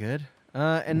 that's not good.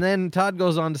 And then Todd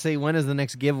goes on to say, when is the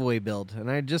next giveaway build? And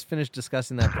I just finished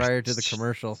discussing that prior to the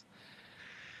commercial.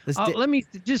 This Let me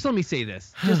say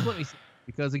this. Just let me say,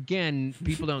 because again,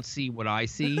 people don't see what I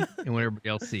see and what everybody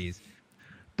else sees.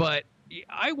 But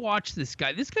I watched this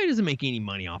guy. This guy doesn't make any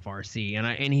money off RC,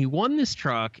 and he won this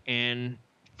truck. And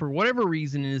for whatever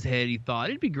reason in his head, he thought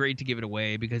it'd be great to give it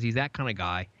away because he's that kind of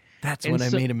guy. That's and when I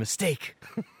so- made a mistake.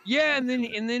 Yeah, and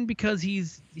then because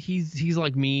he's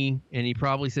like me, and he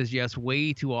probably says yes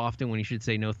way too often when he should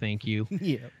say no, thank you.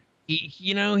 Yeah.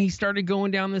 He started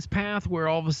going down this path where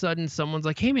all of a sudden someone's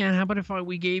like, "Hey man, how about if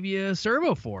we gave you a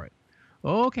servo for it?"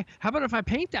 Oh, okay. How about if I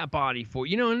paint that body for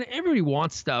you? And everybody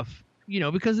wants stuff,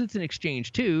 because it's an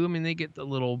exchange too. I mean, they get a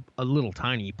little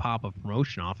tiny pop of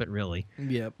promotion off it, really.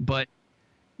 Yep. But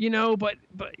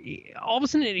but all of a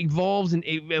sudden it evolves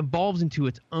into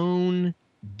its own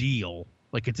deal.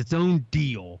 Like it's its own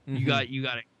deal. Mhm. You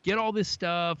got to get all this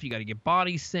stuff. You got to get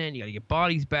bodies sent. You got to get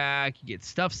bodies back. You get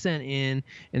stuff sent in.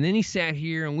 And then he sat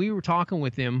here and we were talking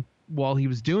with him while he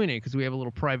was doing it because we have a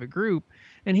little private group.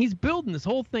 And he's building this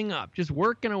whole thing up, just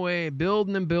working away,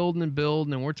 building and building and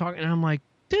building. And we're talking, and I'm like,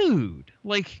 dude,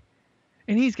 like,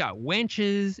 and he's got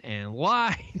winches and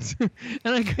lights.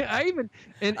 And I even,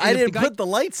 and I if didn't the guy, put the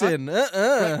lights in.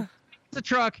 the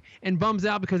truck and bums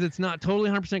out because it's not totally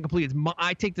 100% complete,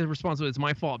 I take the responsibility. It's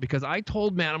my fault because I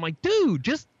told Matt, I'm like, dude,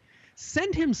 just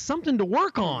send him something to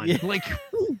work on. Yeah. Like,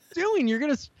 what are you doing?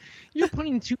 You're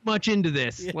putting too much into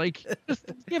this. Yeah. Like, just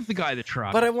give the guy the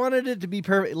truck. But I wanted it to be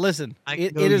perfect. Listen,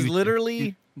 it know is you-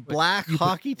 literally black you put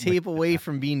hockey so much tape into away that.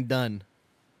 from being done.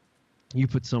 You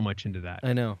put so much into that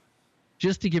I know.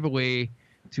 just to give away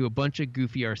to a bunch of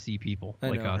goofy RC people I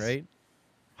like know, us. right?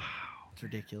 It's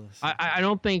ridiculous. I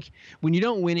don't think when you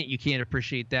don't win it, you can't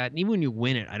appreciate that. And even when you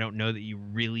win it, I don't know that you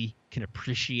really can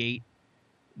appreciate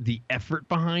the effort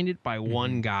behind it by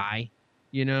one guy.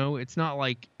 You know, it's not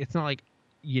like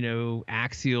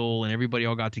Axial and everybody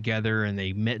all got together and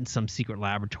they met in some secret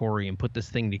laboratory and put this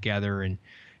thing together and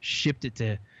shipped it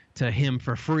to him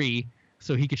for free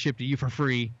so he could ship to you for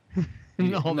free.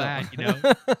 And all No.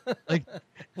 that,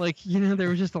 like there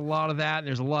was just a lot of that, and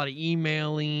there's a lot of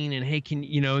emailing, and hey,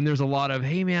 and there's a lot of,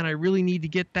 hey man, I really need to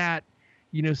get that,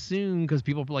 soon, because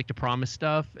people like to promise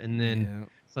stuff, and then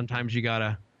sometimes you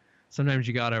gotta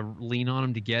lean on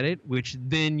them to get it, which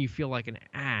then you feel like an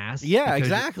ass. Yeah, because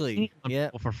you're exactly. leaning on Yeah.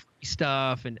 people for free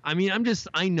stuff, and I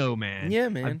know, man. Yeah,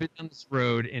 man. I've been on this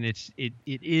road, and it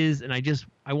is, and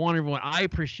I want everyone. I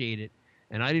appreciate it,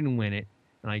 and I didn't win it.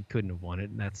 And I couldn't have won it,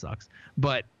 and that sucks.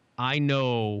 But I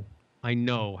know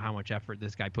how much effort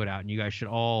this guy put out, and you guys should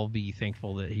all be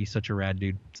thankful that he's such a rad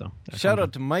dude. So Shout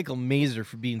out to Michael Mazer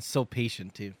for being so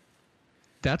patient too.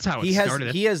 That's how it He has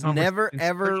started. he has That's how never it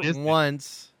ever started, isn't it?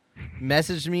 once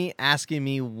messaged me asking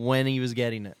me when he was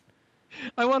getting it.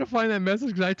 I want to find that message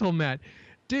because I told Matt,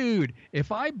 dude,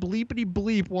 if I bleepity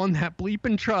bleep won that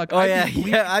bleeping truck, Oh I'd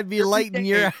be every lighting day.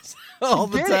 your ass all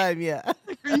the Get it. time. Yeah.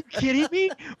 Are you kidding me?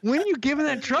 When are you giving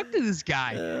that truck to this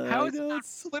guy? How I is he know, not it's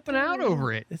so flipping out terrible.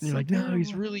 over it? It's And you're so like, no, he's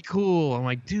terrible. really cool. I'm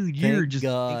like, dude, you're Thank just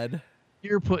God.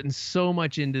 you're putting so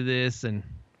much into this, and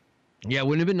yeah,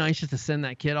 wouldn't it have been nice just to send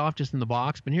that kit off just in the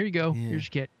box? But here you go. Yeah. Here's your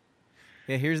kit.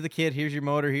 Yeah, here's the kit. Here's your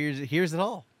motor. Here's it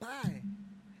all. Bye.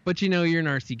 But you're an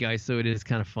RC guy, so it is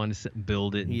kind of fun to sit and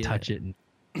build it and Yeah. touch it, and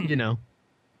It's kinda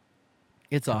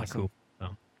awesome. cool.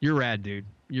 So, you're rad, dude.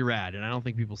 You're rad, and I don't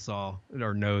think people saw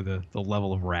or know the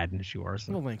level of radness you are.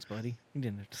 So Well, thanks, buddy. You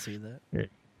didn't have to say that.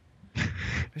 Yeah.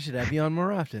 I should have you on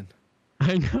more often.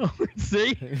 I know.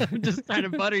 See, I'm just trying to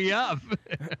butter you up.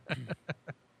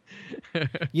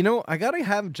 I gotta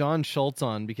have John Schultz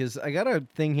on because I got a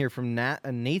thing here from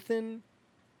Nathan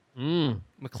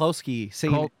McCloskey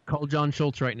saying, Call John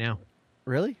Schultz right now.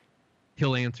 "Really?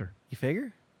 He'll answer. You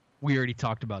figure? We already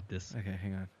talked about this. Okay,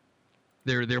 hang on.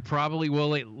 They're probably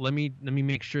let me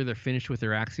make sure they're finished with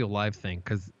their Axial Live thing,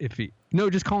 because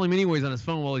just call him anyways on his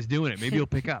phone while he's doing it. Maybe he'll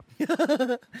pick up.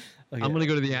 Okay. I'm gonna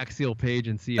go to the Axial page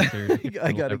and see if they're.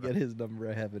 I gotta get his number.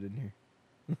 I have it in here.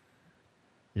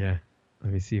 Yeah,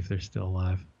 let me see if they're still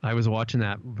alive. I was watching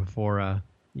that before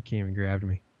you came and grabbed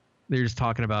me. They're just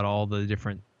talking about all the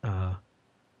different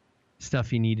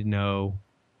stuff you need to know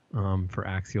for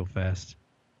Axial Fest.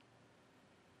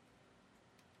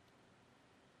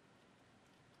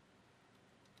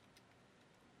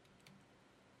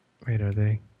 Wait, are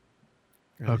they?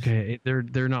 Okay,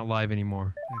 they're not live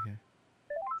anymore. Okay.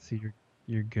 So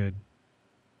you're good.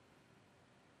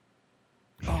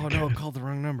 Oh no! I called the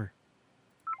wrong number.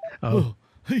 Oh,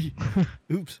 Hey.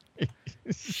 Oops.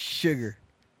 Sugar.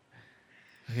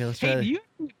 Okay, let's try. hey, that. do you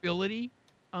have the ability?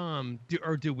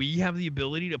 Do we have the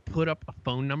ability to put up a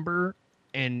phone number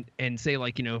and say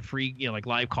free like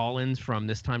live call-ins from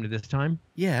this time to this time?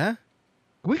 Yeah.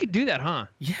 We could do that, huh?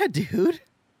 Yeah, dude.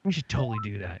 We should totally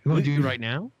do that. You want to do it right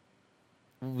now?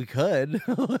 We could.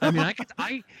 I mean,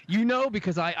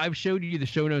 because I've showed you the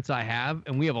show notes I have,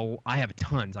 and I have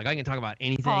tons. Like I can talk about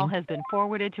anything. Call has been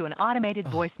forwarded to an automated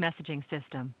voice messaging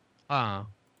system.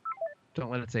 Don't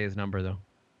let it say his number though.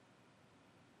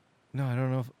 No, I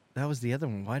don't know if that was the other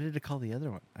one. Why did it call the other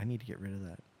one? I need to get rid of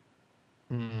that.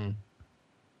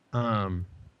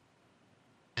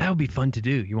 That would be fun to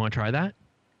do. You want to try that?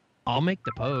 I'll make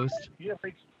the post. You have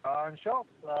reached John Schultz.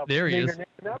 There he leave is. your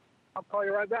name up. I'll call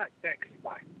you right back. Thanks.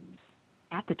 Bye.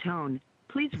 At the tone,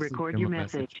 please This is record him your a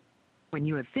message. message. When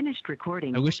you have finished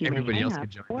recording, I wish you may everybody hang else up could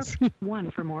join or us. press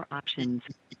 1 for more options.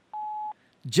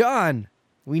 John,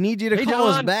 we need you to Hey, call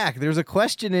us John. back. There's a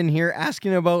question in here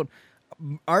asking about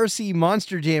RC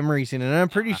Monster Jam racing, and I'm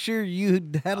pretty sure you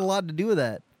had a lot to do with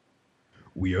that.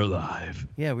 We are live.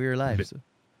 Yeah, we were live. Bit-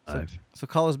 So, so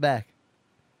call us back.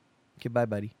 Okay, bye,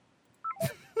 buddy.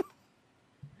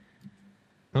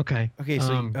 Okay. Okay,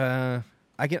 so I'll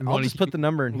wanna just put keep- the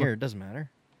number in hold on. here. It doesn't matter.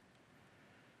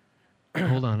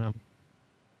 Hold on.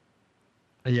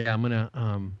 Yeah, I'm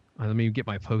gonna let me get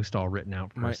my post all written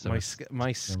out My first.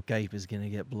 Skype is gonna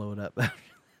get blowed up.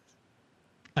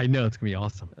 I know it's gonna be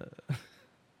awesome.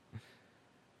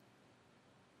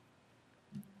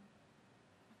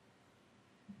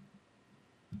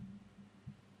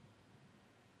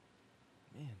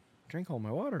 Man, drink all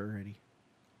my water already.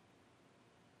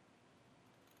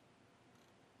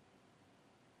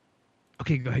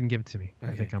 Okay, go ahead and give it to me. I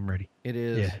Okay. think I'm ready. It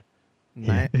is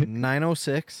Yeah.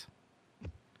 906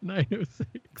 906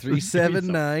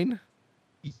 379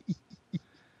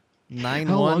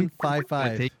 How long did it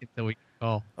 9155. take until we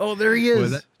call? Oh, there he Was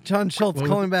is. that- John Schultz what was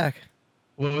calling back.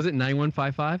 What was it?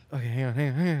 9155? Okay,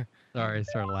 hang on. Sorry, I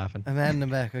started laughing. I'm adding him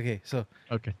back. Okay, so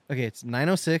Okay. it's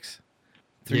 906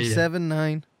 Yeah, yeah.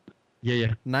 379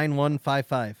 Yeah.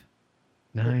 9155.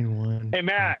 91. Hey,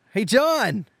 Matt. Hey,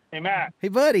 John. Hey, Matt. Hey,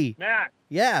 buddy. Matt,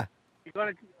 Yeah. you're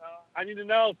gonna. I need to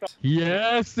know.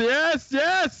 Yes. I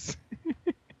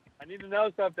need to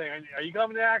know something. Are you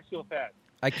coming to Axial Fest?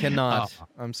 I cannot. Oh.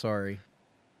 I'm sorry.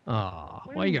 Aw,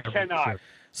 What why do you you got cannot?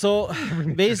 So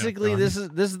basically, John. this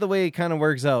is the way it kind of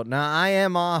works out. Now I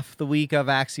am off the week of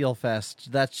Axial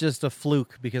Fest. That's just a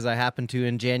fluke because I happened to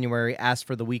in January ask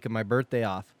for the week of my birthday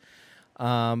off.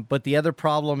 But the other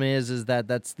problem is that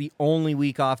that's the only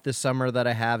week off this summer that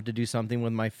I have to do something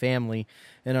with my family,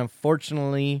 and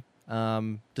unfortunately,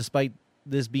 despite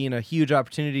this being a huge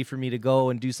opportunity for me to go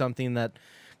and do something that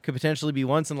could potentially be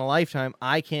once in a lifetime,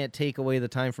 I can't take away the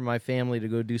time from my family to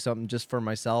go do something just for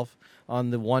myself on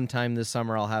the one time this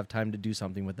summer I'll have time to do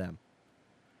something with them.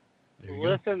 There you go.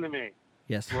 Listen to me.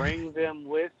 Yes. Bring them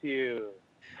with you.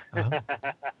 Uh-huh.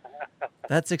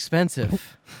 That's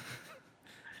expensive.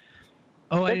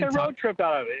 Oh, I Make a didn't road talk. trip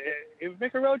out of it.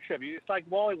 Make a road trip. It's like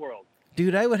Wally World.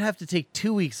 Dude, I would have to take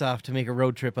 2 weeks off to make a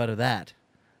road trip out of that.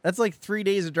 That's like 3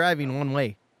 days of driving one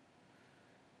way.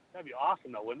 That'd be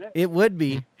awesome, though, wouldn't it? It would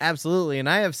be, absolutely. And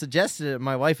I have suggested it.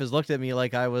 My wife has looked at me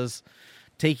like I was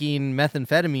taking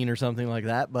methamphetamine or something like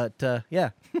that. But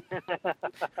yeah.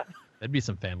 That'd be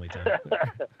some family time.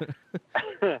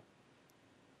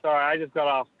 Sorry, I just got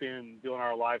off doing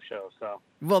our live show. So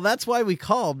Well, that's why we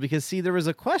called, because, see, there was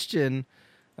a question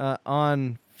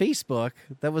on Facebook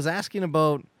that was asking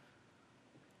about,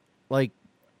 like,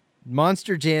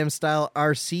 Monster Jam style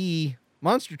RC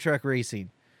monster truck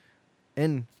racing.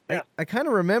 And Yeah. I kind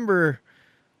of remember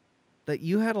that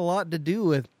you had a lot to do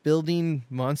with building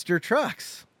monster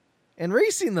trucks and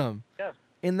racing them Yes.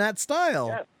 in that style.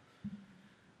 Yes.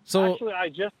 So, actually, I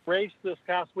just raced this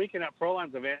past weekend at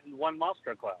Prolands event in one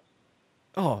monster truck class.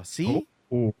 oh, see?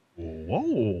 Oh,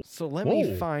 whoa. So let me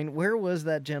Whoa. find, where was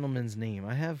that gentleman's name?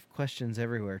 I have questions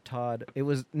everywhere. Todd. It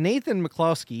was Nathan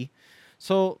McCloskey.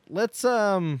 So let's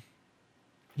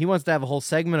he wants to have a whole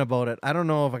segment about it. I don't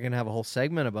know if I can have a whole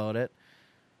segment about it.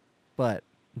 But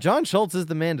John Schultz is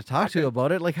the man to talk to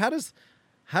about it. Like, how does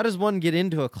one get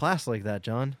into a class like that,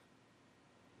 John?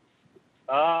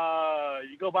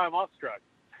 You go buy a monster truck.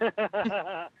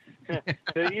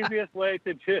 the easiest way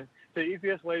to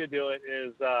do it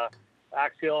is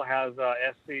Axial has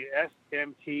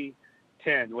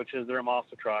SMT-10, which is their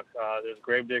monster truck. There's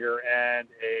Gravedigger and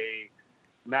a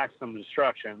Maximum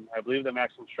Destruction. I believe the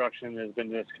Maximum Destruction has been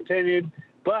discontinued,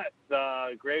 but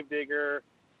the Gravedigger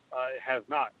has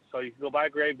not. So you can go buy a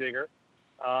Gravedigger,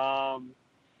 and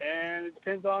it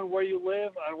depends on where you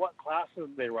live and what classes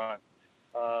they run.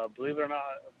 Believe it or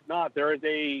not, there is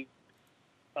a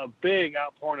big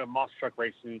outpouring of monster truck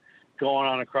racing going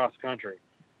on across the country.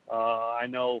 I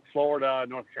know Florida,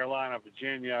 North Carolina,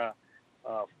 Virginia,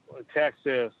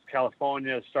 Texas,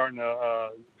 California is starting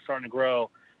to grow.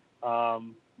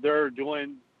 They're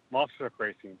doing monster truck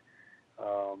racing,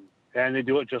 and they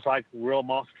do it just like real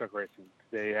monster truck racing.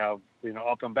 They have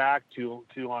up and back, two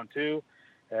on two,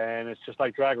 and it's just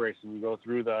like drag racing. You go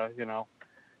through the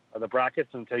brackets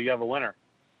until you have a winner.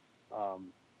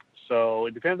 So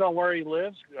it depends on where he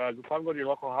lives. Probably go to your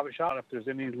local hobby shop if there's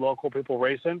any local people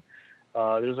racing.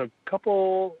 There's a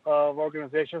couple of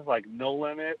organizations like No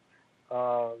Limit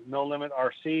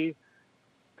RC.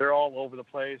 They're all over the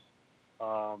place.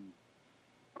 What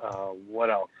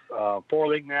else? Four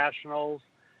Link Nationals,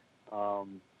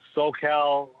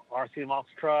 SoCal RC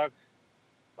Monster Trucks.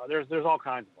 There's all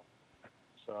kinds of them.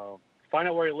 So find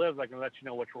out where he lives. I can let you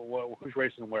know who's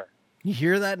racing where. You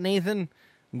hear that, Nathan?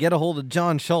 Get a hold of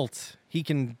John Schultz. He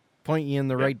can point you in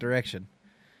the right direction.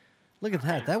 Look at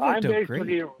that. That worked out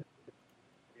great.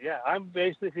 Yeah, I'm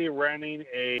basically renting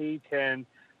a T10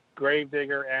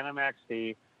 Gravedigger and a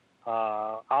Maxi.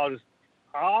 I'm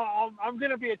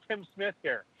going to be a Tim Smith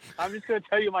here. I'm just going to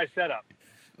tell you my setup.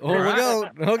 Oh, we go.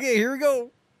 Okay, here we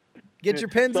go. Get your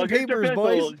pens So and get your papers,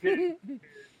 boys. pencils.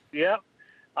 Yep.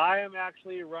 I am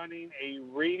actually running a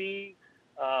Reedy,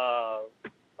 the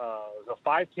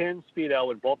 510 Speedo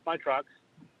with both my trucks.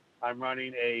 I'm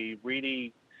running a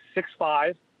Reedy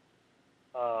 6.5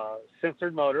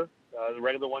 censored motor, the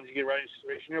regular ones you get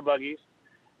racing your buggies.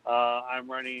 I'm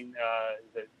running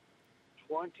the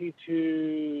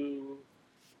 22.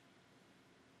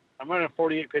 I'm running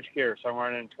 48 pitch gear, so I'm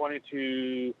running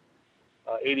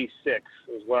 2286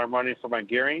 is what I'm running for my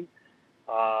gearing.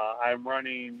 I'm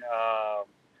running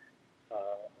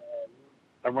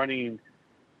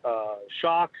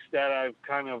shocks that I've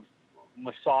kind of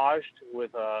massaged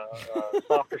with a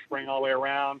softer spring all the way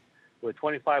around with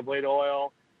 25 blade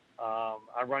oil.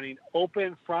 I'm running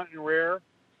open front and rear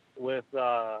with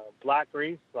black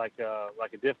grease, like a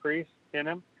diff grease in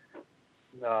them.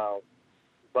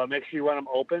 But make sure you run them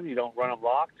open. You don't run them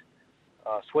locked.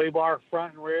 Sway bar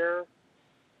front and rear.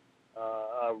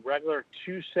 A regular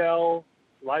 2-cell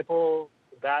LiPo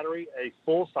battery, a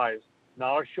full size,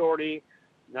 not a shorty,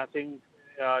 nothing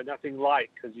light,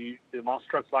 because the monster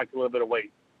trucks like a little bit of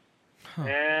weight. Huh.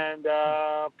 And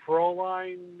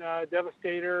Proline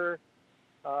Devastator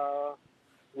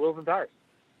wheels and tires,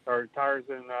 or tires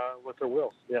and with their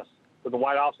wheels. Yes, with a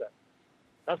wide offset.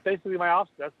 That's basically my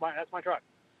offset. That's my truck.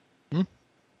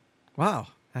 Wow,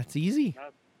 that's easy.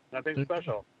 Nothing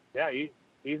special. Yeah,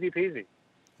 easy peasy.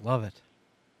 Love it.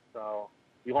 So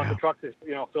you want the truck to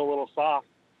feel a little soft,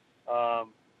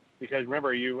 because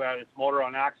remember it's motor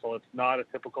on axle. It's not a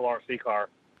typical RC car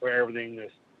where everything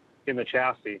is in the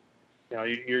chassis.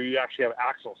 You actually have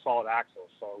solid axles.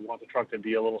 So you want the truck to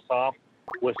be a little soft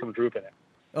with some droop in it.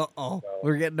 Uh-oh. So,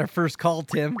 we're getting our first call,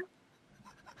 Tim.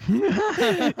 You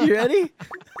ready?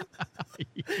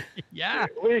 Yeah.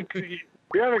 Wait, you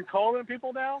haven't called in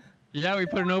people now? Yeah, we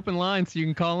put an open line so you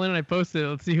can call in and I posted it.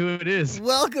 Let's see who it is.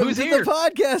 Welcome Who's to here? the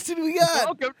podcast. Who do we got?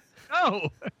 Welcome. Oh.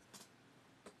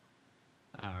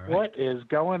 All right. What is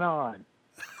going on?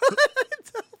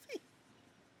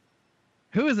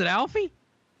 Who is it, Alfie?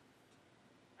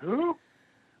 Who?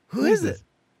 Who is it?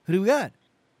 Who do we got?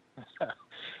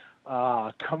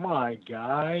 Come on,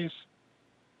 guys.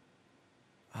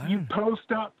 You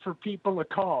post up for people to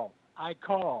call. I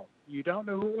call. You don't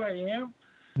know who I am?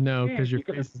 No, Man, because your you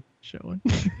gotta- face is showing.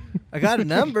 I got a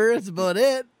number. That's about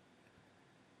it.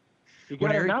 You What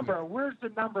got a area? number. Where's the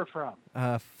number from?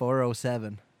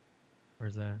 407.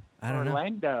 Where's that? I don't know.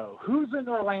 Orlando. Who's in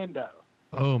Orlando?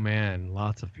 Oh, man.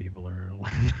 Lots of people are in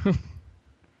Orlando.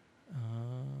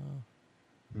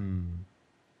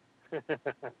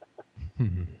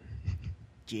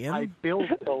 Jim? I built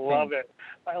I love it.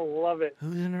 I love it.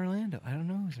 Who's in Orlando? I don't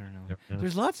know who's in Orlando. Never know.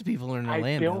 There's lots of people in I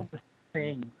Orlando. build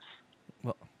things.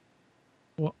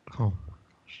 Well, oh, gosh.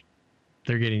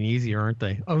 They're getting easier, aren't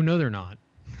they? Oh, no, they're not.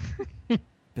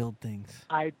 Build things.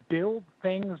 I build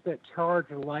things that charge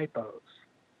lipos.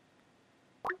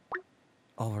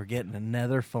 Oh, we're getting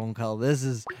another phone call. This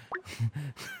is.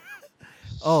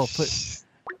 Oh,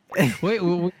 Wait,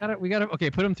 well, we gotta. Okay,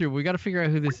 put them through. We gotta figure out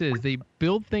who this is. They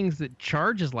build things that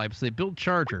charges life. So they build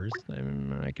chargers.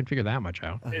 I can figure that much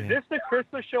out. Okay. Is this the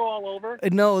Christmas show all over?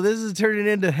 No, this is turning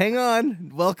into. Hang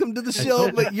on, welcome to the show,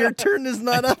 but your turn is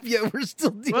not up yet. We're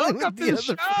still dealing Welcome with to the the other.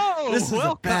 show. This is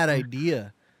Welcome. a bad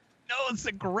idea. No, it's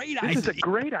a great This idea. is a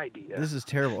great idea. This is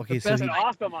terrible. Okay, so That's he, an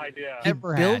awesome idea. he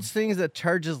Ever builds had. things that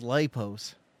charges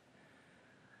lipos.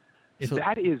 So-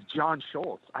 That is John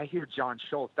Schultz. I hear John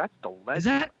Schultz. That's the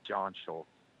legend that- of John Schultz.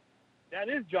 That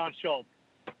is John Schultz.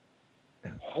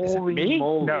 Holy me?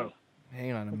 moly. No.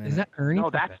 Hang on a minute. Is that Ernie? No,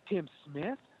 that's Tim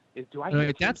Smith. Do I No, hear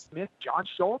Tim that's- Smith, John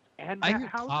Schultz, and I Matt hear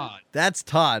Hauser? Todd. That's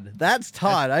Todd. That's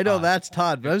Todd. That's I know Todd. that's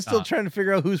Todd, but I'm That's still Todd. trying to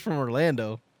figure out who's from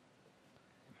Orlando.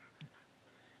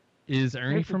 Is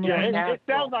Ernie This is from Joe Yeah, Orlando? it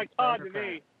sounds like Todd to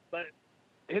Thundercraft. me, but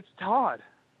It's Todd.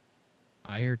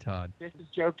 I hear Todd. This is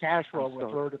Joe Cashwell with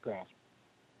Rotocraft.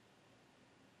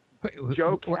 Wait,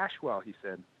 Joe what- Cashwell, he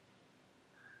said.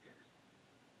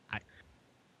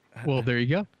 Well, there you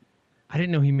go. I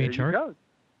didn't know he There made you chargers. go.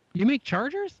 You make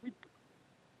chargers?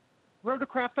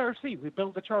 Rotocraft RC. We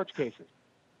build the charge cases.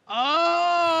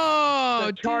 Oh,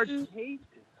 the charge dude. cases.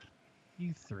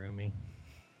 You threw me.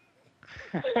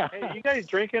 hey, you guys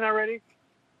drinking already?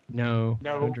 No.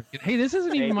 No. I'm drinking. Hey, this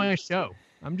isn't even my show.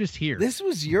 I'm just here. This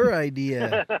was your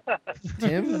idea,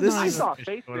 Tim. This I is saw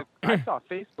Facebook. I saw a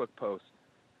Facebook post.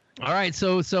 All right,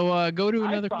 so go to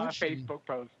another I saw question. a Facebook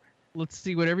post. Let's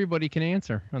see what everybody can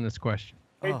answer on this question.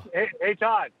 Hey, oh, hey,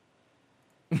 Todd.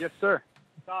 Yes, sir.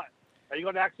 Todd, are you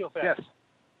going to Axial Fest? Yes.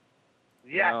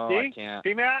 Yeah, No, see? I can't.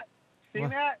 See, Matt? See, What?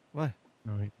 Matt? what?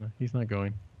 No, he's not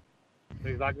going.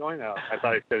 He's not going now. I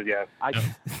thought he said yes.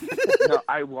 No,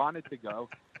 I wanted to go,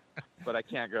 but I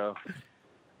can't go.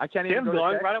 I can't even Tim's go to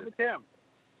going Texas. right up with Tim.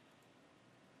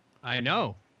 I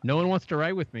know. No one wants to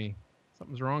ride with me.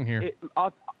 Something's wrong here.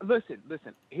 Listen.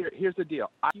 Here's the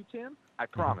deal. You, Tim, I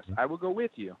promise, I will go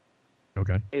with you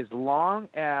Okay. as long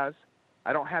as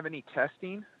I don't have any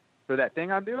testing for that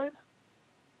thing I'm doing,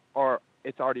 or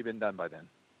it's already been done by then.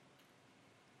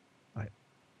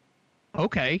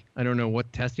 Okay. I don't know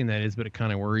what testing that is, but it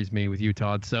kind of worries me with you,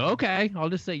 Todd. So, okay. I'll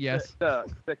just say yes. The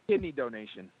kidney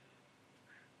donation.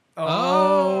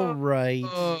 Oh, right.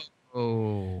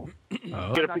 Oh. I'm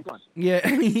not going. Yeah,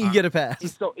 you get a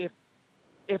pass. So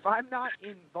if I'm not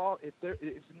involved, if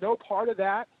no part of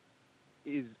that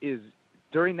is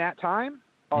during that time,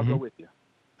 I'll go with you.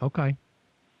 Okay.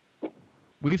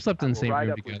 We've slept in the same ride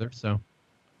room up with together, so.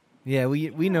 Yeah,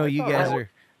 we know you guys are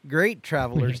great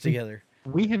travelers together.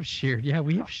 We have shared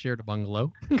a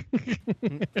bungalow.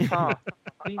 Huh.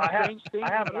 I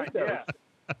have an idea.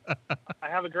 I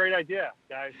have a great idea,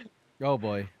 guys. Oh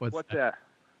boy. What's that?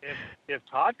 If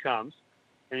Todd comes,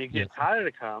 and you get Yes. Tyler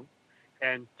to come,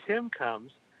 and Tim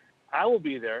comes, I will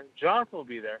be there. Jonathan will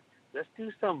be there. Let's do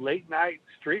some late night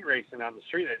street racing on the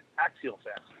street at Axial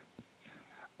Fest.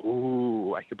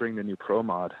 Ooh, I could bring the new Pro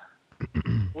Mod.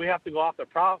 We have to go off the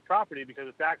property because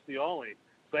it's actually only.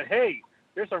 But hey,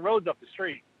 there's some roads up the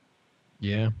street.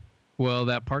 Yeah. Well,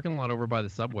 that parking lot over by the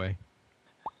subway.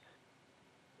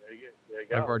 There you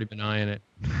go. I've already been eyeing it.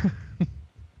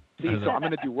 See, so I'm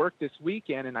going to do work this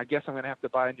weekend, and I guess I'm going to have to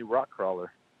buy a new rock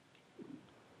crawler.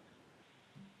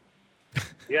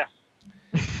 Yes.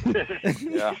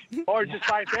 Yeah. Or just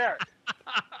right there.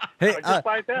 Hey, Or just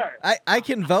right there. I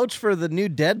can vouch for the new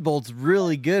deadbolt's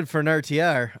really good for an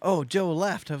RTR. Oh, Joe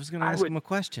left. I was going to ask him a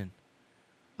question.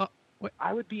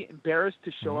 I would be embarrassed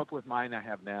to show up with mine I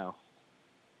have now.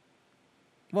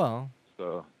 Well,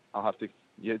 So I'll have to.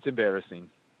 Yeah, it's embarrassing.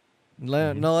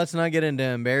 no, let's not get into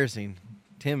embarrassing.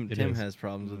 Tim is. has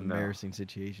problems with No. embarrassing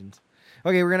situations.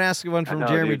 Okay, we're gonna ask you one from know,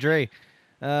 Jeremy dude. Dre.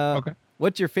 Okay.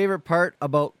 What's your favorite part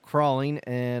about crawling,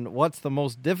 and what's the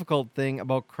most difficult thing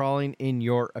about crawling in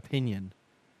your opinion?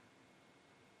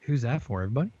 Who's that for,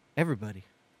 everybody? Everybody.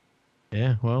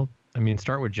 Yeah, well, I mean,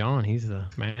 start with John. He's the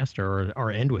master,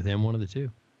 or end with him, one of the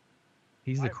two.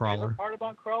 He's the My crawler. favorite part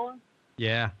about crawling?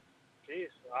 Yeah. Geez,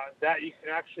 that you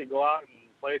can actually go out and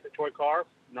play at the toy car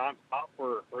nonstop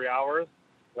for 3 hours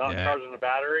without Yeah. charging the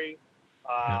battery.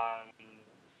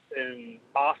 In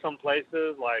awesome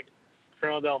places like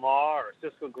Trinidad Del Mar or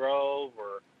Cisco Grove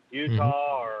or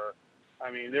Utah, or I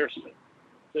mean, there's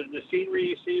the scenery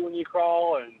you see when you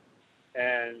crawl,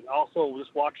 and also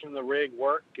just watching the rig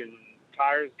work and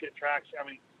tires get traction. I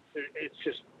mean, it's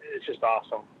just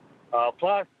awesome.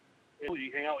 Plus,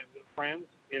 you hang out with friends.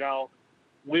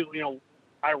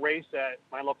 I race at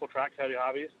my local track, Saudi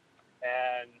Hobbies,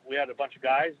 and we had a bunch of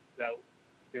guys that,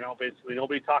 basically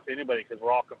nobody talked to anybody because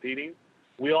we're all competing.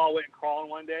 We all went crawling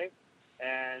one day,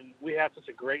 and we had such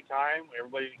a great time.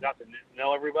 Everybody got to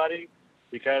know everybody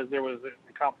because there was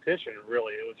a competition,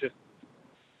 really. It was just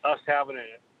us having an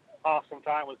awesome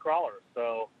time with crawlers.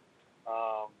 So,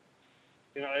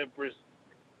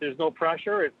 there's no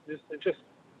pressure. It's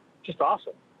just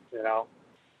awesome,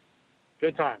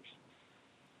 Good times.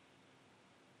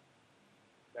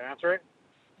 Did I answer it?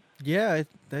 Yeah,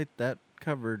 that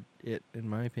covered it in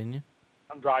my opinion.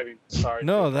 I'm driving. Sorry.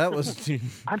 No, that was.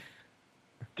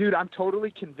 Dude, I'm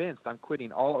totally convinced I'm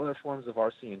quitting all other forms of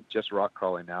RC and just rock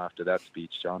crawling now after that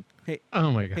speech, John.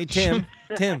 Oh my god. Hey Tim,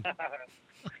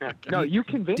 No, you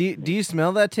convinced me. do you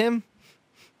smell that, Tim?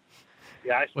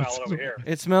 Yeah, I smell it over here.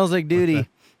 It smells like duty.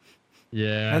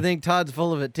 Yeah. I think Todd's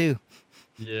full of it too.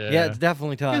 Yeah. Yeah, it's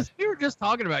definitely Todd. Because we were just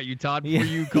talking about you, Todd, Yeah.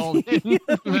 before you called in.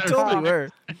 We totally were.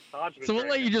 Todd's been So we'll let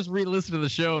drinking. you just re-listen to the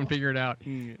show and figure it out.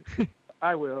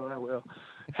 I will.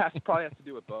 Probably has to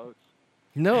do with boats.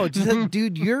 No, just that,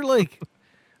 dude, you're like,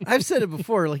 I've said it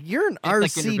before. Like you're an like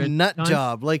RC intervention nut time?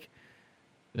 job. Like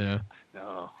No.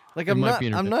 I'm It might not.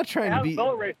 be I'm not trying to How's be.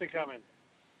 boat racing coming?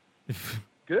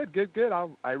 Good.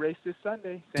 I race this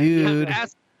Sunday. Dude.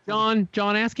 Ask John,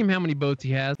 ask him how many boats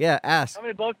he has. Yeah, ask. How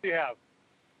many boats do you have?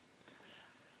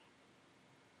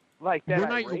 Like that. We're I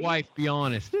not your race? wife, be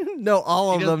honest. No,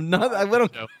 all She of them. Not. I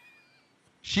don't. So,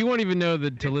 she won't even know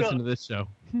that to You listen still- to this show.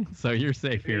 So you're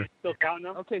safe Are you here. still counting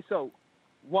them? Okay, so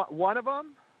one of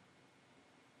them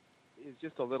is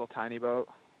just a little tiny boat,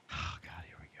 Oh god,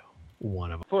 here we go.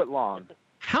 One of them. foot long.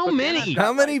 How But then many? I've got-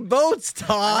 How many boats,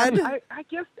 Todd? I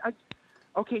guess.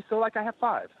 Okay, so like I have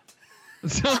 5.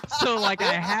 So like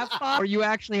I have 5, or you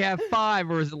actually have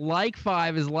 5, or is it like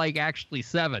 5 is like actually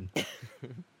 7?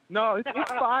 No, it's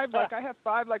 5. Like I have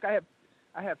 5. Like I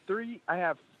have 3. I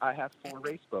have 4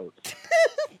 race boats.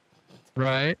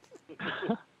 Right?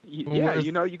 Yeah, Where's-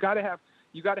 you gotta have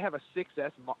a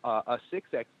 6S,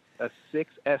 a a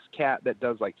 6S Cat that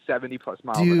does like 70 plus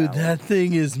miles Dude, an hour. that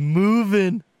thing is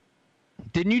moving.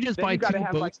 Didn't you just Then buy you gotta two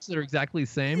have, boats that are exactly the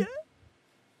same?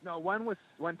 No, one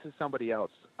went to somebody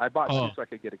else. I bought Oh. two so I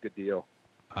could get a good deal.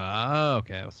 Oh,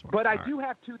 okay. That was smart. But I All do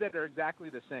have two that are exactly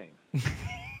the same.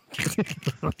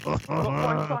 But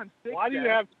one's on 6S. Why do you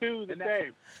have two the And that-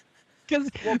 same? Because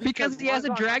because he has a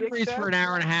one's on drag race 6S. for an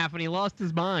hour and a half and he lost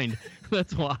his mind.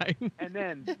 That's why. And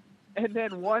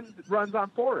then one runs on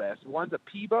 4S. One's a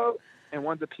P boat and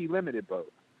one's a P limited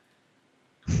boat.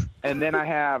 And then I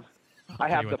have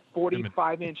Okay, the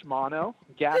 45-inch mono,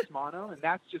 gas mono, and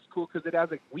that's just cool because it has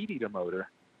a weed eater motor.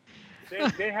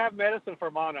 They have medicine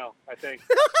for mono, I think.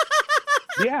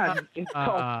 Yeah, it's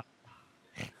called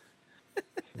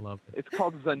Love it. it's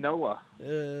called Zanoa.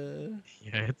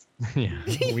 Yeah,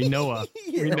 we know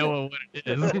we know what it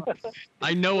is.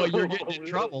 I know what you're getting in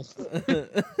trouble.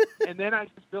 And then I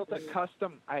just built a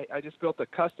custom. I just built a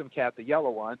custom cat, the yellow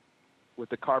one, with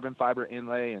the carbon fiber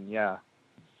inlay, and yeah,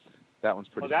 that one's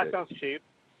pretty. Well, that sick. sounds cheap.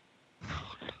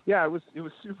 Yeah, it was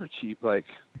super cheap, like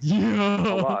Yeah.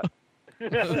 a lot.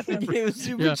 It was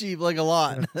super Yeah. cheap, like a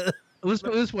lot. Let's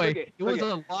put it this way: Okay, it was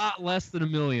okay. a lot less than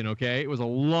 $1 million. Okay, it was a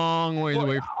long ways Well,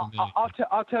 away from $1 million.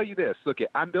 I'll tell you this. Look,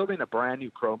 I'm building a brand new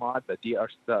Pro Mod, the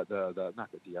not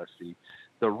the DRC,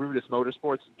 the Rudis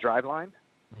Motorsports driveline,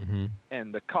 Mm-hmm.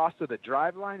 and the cost of the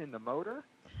driveline and the motor,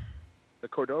 the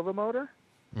Cordova motor,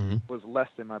 Mm-hmm. was less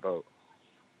than my boat.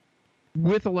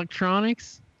 With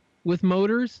electronics, with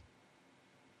motors.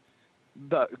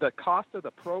 The cost of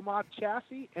the Pro Mod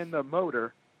chassis and the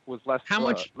motor was less. How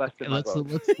much? Less than Okay, my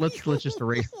boat. let's just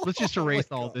erase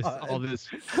all this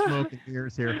smoke and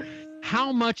mirrors here.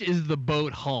 How much is the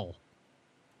boat hull?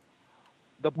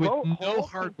 The with boat no hull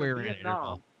hardware from in it at Vietnam,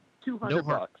 all. 200 No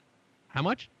hard- bucks. How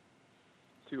much?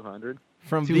 200.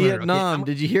 From 200, okay. Vietnam.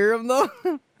 Did you hear him though?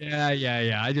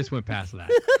 Yeah. I just went past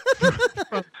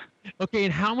that. Okay,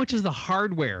 and how much is the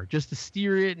hardware just to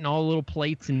steer it and all the little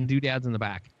plates and doodads in the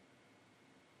back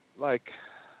Like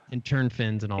and turn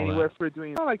fins and all anywhere that? for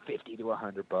doing like 50 to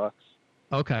 100 bucks.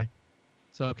 Okay.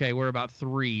 So we're about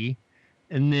 3.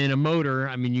 And then a motor,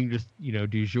 I mean, you just,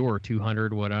 du jour,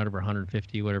 200, whatever,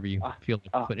 150, whatever you feel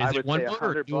like. But I is would it one say motor? Or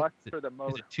 100 two? bucks Is it- for the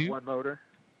motor. Is it 2? One motor.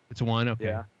 It's 1, okay.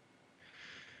 Yeah.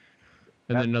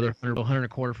 And then That's another 100 and a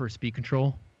quarter for speed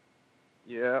control.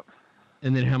 Yeah.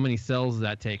 And then how many cells does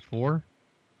that take? 4?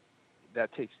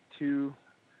 That takes 2S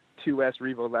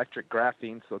Revo Electric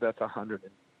graphene, so that's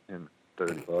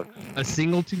 130 bucks. A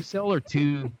single 2-cell or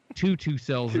two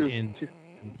cells Two- in? two-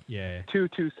 Yeah. Two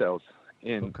cells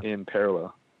in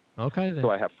parallel. Okay. Then. So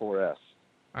All I have 4S.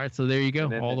 right. So there you go,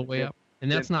 And then- all the way then- up.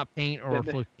 And that's then- not paint or then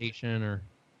the- flotation or.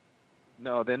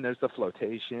 No, then there's the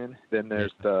flotation. Then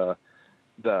there's the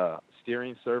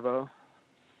steering servo.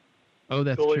 Oh,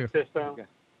 that's Cooling true. system.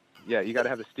 Yeah, you got to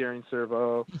have the steering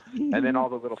servo, and then all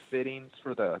the little fittings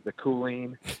for the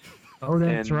cooling. Oh,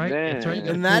 that's and right. That's right. then- That's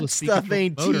And cool, that the speed stuff control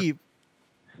ain't motor. cheap.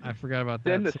 I forgot about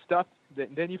Then that. the stuff.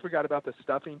 Then you forgot about the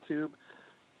stuffing tube,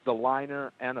 the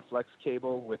liner, and a flex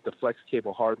cable with the flex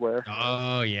cable hardware.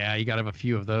 Oh yeah, you got to have a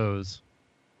few of those.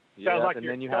 Yeah, Sounds like and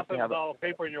you're then you have to stuffing have. all the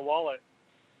paper in your wallet.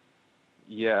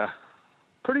 Yeah,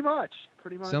 pretty much.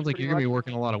 Sounds like you're gonna be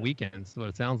working a lot of weekends. Is what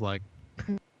it sounds like.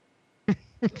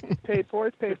 Paid for.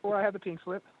 It's paid for. I have the pink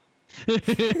slip.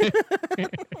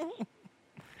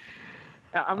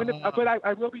 I'm gonna, but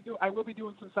I will be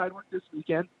doing some side work this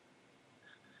weekend.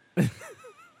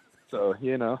 So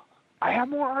I have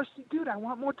more RC, dude. I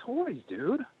want more toys,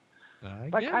 dude.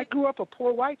 I grew up a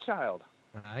poor white child.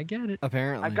 I get it.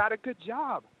 Apparently. I got a good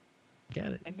job, Get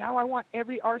it. and now I want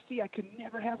every RC I could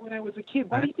never have when I was a kid.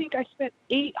 Why do you think I spent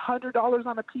 $800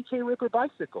 on a PK Ripper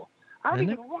bicycle? I don't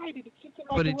Isn't even ride it. It sits in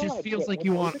my But it just garage. feels like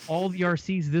you want all the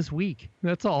RCs this week.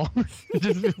 That's all. It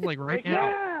just feels like right now.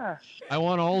 Yeah. I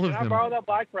want all of Can I them. borrow that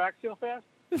bike for Axial Fest?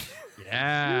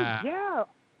 Yeah. Dude, yeah.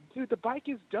 Dude, the bike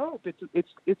is dope.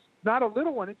 It's not a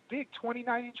little one. It's big,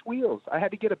 29-inch wheels. I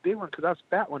had to get a big one because I was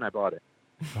fat when I bought it.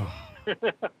 Oh,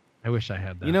 I wish I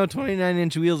had that.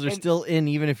 29-inch wheels are And- still in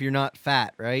even if you're not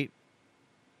fat, right?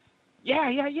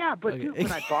 Yeah. But Okay. dude,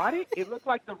 when I bought it, it looked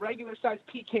like the regular size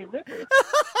PK Ripper.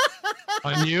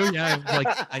 On you? Yeah. it was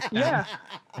like, Yeah.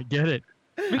 I get it.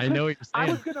 I know what you're I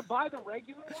saying. was gonna buy the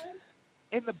regular one,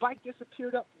 and the bike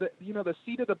disappeared up. The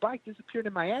seat of the bike disappeared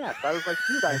in my ass. I was like,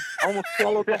 dude, I almost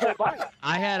swallowed the whole bike.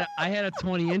 I had a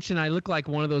 20-inch and I looked like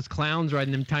one of those clowns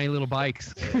riding them tiny little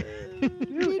bikes.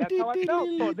 Dude, that's how I felt.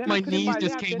 So then I My couldn't knees buy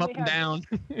just that. came Then up they and had-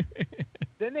 down.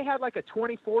 Then they had like a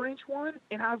 24-inch one,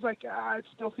 and I was like, it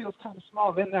still feels kind of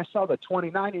small. Then I saw the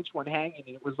 29-inch one hanging,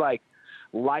 and it was like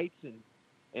lights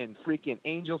and freaking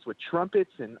angels with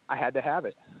trumpets, and I had to have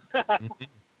it.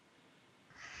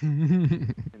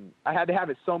 And I had to have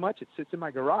it so much it sits in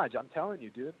my garage. I'm telling you,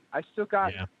 dude. I still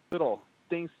got Yeah. little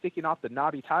things sticking off the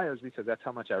knobby tires because that's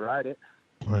how much I ride it.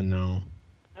 I know.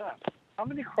 Yeah. How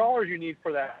many crawlers you need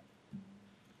for that?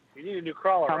 You need a new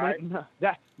crawler, How right? many-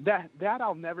 that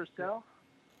I'll never sell,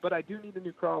 but I do need a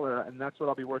new crawler, and that's what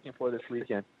I'll be working for this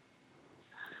weekend.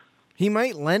 He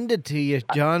might lend it to you,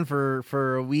 John,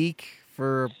 for a week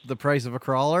for the price of a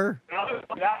crawler. No,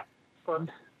 that for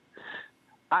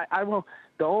I won't.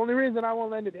 The only reason I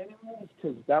won't lend it anymore is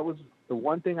because that was the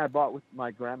one thing I bought with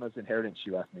my grandma's inheritance she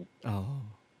left me. Oh.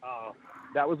 oh,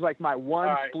 That was like my one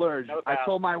All right, splurge. no I doubt.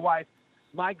 told my wife,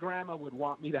 my grandma would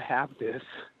want me to have this.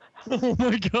 Oh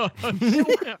my god. Are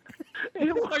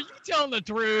you telling the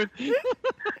truth?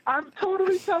 I'm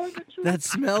totally telling the truth. That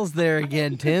smells there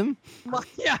again, Tim.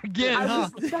 Yeah, again, I huh?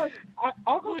 was telling-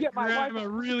 I'll go get my Grandma wife.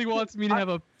 really wants me to have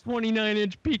a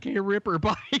 29-inch PK Ripper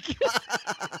bike.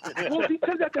 Well,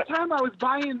 because at the time I was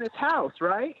buying this house,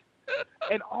 right?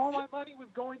 And all my money was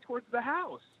going towards the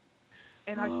house.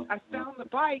 And I found the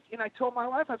bike, and I told my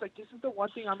wife, I was like, this is the one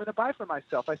thing I'm going to buy for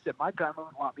myself. I said, my grandma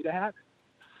would want me to have it.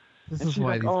 This And is she's why.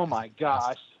 like, oh, my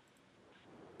gosh.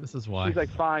 This is why. She's like,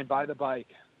 fine, buy the bike.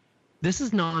 This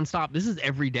is nonstop. This is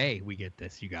every day we get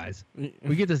this, you guys.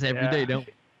 We get this every day, don't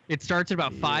we? It starts at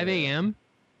about 5 a.m.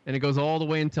 and it goes all the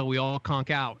way until we all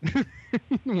conk out.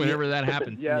 Whenever that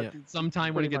happens. Yeah, Yeah.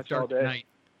 Sometime when it pretty gets much all dark at day. night.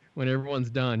 When everyone's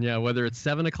done. Yeah, whether it's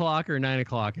 7 o'clock or 9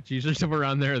 o'clock. It's usually somewhere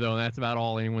around there, though. And that's about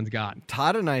all anyone's got.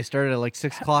 Todd and I started at like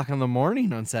 6 o'clock in the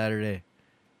morning on Saturday.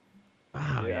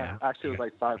 Oh, yeah. Actually, it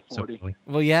was like So 5:40. early.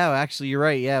 Well, yeah, actually, you're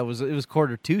right. Yeah, it was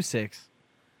 5:45.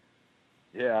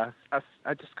 Yeah,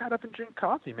 I just got up and drink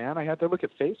coffee, man. I had to look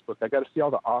at Facebook. I got to see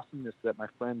all the awesomeness that my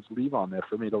friends leave on there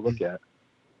for me to look at.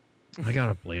 I got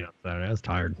up late on Saturday. I was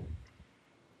tired.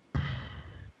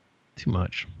 Too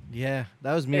much. Yeah,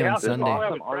 that was me Hey, on how's it There's Sunday. all-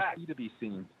 awesome RC to be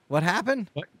seen. What happened?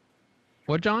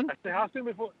 What, John? I said, how soon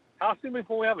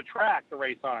before we have a track to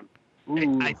race on?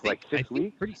 Ooh, I think, like 6 I think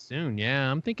weeks? pretty soon. Yeah,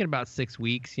 I'm thinking about 6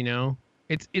 weeks. You know,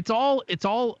 it's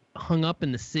all hung up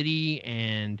in the city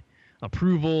and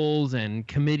approvals and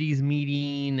committees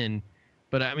meeting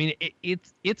but I mean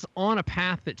it's on a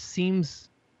path that seems.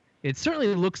 It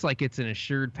certainly looks like it's an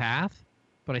assured path,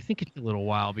 but I think it's a little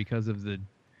while because of the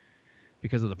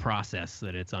process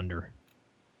that it's under.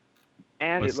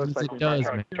 And But it looks since like it we does,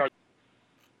 might man.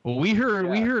 Well, we heard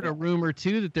Yeah. a rumor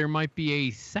too that there might be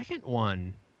a second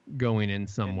one going in and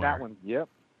somewhere. that one, yep,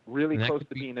 really And that close could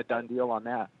to be- being a done deal on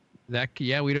that.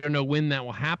 We don't know when that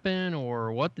will happen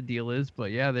or what the deal is,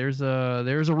 but yeah, there's a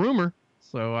rumor.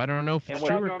 So I don't know if And it's what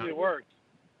That's how true it or normally not. works.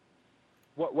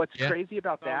 What's Yeah. crazy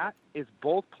about that is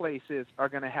both places are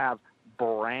going to have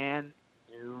brand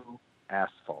new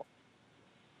asphalt.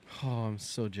 Oh, I'm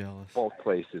so jealous. Both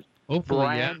places, Hopefully,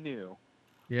 brand new,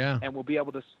 yeah. and we'll be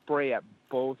able to spray at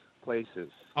both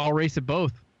places. I'll race at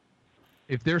both.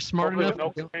 If they're smart Hopefully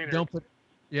enough, with no don't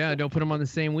containers. put them on the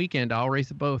same weekend. I'll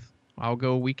race at both. I'll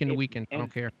go weekend to weekend. I don't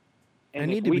and- care. And I if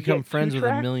need to we become get friends two with a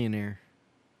tracks, millionaire.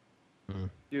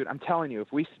 Dude, I'm telling you,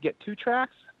 if we get 2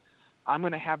 tracks, I'm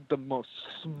going to have the most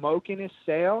smokingest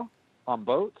sail on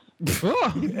boats.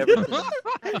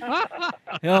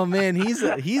 Oh man, he's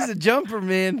a jumper,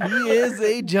 man. He is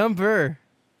a jumper.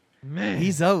 Man,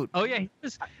 He's out. Oh yeah,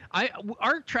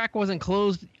 our track wasn't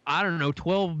closed. I don't know,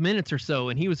 12 minutes or so,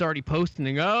 and he was already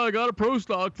posting. Oh, I got a pro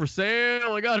stock for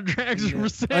sale. I got a dragster for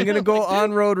sale. I'm gonna go Like, dude,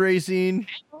 on road racing.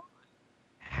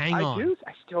 Hang I on. do.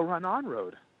 I still run on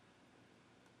road.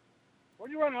 Where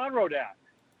do you run on road at?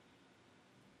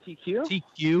 TQ,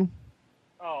 TQ.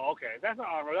 Oh, okay. That's not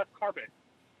on road. That's carpet.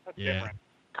 That's Yeah. different.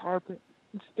 carpet,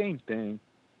 it's the same thing.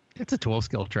 It's a 12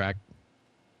 skill track.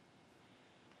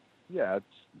 Yeah,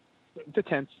 it's a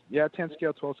 10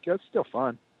 scale, 12 scale. It's still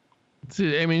fun. It's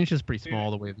just pretty small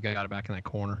the way we got it back in that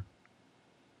corner.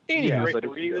 Yeah, Race but the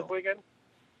it's Reedy still- this weekend?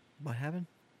 What happened?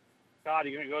 God,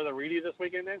 you gonna go to the Reedy this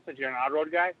weekend then, since you're an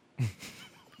on-road guy?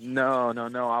 No.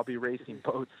 I'll be racing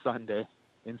boats Sunday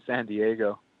in San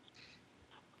Diego.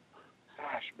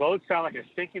 Gosh, boats sound like a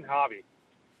stinking hobby.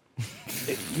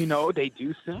 They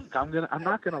do sink. I'm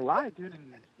not gonna lie, dude.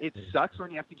 And it sucks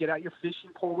when you have to get out your fishing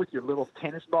pole with your little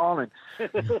tennis ball and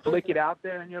flick it out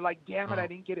there, and you're like, damn it, I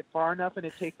didn't get it far enough, and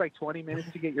it takes like 20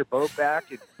 minutes to get your boat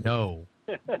back. And No.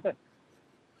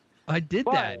 I did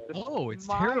But that. the Oh, it's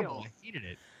smile- terrible. I hated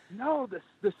it. no,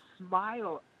 the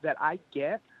smile that I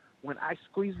get when I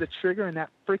squeeze the trigger and that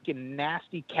freaking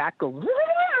nasty cat goes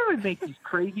and make these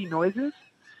crazy noises,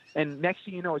 and next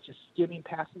thing you know, it's just skimming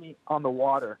past me on the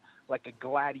water like a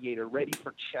gladiator ready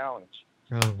for challenge.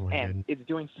 Oh my And goodness. it's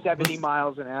doing 70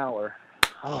 miles an hour.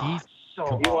 Oh, He's- it's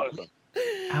so He awesome. was.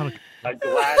 Out of A gladiator.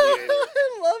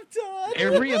 I love Todd.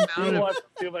 every He amount watched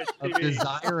too much of TV.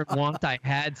 desire and want I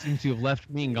had seems to have left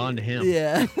me and gone to him.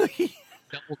 Yeah.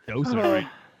 Double dose of it, right?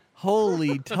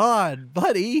 Holy Todd,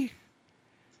 buddy.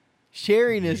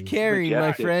 Sharing is caring, my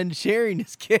Majestic. friend. Sharing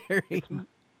is caring.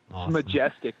 Awesome.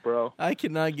 Majestic, bro. I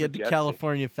cannot get to Majestic.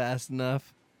 California fast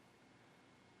enough.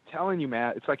 Telling you,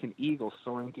 Matt, it's like an eagle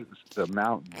soaring through the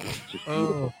mountains. It's just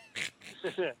Oh.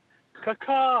 beautiful.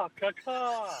 Caca,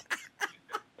 caca.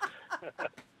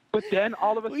 But then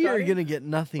all of a We are sudden, going to get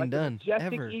nothing like a done,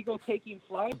 majestic ever. eagle taking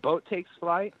flight, boat takes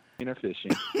flight, inner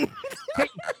fishing.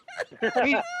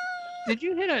 Hey, did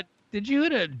you hit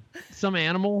a some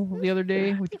animal the other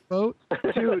day with your boat?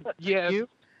 Dude, yeah. You?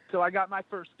 So I got my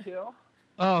first kill.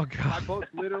 Oh My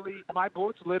god.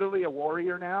 boat's literally a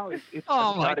warrior now. It's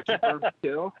Oh, I'm my trying to confirm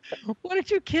kill. What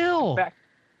did you kill?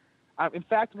 In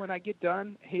fact, when I get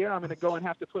done here, I'm gonna go and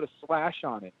have to put a slash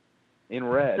on it in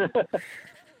red.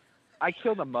 I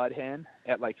killed a mud hen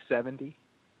at like 70. It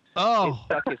Oh.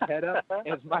 stuck his head up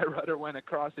as my rudder went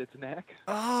across its neck.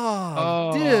 Oh,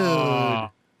 Oh.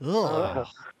 dude. Ugh.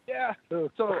 Yeah.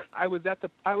 So I was at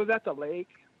the lake,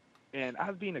 and I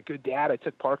was being a good dad. I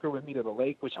took Parker with me to the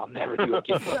lake, which I'll never do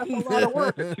again. That's a lot of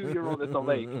work, a 2-year-old at the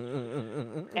lake.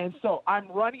 And so I'm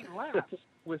running laps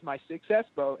with my 6S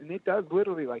boat, and it does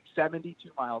literally like 72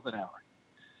 miles an hour.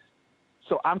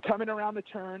 So I'm coming around the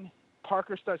turn.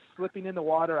 Parker starts slipping in the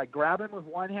water. I grab him with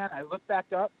one hand. I look back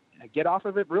up. I get off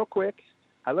of it real quick.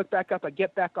 I look back up. I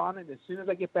get back on it. As soon as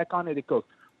I get back on it, it goes,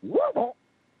 whoa.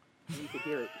 And you could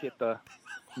hear it hit the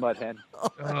mud hen. Oh,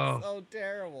 that's Oh. so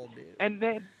terrible, dude. And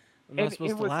then I'm not and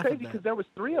supposed it to was laugh crazy at because that. there was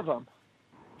 3 of them.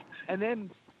 And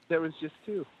then there was just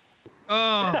 2.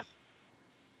 Oh.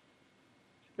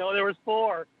 No, there was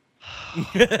 4.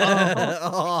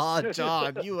 Oh,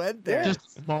 Todd, you went there. Just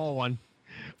a small one.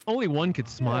 Only one could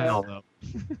smile though.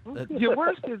 The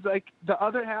worst is like the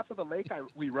other half of the lake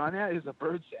we run at is a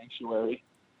bird sanctuary.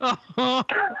 Oh.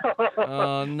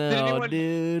 Oh no, anyone-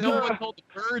 dude. No one told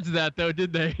the birds that though,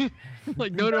 did they?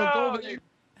 Like no, don't go over there.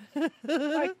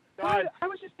 Like, I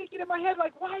was just thinking in my head,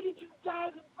 like, why did you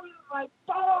dive in front of my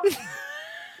boat?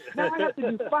 Now I have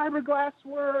to do fiberglass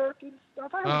work and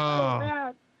stuff. I was Oh. so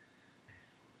mad.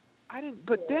 I didn't.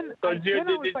 But then, So I did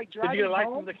was like you driving get a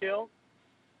license home. to kill?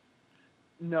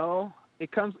 No,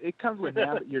 it comes with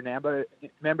your NAMBA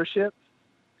membership.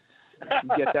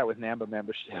 You get that with NAMBA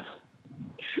membership.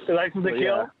 The license to So,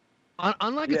 kill?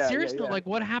 On like Yeah, a serious yeah, note, yeah. like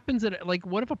what happens at like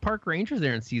what if a park ranger's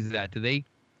there and sees that? Do they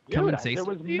come Dude, and say there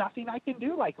was something? nothing I can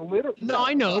do. Like literally. No,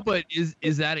 I know, but is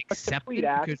that complete accepted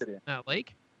because accident. of that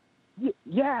lake?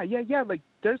 Yeah. Like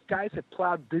there's guys that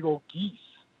plowed big old geese.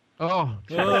 Oh,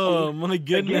 Oh my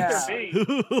goodness.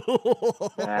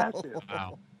 Massive.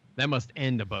 wow. That must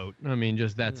end a boat. I mean,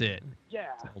 just that's it. Yeah.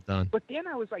 All done. But then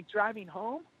I was like driving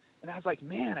home, and I was like,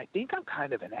 man, I think I'm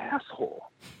kind of an asshole.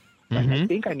 Like, I Mhm.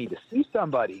 think I need to see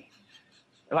somebody.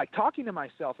 Like talking to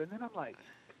myself, and then I'm like,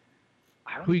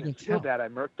 I don't Who you even can feel tell? bad I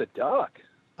murked the duck.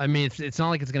 I mean, it's not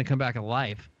like it's gonna come back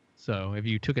alive. So if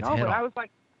you took its No, head but off, I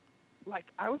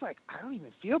was like, I don't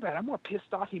even feel bad. I'm more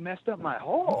pissed off he messed up my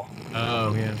hole.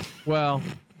 oh yeah. Well,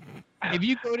 if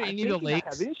you go to I'm any of the thinking I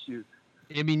lakes, have issues.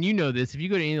 I mean, you know this. If you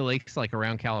go to any of the lakes like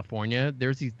around California,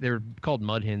 there's these. They're called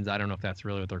mud hens. I don't know if that's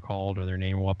really what they're called or their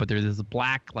name or what. But there's this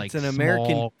black like. It's an American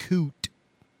small- coot.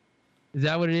 Is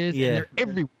that what it is? Yeah. And they're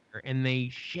everywhere, and they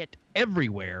shit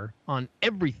everywhere on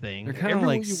everything. They're kind of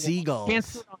Everywhere like you walk. seagulls. Can't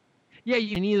sit on- Yeah,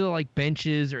 you can either like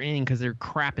benches or anything because their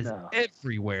crap is No.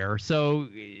 everywhere. So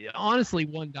honestly,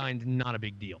 one dying's not a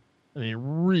big deal. I mean, it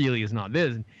really is not.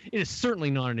 It is certainly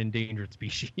not an endangered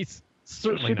species. It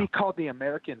Certainly should be not. called the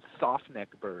American softneck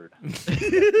bird.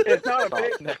 It's not a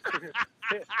big.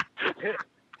 Softneck.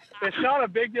 It's not a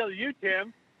big deal to you,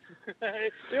 Tim.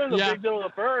 It was a Yeah. big deal to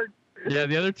the bird. Yeah,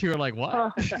 the other two are like, what?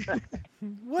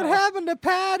 What happened to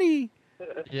Patty?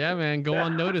 Yeah, man, go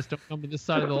unnoticed. Don't come to this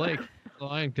side of the lake. That's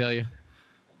all I can tell you.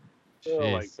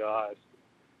 Oh my Jeez. gosh.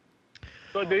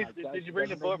 So Oh, did God, you bring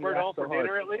the that made me bird laugh home so for hard.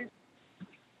 dinner at least?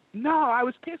 No, I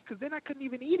was pissed because then I couldn't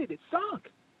even eat it. It sunk.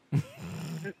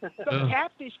 Some Ugh.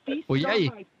 catfish feasted Well, yeah,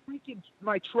 on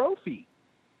my trophy.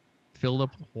 Filled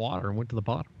up with water and went to the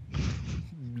bottom.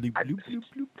 Bloop, I- bloop, bloop,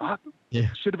 bloop. Fuck. Yeah.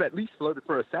 Should have at least floated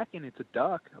for a second. It's a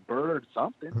duck, a bird,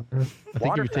 something. I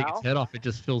think if you take Waterfowl. its head off, it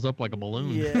just fills up like a balloon.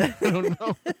 Yeah. I don't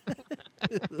know.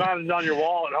 Not on your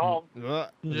wall at home. Yeah,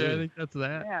 I think that's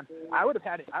that. Man, I would have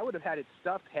had it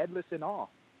stuffed, headless and all.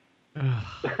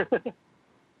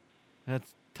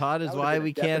 That's Todd is That would've why been a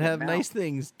we can't definite have mount. nice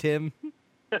things, Tim.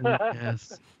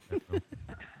 Yes.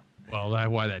 Well, that's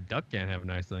why that duck can't have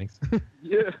nice things.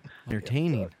 Yeah.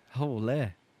 Entertaining.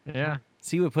 Holy. Yeah.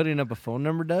 see what putting up a phone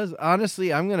number does.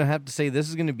 Honestly, I'm gonna have to say this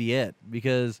is gonna be it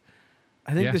because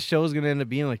I think Yeah. the show is gonna end up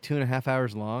being like 2.5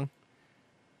 hours long.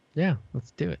 Yeah,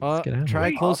 let's do it. Let's get out of Try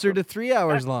here. closer to 3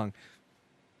 hours long.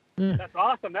 That's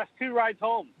awesome. That's 2 rides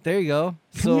home. There you go.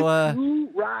 So 2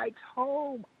 rides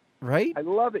home. right? I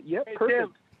love it. Yep, Hey, perfect.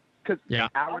 Tim. Because Yeah.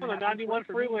 I'm on the 91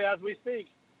 freeway as we speak.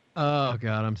 Oh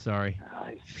God, I'm sorry.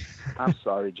 Nice. I'm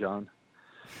sorry, John.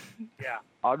 Yeah,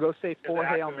 I'll go say There's 4 an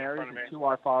Hail actor in Marys front of and me. 2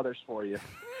 Our Fathers for you.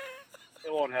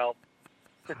 it won't help.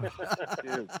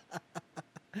 Dude.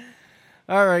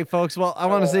 All right, folks. Well, I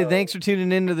want to say thanks for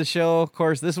tuning into the show. Of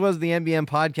course, this was the NBM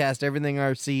podcast, Everything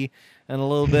RC, and a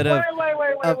little bit of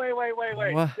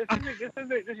Wait. What? This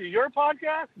is your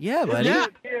podcast? yeah, buddy. Yeah.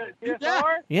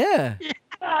 TSR? Yeah.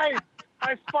 Nice.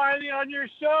 I'm finally on your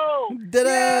show.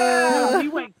 Ta-da! We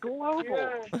went global.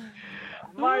 Yeah.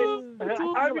 I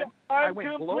I'm went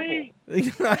complete.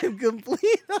 I'm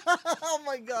complete. Oh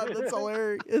my God, that's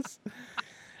hilarious.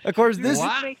 Of course, this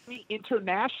This makes me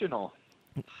international.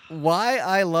 why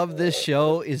I love this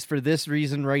show is for this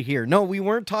reason right here. No, we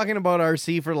weren't talking about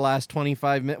RC for the last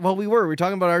 25 minutes. Well, we were. We were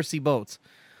talking about RC boats.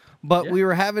 But we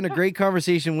were having a great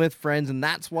conversation with friends, and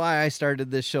that's why I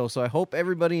started this show. So I hope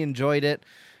everybody enjoyed it.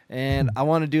 And I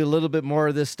want to do a little bit more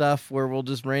of this stuff where we'll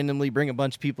just randomly bring a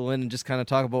bunch of people in and just kind of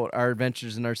talk about our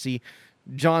adventures in RC.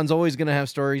 John's always going to have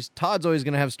stories. Todd's always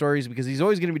going to have stories because he's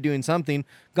always going to be doing something.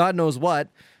 God knows what.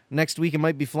 Next week it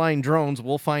might be flying drones.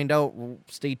 We'll find out.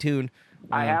 Stay tuned.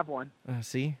 I have one.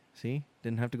 See?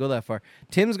 Didn't have to go that far.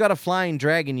 Tim's got a flying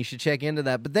dragon. You should check into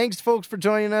that. But thanks, folks, for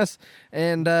joining us.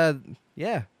 And,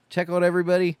 yeah, check out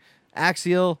everybody.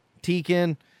 Axial,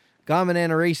 Tekin,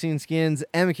 Gamanana Racing Skins,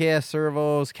 MKS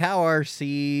Servos, Cow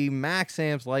RC, Max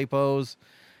Amps Lipos,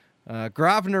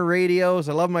 Grofner Radios.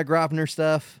 I love my Grofner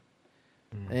stuff.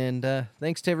 And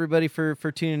thanks to everybody for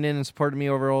tuning in and supporting me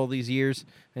over all these years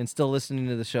and still listening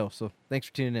to the show. So thanks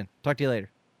for tuning in. Talk to you later.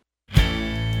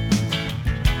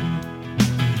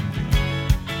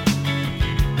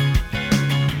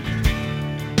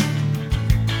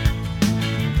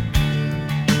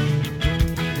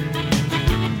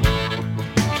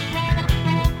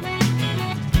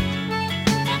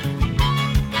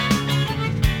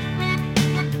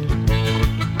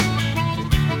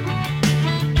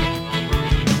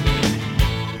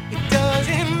 It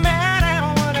doesn't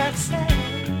matter what I say.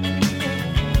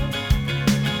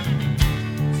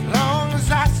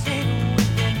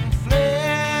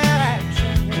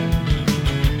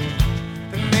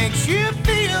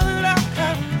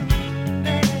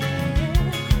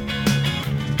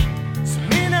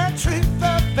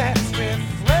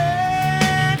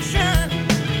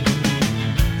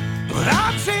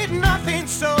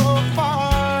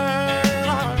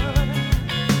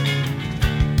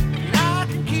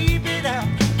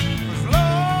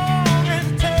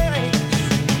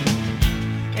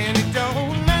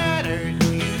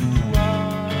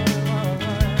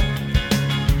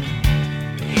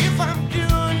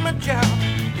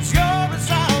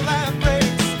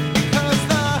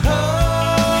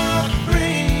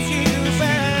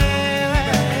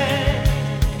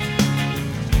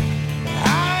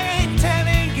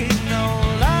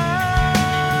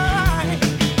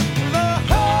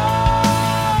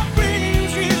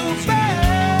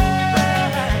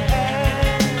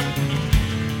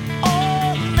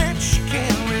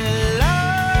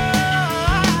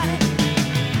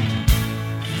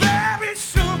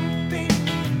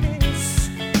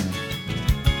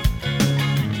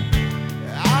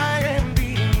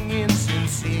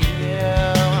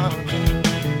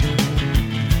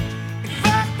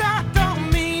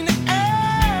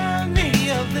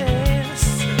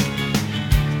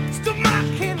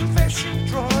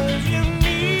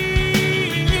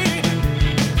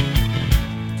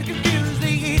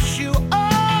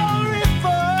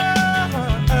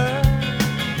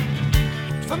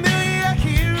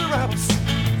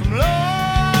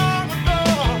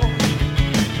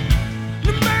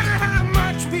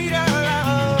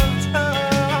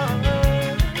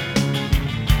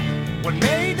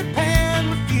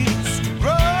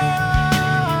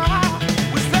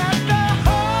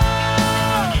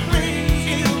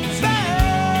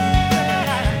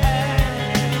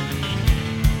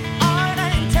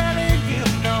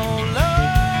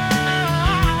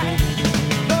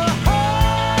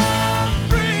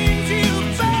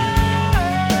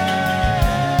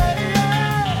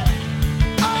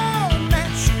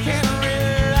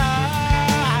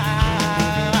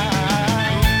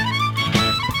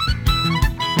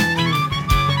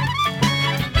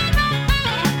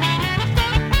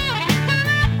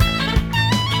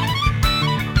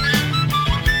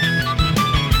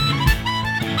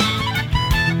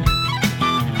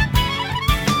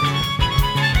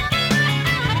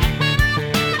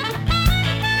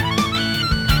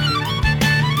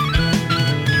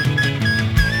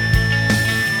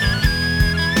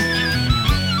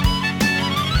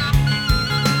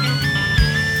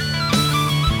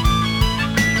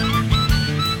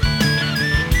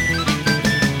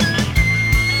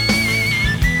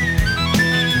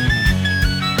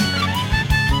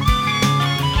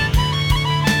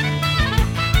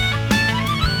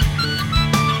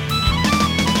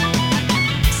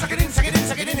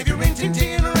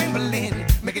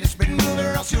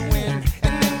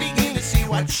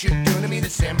 what you're doing to me.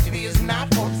 This MTV is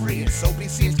not for free, and so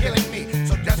BC is killing me.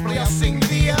 So desperately I'll sing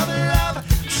the other love.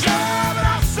 Shove it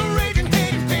off,